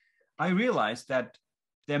example, I realized that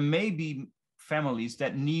there may be families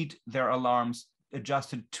that need their alarms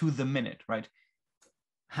adjusted to the minute, right?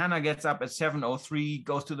 Hannah gets up at 7:03,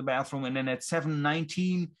 goes to the bathroom, and then at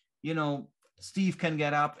 7:19, Steve can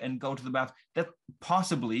get up and go to the bathroom. That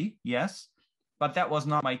possibly, yes, but that was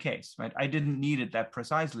not my case, right? I didn't need it that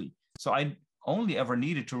precisely. So I only ever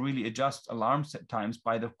needed to really adjust alarm set times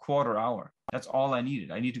by the quarter hour. That's all I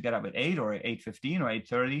needed. I need to get up at 8 or 8:15 or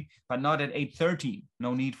 8:30, but not at 8:13.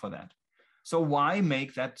 No need for that. So why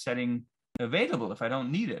make that setting available if I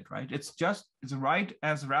don't need it, right? It's right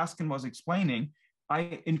as Raskin was explaining.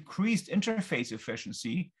 I increased interface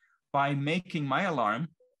efficiency by making my alarm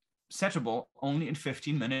settable only in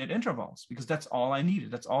 15-minute intervals, because that's all I needed.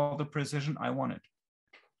 That's all the precision I wanted.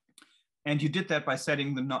 And you did that by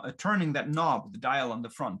setting turning that knob, the dial on the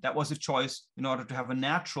front. That was a choice in order to have a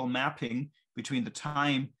natural mapping between the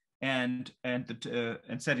time and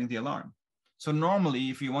setting the alarm. So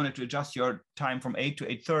normally, if you wanted to adjust your time from 8 to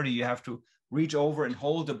 8:30, you have to reach over and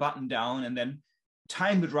hold the button down and then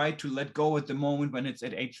time it right to let go at the moment when it's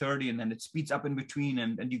at 8:30, and then it speeds up in between,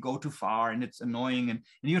 and you go too far and it's annoying, and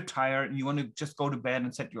you're tired and you want to just go to bed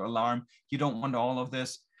and set your alarm. You don't want all of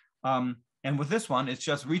this. And with this one, it's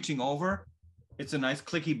just reaching over. It's a nice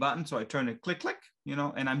clicky button. So I turn it click, click,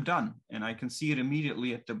 and I'm done. And I can see it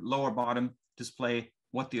immediately at the lower bottom display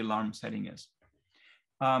what the alarm setting is.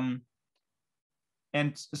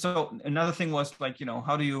 And so another thing was like,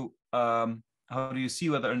 how do you see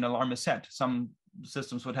whether an alarm is set? Some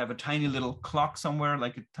systems would have a tiny little clock somewhere,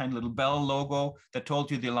 like a tiny little bell logo that told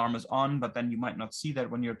you the alarm is on, but then you might not see that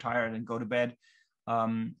when you're tired and go to bed.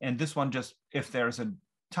 And this one, just if there's a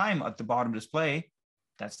time at the bottom display,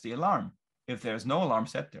 that's the alarm. If there's no alarm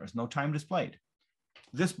set, there's no time displayed.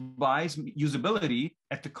 This buys usability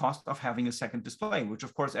at the cost of having a second display, which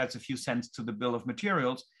of course adds a few cents to the bill of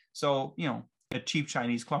materials. So, a cheap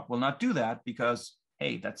Chinese clock will not do that because,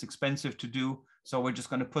 hey, that's expensive to do. So we're just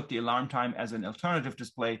going to put the alarm time as an alternative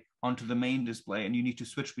display onto the main display, and you need to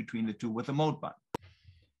switch between the two with a mode button.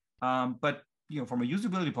 But from a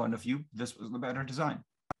usability point of view, this was the better design.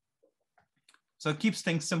 So it keeps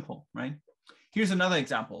things simple, right? Here's another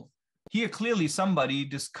example. Here, clearly somebody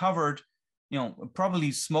discovered,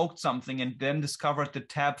 probably smoked something and then discovered the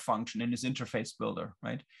tab function in his interface builder,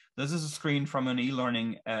 right? This is a screen from an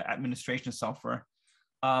e-learning administration software.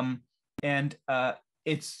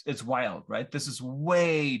 It's wild, right? This is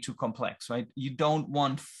way too complex, right? You don't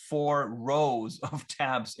want 4 rows of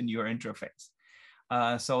tabs in your interface.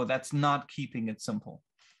 So that's not keeping it simple.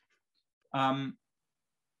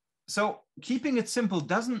 So keeping it simple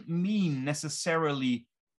doesn't mean necessarily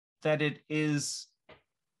that it is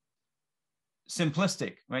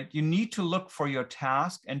simplistic, right? You need to look for your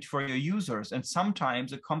task and for your users. And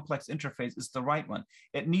sometimes a complex interface is the right one.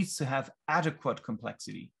 It needs to have adequate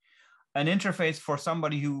complexity. An interface for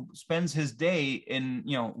somebody who spends his day in,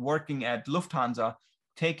 working at Lufthansa,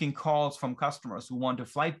 taking calls from customers who want a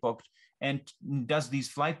flight booked and does these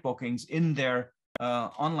flight bookings in their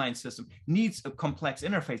online system, needs a complex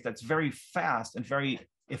interface that's very fast and very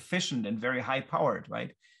efficient and very high powered,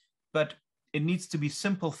 right? But it needs to be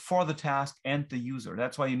simple for the task and the user.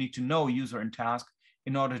 That's why you need to know user and task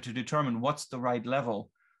in order to determine what's the right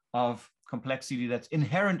level of complexity that's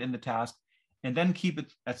inherent in the task, and then keep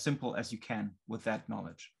it as simple as you can with that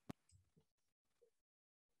knowledge.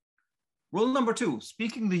 Rule number 2,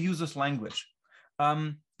 speaking the user's language.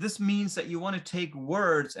 This means that you want to take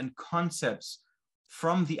words and concepts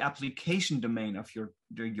from the application domain of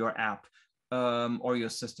your app or your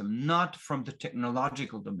system, not from the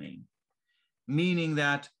technological domain. Meaning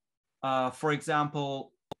that, for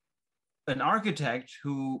example, an architect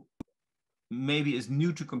who maybe is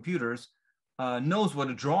new to computers knows what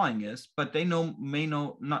a drawing is, but they may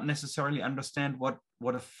not necessarily understand what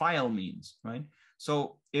a file means, right?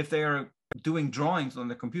 So if they are doing drawings on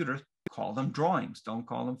the computers, call them drawings, don't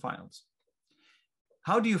call them files.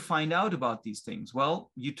 How do you find out about these things?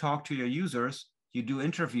 Well, you talk to your users, you do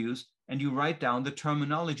interviews, and you write down the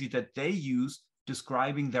terminology that they use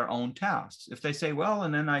describing their own tasks. If they say, well,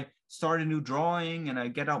 and then I start a new drawing and I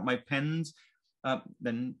get out my pens,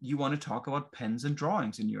 then you want to talk about pens and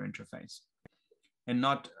drawings in your interface, and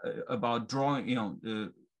not about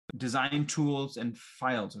drawing, design tools and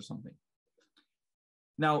files or something.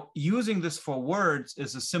 Now, using this for words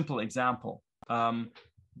is a simple example,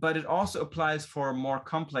 but it also applies for more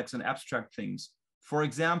complex and abstract things. For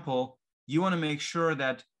example, you want to make sure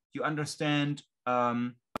that you understand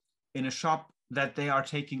in a shop that they are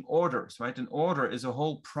taking orders, right? An order is a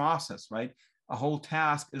whole process, right? A whole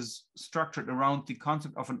task is structured around the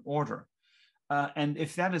concept of an order. And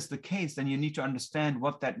if that is the case, then you need to understand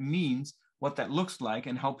what that means, what that looks like,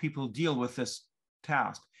 and how people deal with this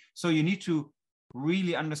task. So you need to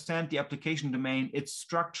really understand the application domain, its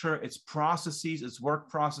structure, its processes, its work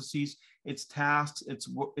processes, its tasks,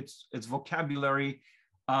 its vocabulary,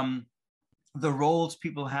 the roles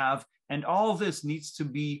people have, and all of this needs to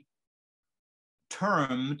be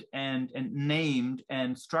termed and named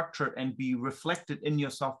and structured and be reflected in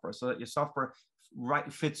your software so that your software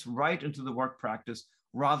fits right into the work practice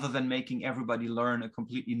rather than making everybody learn a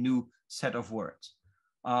completely new set of words.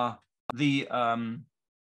 The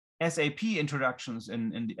SAP introductions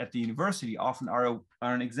at the university often are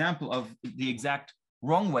an example of the exact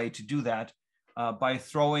wrong way to do that, by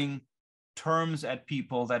throwing terms at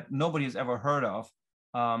people that nobody has ever heard of,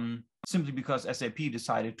 simply because SAP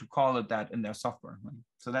decided to call it that in their software.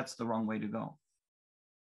 So that's the wrong way to go.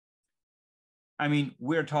 I mean,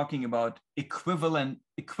 we're talking about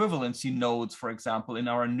equivalency nodes, for example, in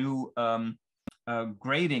our new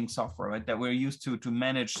grading software, right, that we're used to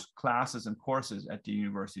manage classes and courses at the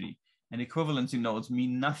university. And equivalency nodes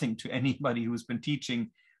mean nothing to anybody who's been teaching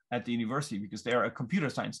at the university because they are a computer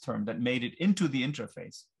science term that made it into the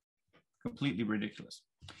interface. Completely ridiculous.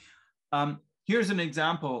 Here's an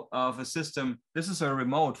example of a system. This is a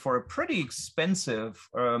remote for a pretty expensive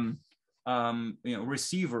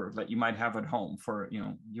receiver that you might have at home for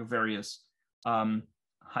your various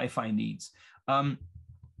hi-fi needs.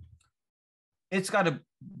 It's got a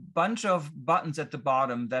bunch of buttons at the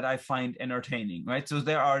bottom that I find entertaining, right? So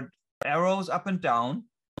there are arrows up and down,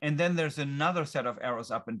 and then there's another set of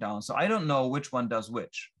arrows up and down. So I don't know which one does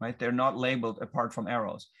which, right? They're not labeled apart from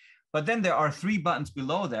arrows. But then there are 3 buttons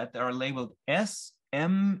below that are labeled S,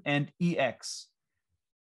 M, and EX.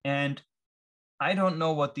 And I don't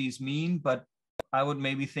know what these mean, but I would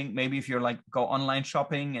maybe think maybe if you're like go online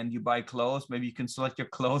shopping and you buy clothes, maybe you can select your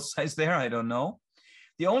clothes size there. I don't know.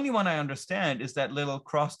 The only one I understand is that little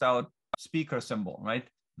crossed out speaker symbol, right?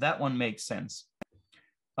 That one makes sense.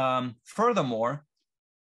 Furthermore,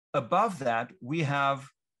 above that, we have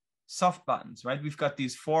soft buttons, right? We've got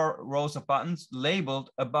these 4 rows of buttons labeled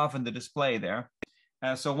above in the display there.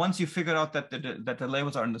 So once you figured out that the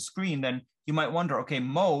labels are on the screen, then you might wonder, okay,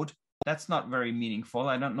 mode, that's not very meaningful.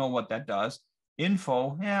 I don't know what that does.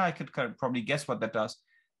 Info, yeah, I could probably guess what that does.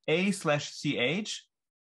 A/CH,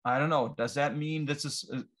 I don't know. Does that mean this is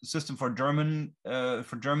a system for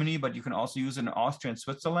Germany, but you can also use it in Austria and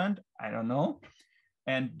Switzerland? I don't know.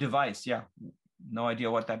 And device, yeah, no idea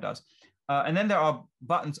what that does. And then there are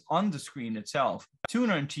buttons on the screen itself.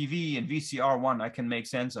 Tuner and TV and VCR1 I can make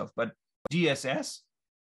sense of, but DSS,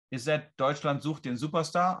 is that Deutschland sucht den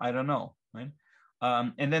Superstar? I don't know, right?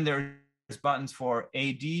 And then there's buttons for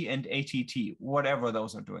AD and ATT, whatever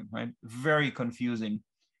those are doing, right? Very confusing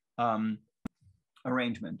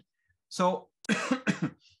arrangement. So,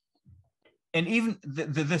 and even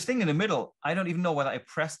this thing in the middle, I don't even know whether I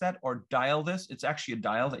press that or dial this. It's actually a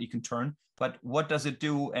dial that you can turn, but what does it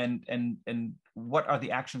do, and what are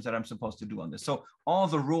the actions that I'm supposed to do on this? So all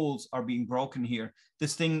the rules are being broken here.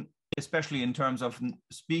 This thing, especially in terms of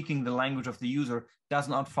speaking the language of the user, does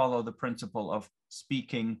not follow the principle of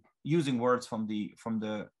using words from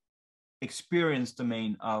the experience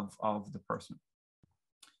domain of the person.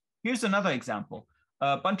 Here's another example.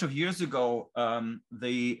 A bunch of years ago,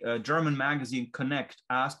 the German magazine Connect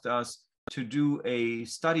asked us to do a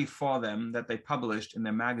study for them that they published in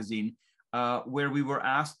their magazine, where we were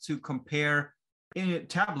asked to compare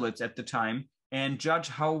tablets at the time and judge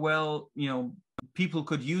how well people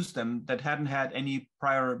could use them that hadn't had any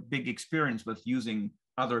prior big experience with using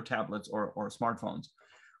other tablets or smartphones.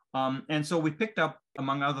 And so we picked up,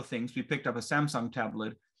 among other things, we picked up a Samsung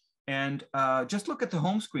tablet. And just look at the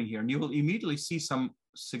home screen here, and you will immediately see some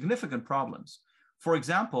significant problems. For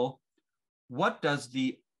example,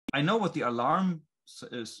 I know what the alarm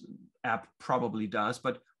app probably does,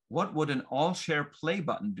 but what would an all share play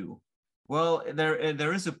button do? Well,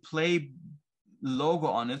 there is a play logo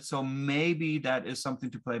on it, so maybe that is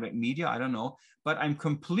something to play back media, I don't know. But I'm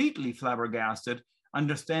completely flabbergasted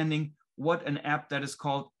understanding what an app that is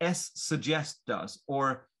called S-Suggest does,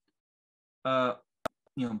 or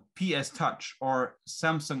PS Touch or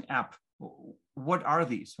Samsung app. What are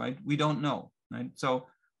these, right? We don't know, right? So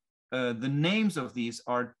the names of these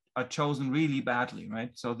are chosen really badly,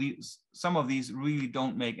 right? So some of these really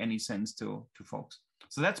don't make any sense to folks.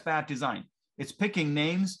 So that's bad design. It's picking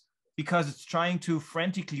names because it's trying to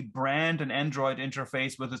frantically brand an Android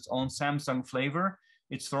interface with its own Samsung flavor.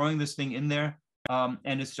 It's throwing this thing in there,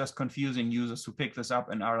 and it's just confusing users who pick this up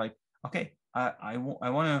and are like, okay, I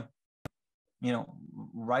want to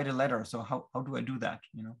write a letter. So how do I do that?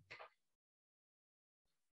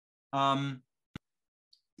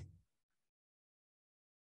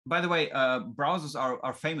 By the way, browsers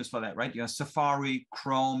are famous for that, right? Safari,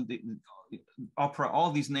 Chrome, Opera, all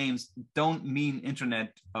these names don't mean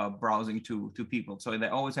internet browsing to people. So they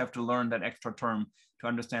always have to learn that extra term to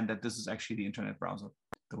understand that this is actually the internet browser,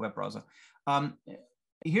 the web browser.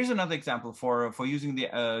 here's another example for using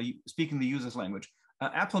the speaking the user's language.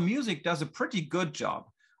 Apple Music does a pretty good job.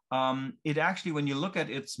 It actually, when you look at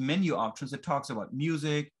its menu options, it talks about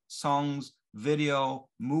music, songs, video,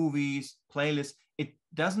 movies, playlists. It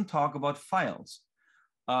doesn't talk about files.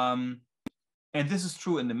 And this is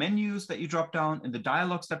true in the menus that you drop down, in the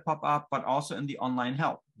dialogues that pop up, but also in the online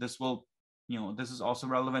help. This will, this is also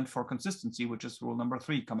relevant for consistency, which is rule number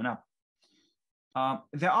 3 coming up.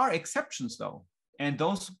 There are exceptions though, and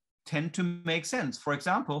those tend to make sense. For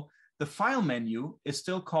example, the file menu is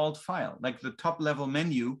still called file. Like the top level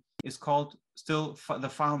menu is called still the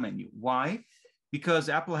file menu. Why? Because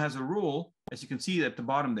Apple has a rule, as you can see at the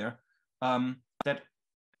bottom there, that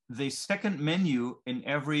the second menu in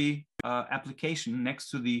every application next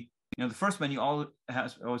to the, the first menu always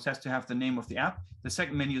has to have the name of the app. The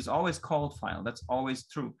second menu is always called file. That's always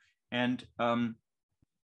true. And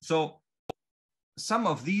so some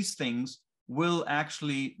of these things will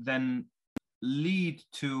actually then lead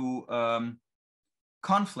to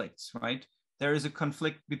conflicts, right? There is a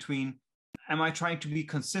conflict between, am I trying to be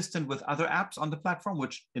consistent with other apps on the platform,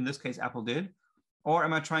 which in this case Apple did, or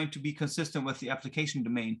am I trying to be consistent with the application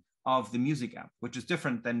domain of the music app, which is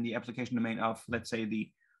different than the application domain of, let's say,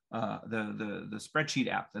 the spreadsheet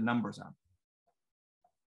app, the numbers app.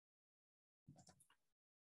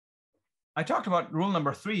 I talked about rule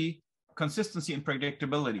number 3, consistency and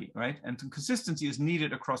predictability, right? And consistency is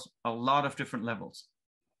needed across a lot of different levels.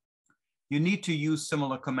 You need to use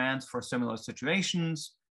similar commands for similar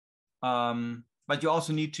situations, but you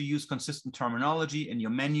also need to use consistent terminology in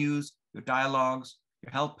your menus, your dialogues,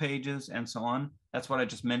 your help pages, and so on. That's what I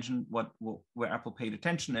just mentioned, where Apple paid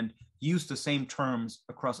attention and used the same terms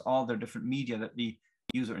across all their different media that the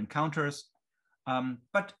user encounters.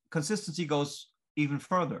 But consistency goes even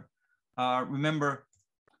further. Remember,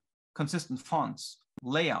 consistent fonts,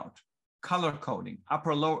 layout, color coding,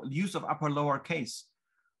 use of upper lower case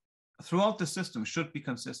throughout the system should be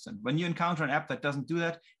consistent. When you encounter an app that doesn't do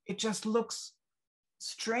that, it just looks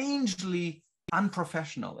strangely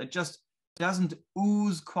unprofessional. It just doesn't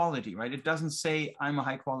ooze quality, right? It doesn't say, I'm a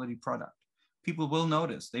high quality product. People will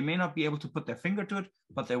notice. They may not be able to put their finger to it,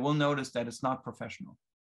 but they will notice that it's not professional.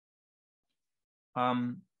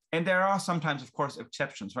 And there are sometimes, of course,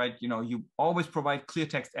 exceptions, right? You always provide clear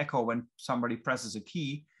text echo when somebody presses a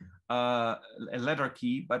key, a letter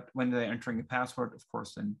key, but when they're entering a password, of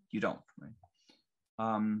course, then you don't,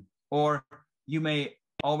 right? Or you may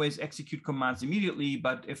always execute commands immediately,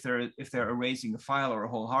 but if they're erasing a file or a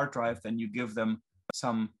whole hard drive, then you give them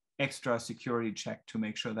some extra security check to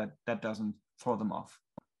make sure that that doesn't throw them off.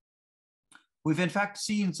 We've in fact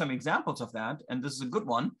seen some examples of that, and this is a good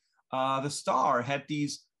one. The Star had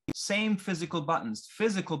these same physical buttons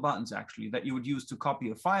actually, that you would use to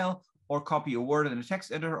copy a file or copy a word in a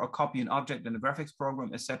text editor or copy an object in a graphics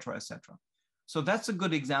program, etc., etc. So that's a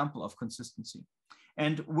good example of consistency.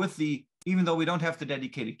 And with even though we don't have the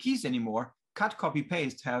dedicated keys anymore, cut, copy,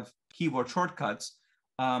 paste have keyboard shortcuts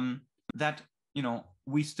that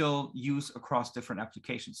we still use across different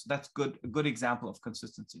applications. So that's a good example of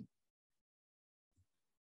consistency.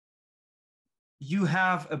 You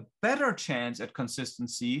have a better chance at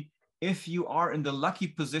consistency if you are in the lucky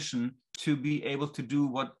position to be able to do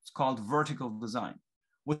what's called vertical design.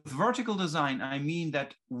 With vertical design, I mean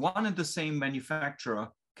that one and the same manufacturer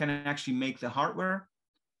can actually make the hardware,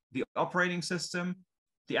 the operating system,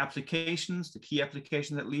 the applications, the key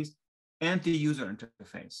applications at least, and the user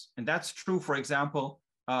interface. And that's true, for example,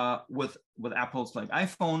 with Apple's like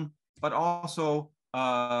iPhone, but also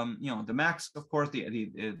the Macs, of course,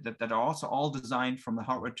 that are also all designed from the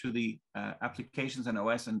hardware to the applications and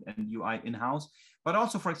OS and UI in-house. But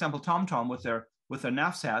also, for example, TomTom with their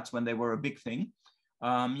navsats when they were a big thing, the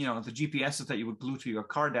GPSs that you would glue to your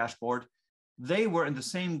car dashboard, they were in the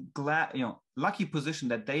same lucky position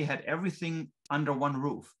that they had everything under one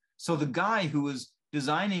roof. So the guy who was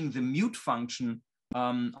designing the mute function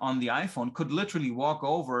on the iPhone could literally walk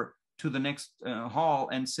over to the next hall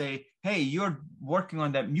and say, hey, you're working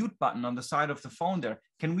on that mute button on the side of the phone there.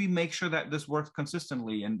 Can we make sure that this works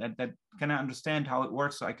consistently? And that can I understand how it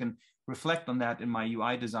works so I can reflect on that in my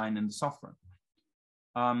UI design in the software?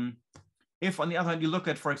 If on the other hand, you look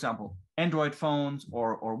at, for example, Android phones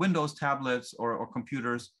or Windows tablets or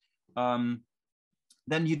computers,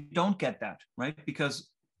 then you don't get that, right? Because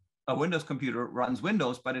a Windows computer runs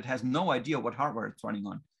Windows, but it has no idea what hardware it's running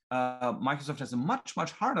on. Microsoft has a much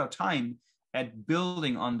harder time at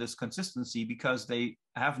building on this consistency because they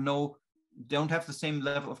don't have the same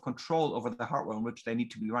level of control over the hardware on which they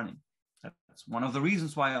need to be running. That's one of the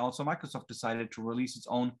reasons why also Microsoft decided to release its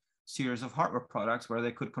own series of hardware products where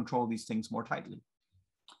they could control these things more tightly.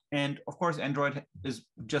 And of course, Android is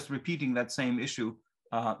just repeating that same issue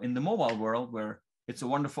in the mobile world, where it's a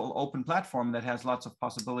wonderful open platform that has lots of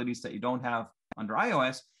possibilities that you don't have under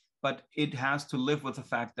iOS, but it has to live with the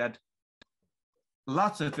fact that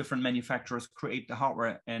lots of different manufacturers create the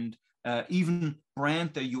hardware and even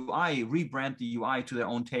brand the UI, rebrand the UI to their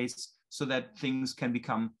own tastes, so that things can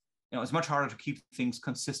become, it's much harder to keep things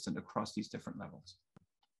consistent across these different levels.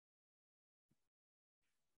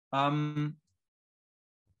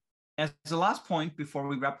 As the last point before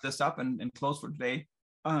we wrap this up and close for today,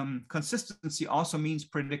 consistency also means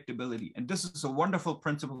predictability. And this is a wonderful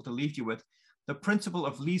principle to leave you with, the principle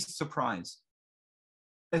of least surprise.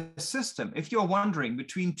 A system, if you're wondering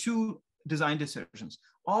between two design decisions,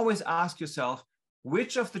 always ask yourself,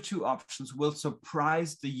 which of the two options will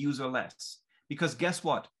surprise the user less? Because guess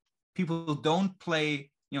what? People don't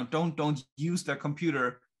play, don't use their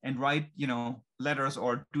computer and write, letters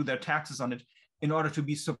or do their taxes on it in order to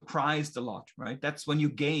be surprised a lot, right? That's when you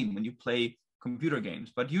game, when you play computer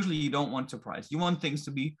games, but usually you don't want surprise. You want things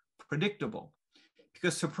to be predictable,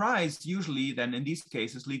 because surprise usually then in these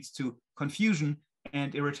cases leads to confusion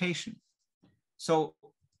and irritation. So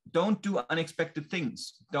don't do unexpected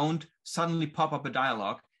things. Don't suddenly pop up a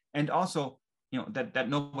dialogue, and also, that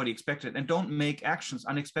nobody expected, and don't make actions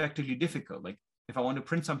unexpectedly difficult. Like if I want to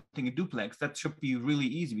print something in duplex, that should be really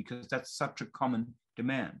easy because that's such a common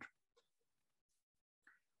demand.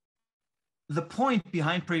 The point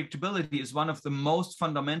behind predictability is one of the most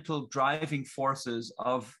fundamental driving forces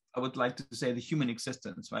of, I would like to say, the human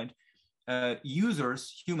existence, right?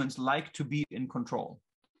 Humans like to be in control.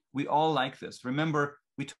 We all like this. Remember,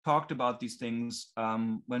 we talked about these things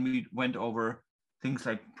when we went over things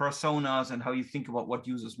like personas and how you think about what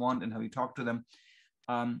users want and how you talk to them.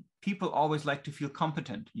 People always like to feel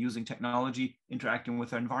competent using technology, interacting with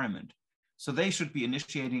their environment. So they should be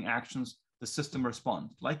initiating actions the system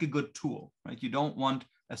responds, like a good tool, right? You don't want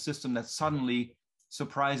a system that suddenly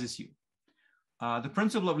surprises you. The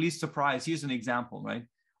principle of least surprise, here's an example, right?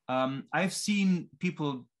 I've seen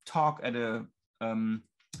people talk at a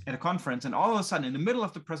conference, and all of a sudden in the middle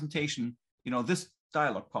of the presentation, this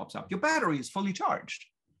dialogue pops up. Your battery is fully charged.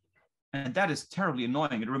 And that is terribly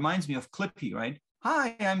annoying. It reminds me of Clippy, right?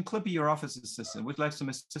 Hi, I'm Clippy, your office assistant. Would you like some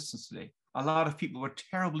assistance today? A lot of people were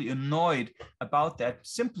terribly annoyed about that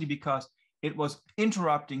simply because it was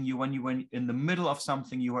interrupting you when you were in the middle of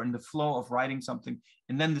something, you were in the flow of writing something,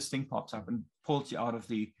 and then this thing pops up and pulls you out of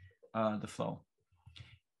the flow.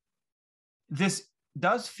 This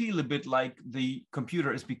does feel a bit like the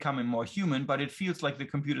computer is becoming more human, but it feels like the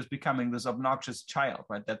computer is becoming this obnoxious child,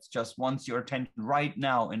 right? That's just wants your attention right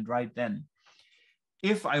now and right then.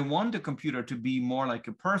 If I want a computer to be more like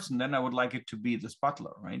a person, then I would like it to be this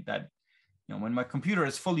butler, right? That, when my computer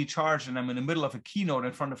is fully charged and I'm in the middle of a keynote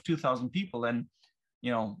in front of 2,000 people, then,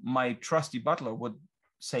 my trusty butler would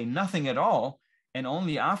say nothing at all. And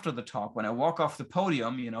only after the talk, when I walk off the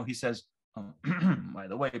podium, he says, by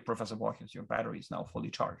the way, Professor Borges, your battery is now fully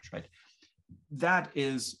charged, right? That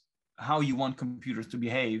is how you want computers to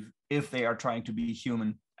behave if they are trying to be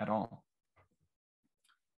human at all.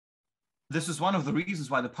 This is one of the reasons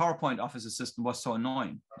why the PowerPoint Office Assistant was so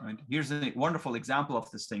annoying, right? Here's a wonderful example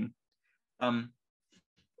of this thing.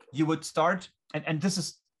 You would start, and this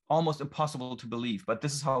is almost impossible to believe, but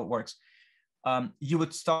this is how it works. You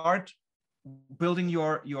would start building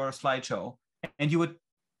your slideshow, and you would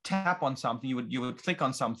tap on something, you would click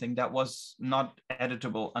on something that was not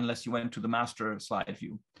editable unless you went to the master slide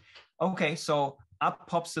view. Okay, so up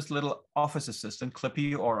pops this little Office Assistant,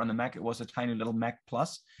 Clippy, or on the Mac, it was a tiny little Mac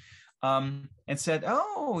Plus, and said,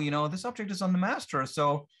 oh, this object is on the master.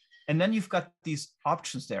 So, and then you've got these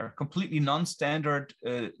options there, completely non-standard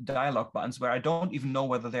dialog buttons where I don't even know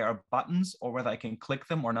whether they are buttons or whether I can click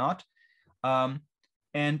them or not.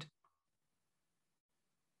 And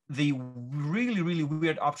the really, really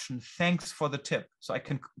weird option, thanks for the tip. So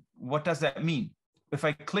what does that mean? If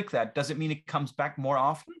I click that, does it mean it comes back more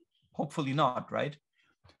often? Hopefully not, right?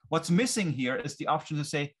 What's missing here is the option to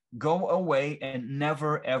say, go away and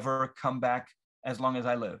never, ever come back as long as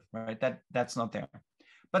I live, right? That's not there.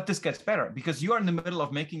 But this gets better because you are in the middle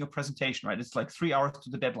of making a presentation, right? It's like 3 hours to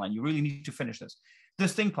the deadline. You really need to finish this.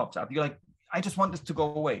 This thing pops up. You're like, I just want this to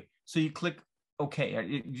go away. So you click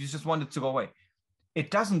OK. You just want it to go away.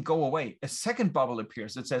 It doesn't go away. A second bubble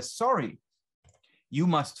appears that says, sorry, you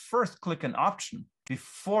must first click an option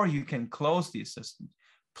before you can close the assistant.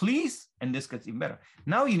 Please, and this gets even better.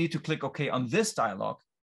 Now you need to click OK on this dialog.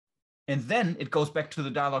 And then it goes back to the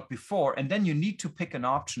dialog before. And then you need to pick an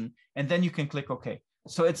option. And then you can click OK.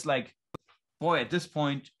 So it's like, boy, at this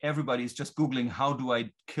point, everybody's just Googling, how do I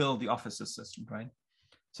kill the Office Assistant, right?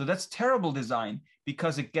 So that's terrible design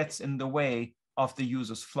because it gets in the way of the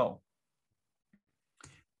user's flow.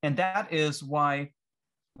 And that is why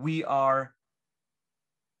we have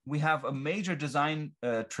a major design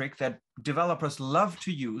trick that developers love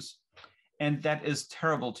to use, and that is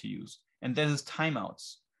terrible to use, and that is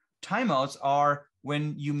timeouts. Timeouts are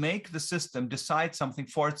when you make the system decide something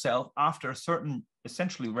for itself after a certain,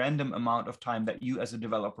 essentially random amount of time that you as a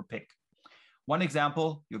developer pick. One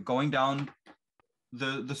example, you're going down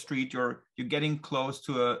the street, you're getting close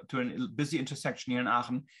to a busy intersection here in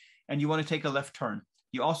Aachen, and you want to take a left turn.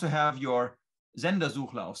 You also have your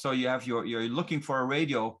Sendersuchlauf, so you're looking for a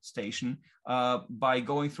radio station by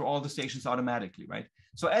going through all the stations automatically, right?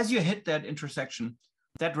 So as you hit that intersection,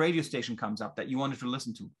 that radio station comes up that you wanted to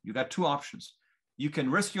listen to. You got two options. You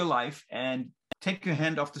can risk your life and take your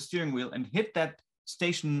hand off the steering wheel and hit that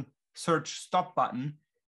station search stop button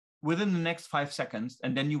within the next 5 seconds,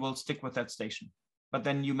 and then you will stick with that station. But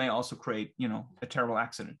then you may also create, a terrible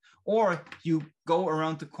accident. Or you go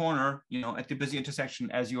around the corner, at the busy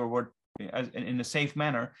intersection as in a safe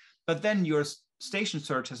manner, but then your station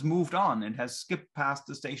search has moved on and has skipped past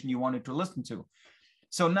the station you wanted to listen to.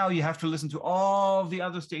 So now you have to listen to all the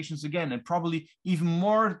other stations again, and probably even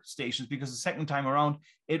more stations, because the second time around,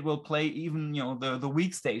 it will play even, the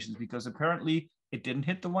weak stations, because apparently it didn't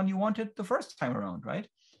hit the one you wanted the first time around, right?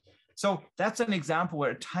 So that's an example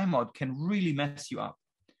where a timeout can really mess you up.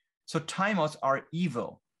 So timeouts are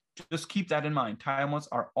evil. Just keep that in mind. Timeouts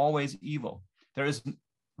are always evil. There is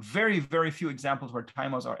very, very few examples where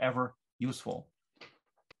timeouts are ever useful.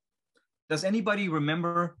 Does anybody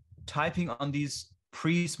remember typing on these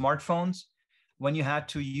pre-smartphones when you had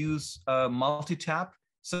to use multi-tap?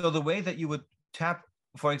 So the way that you would tap,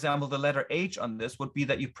 for example, the letter H on this would be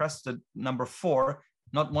that you press the number 4,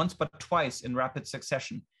 not once, but twice in rapid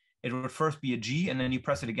succession. It would first be a G, and then you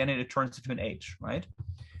press it again, and it turns into an H, right?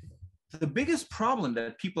 The biggest problem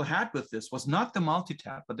that people had with this was not the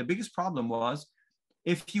multi-tap, but the biggest problem was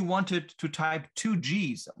if you wanted to type 2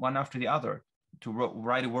 Gs, one after the other, to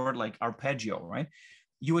write a word like arpeggio, right?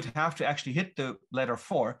 You would have to actually hit the letter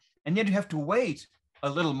 4, and yet you have to wait a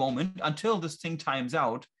little moment until this thing times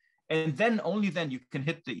out, and then only then you can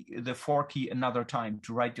hit the 4 key another time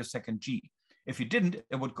to write your second G. If you didn't,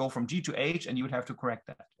 it would go from G to H, and you would have to correct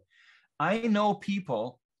that. I know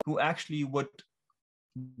people who actually would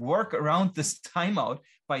work around this timeout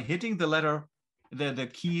by hitting the letter, the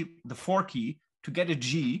key, the 4 key to get a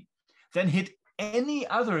G, then hit any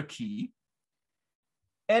other key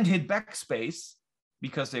and hit backspace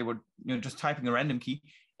because they were just typing a random key,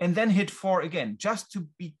 and then hit 4 again, just to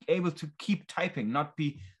be able to keep typing, not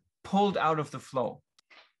be pulled out of the flow.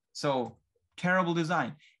 So terrible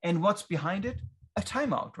design. And what's behind it? A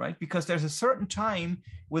timeout, right? Because there's a certain time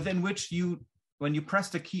within which when you press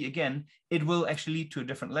the key again, it will actually lead to a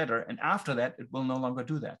different letter. And after that, it will no longer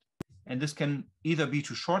do that. And this can either be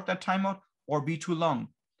too short, that timeout, or be too long.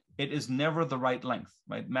 It is never the right length,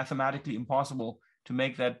 right? Mathematically impossible to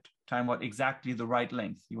make that timeout exactly the right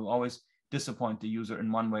length. You will always disappoint the user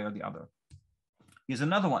in one way or the other. Here's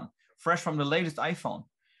another one, fresh from the latest iPhone.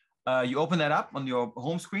 You open that up on your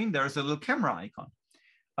home screen, there's a little camera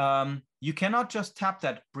icon. You cannot just tap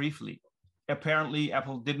that briefly. Apparently,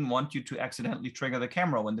 Apple didn't want you to accidentally trigger the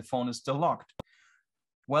camera when the phone is still locked.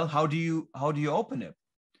 Well, how do you open it?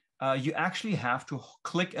 You actually have to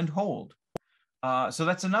click and hold. So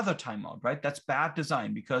that's another timeout, right? That's bad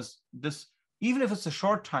design, because this, even if it's a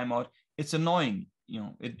short timeout, it's annoying.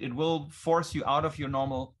 It will force you out of your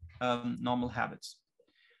normal habits.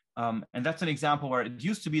 And that's an example where it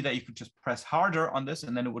used to be that you could just press harder on this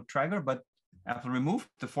and then it would trigger, but Apple removed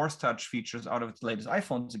the Force Touch features out of its latest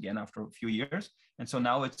iPhones again after a few years. And so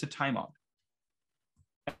now it's a timeout.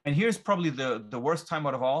 And here's probably the worst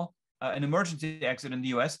timeout of all. An emergency exit in the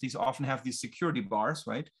US, these often have these security bars,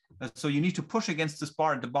 right? So you need to push against this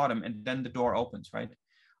bar at the bottom and then the door opens, right?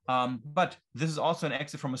 But this is also an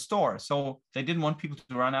exit from a store. So they didn't want people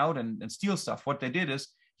to run out and steal stuff. What they did is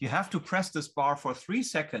you have to press this bar for 3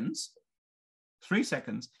 seconds,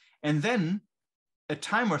 and then a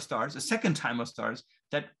timer starts, a second timer starts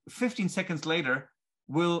that 15 seconds later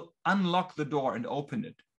will unlock the door and open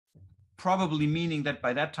it. Probably meaning that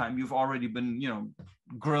by that time you've already been,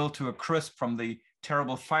 grilled to a crisp from the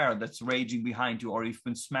terrible fire that's raging behind you, or you've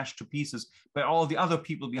been smashed to pieces by all the other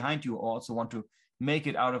people behind you who also want to make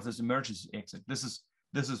it out of this emergency exit. This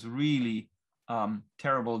is really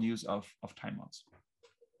terrible use of timeouts.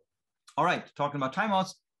 All right, talking about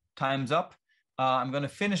timeouts, time's up. I'm going to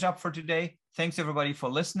finish up for today. Thanks everybody for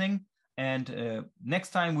listening. And next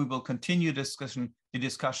time we will continue the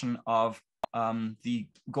discussion of the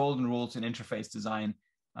golden rules in interface design.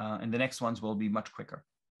 And the next ones will be much quicker.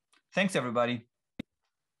 Thanks, everybody.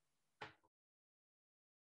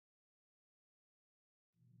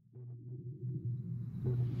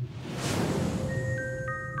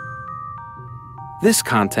 This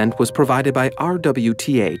content was provided by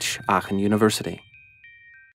RWTH Aachen University.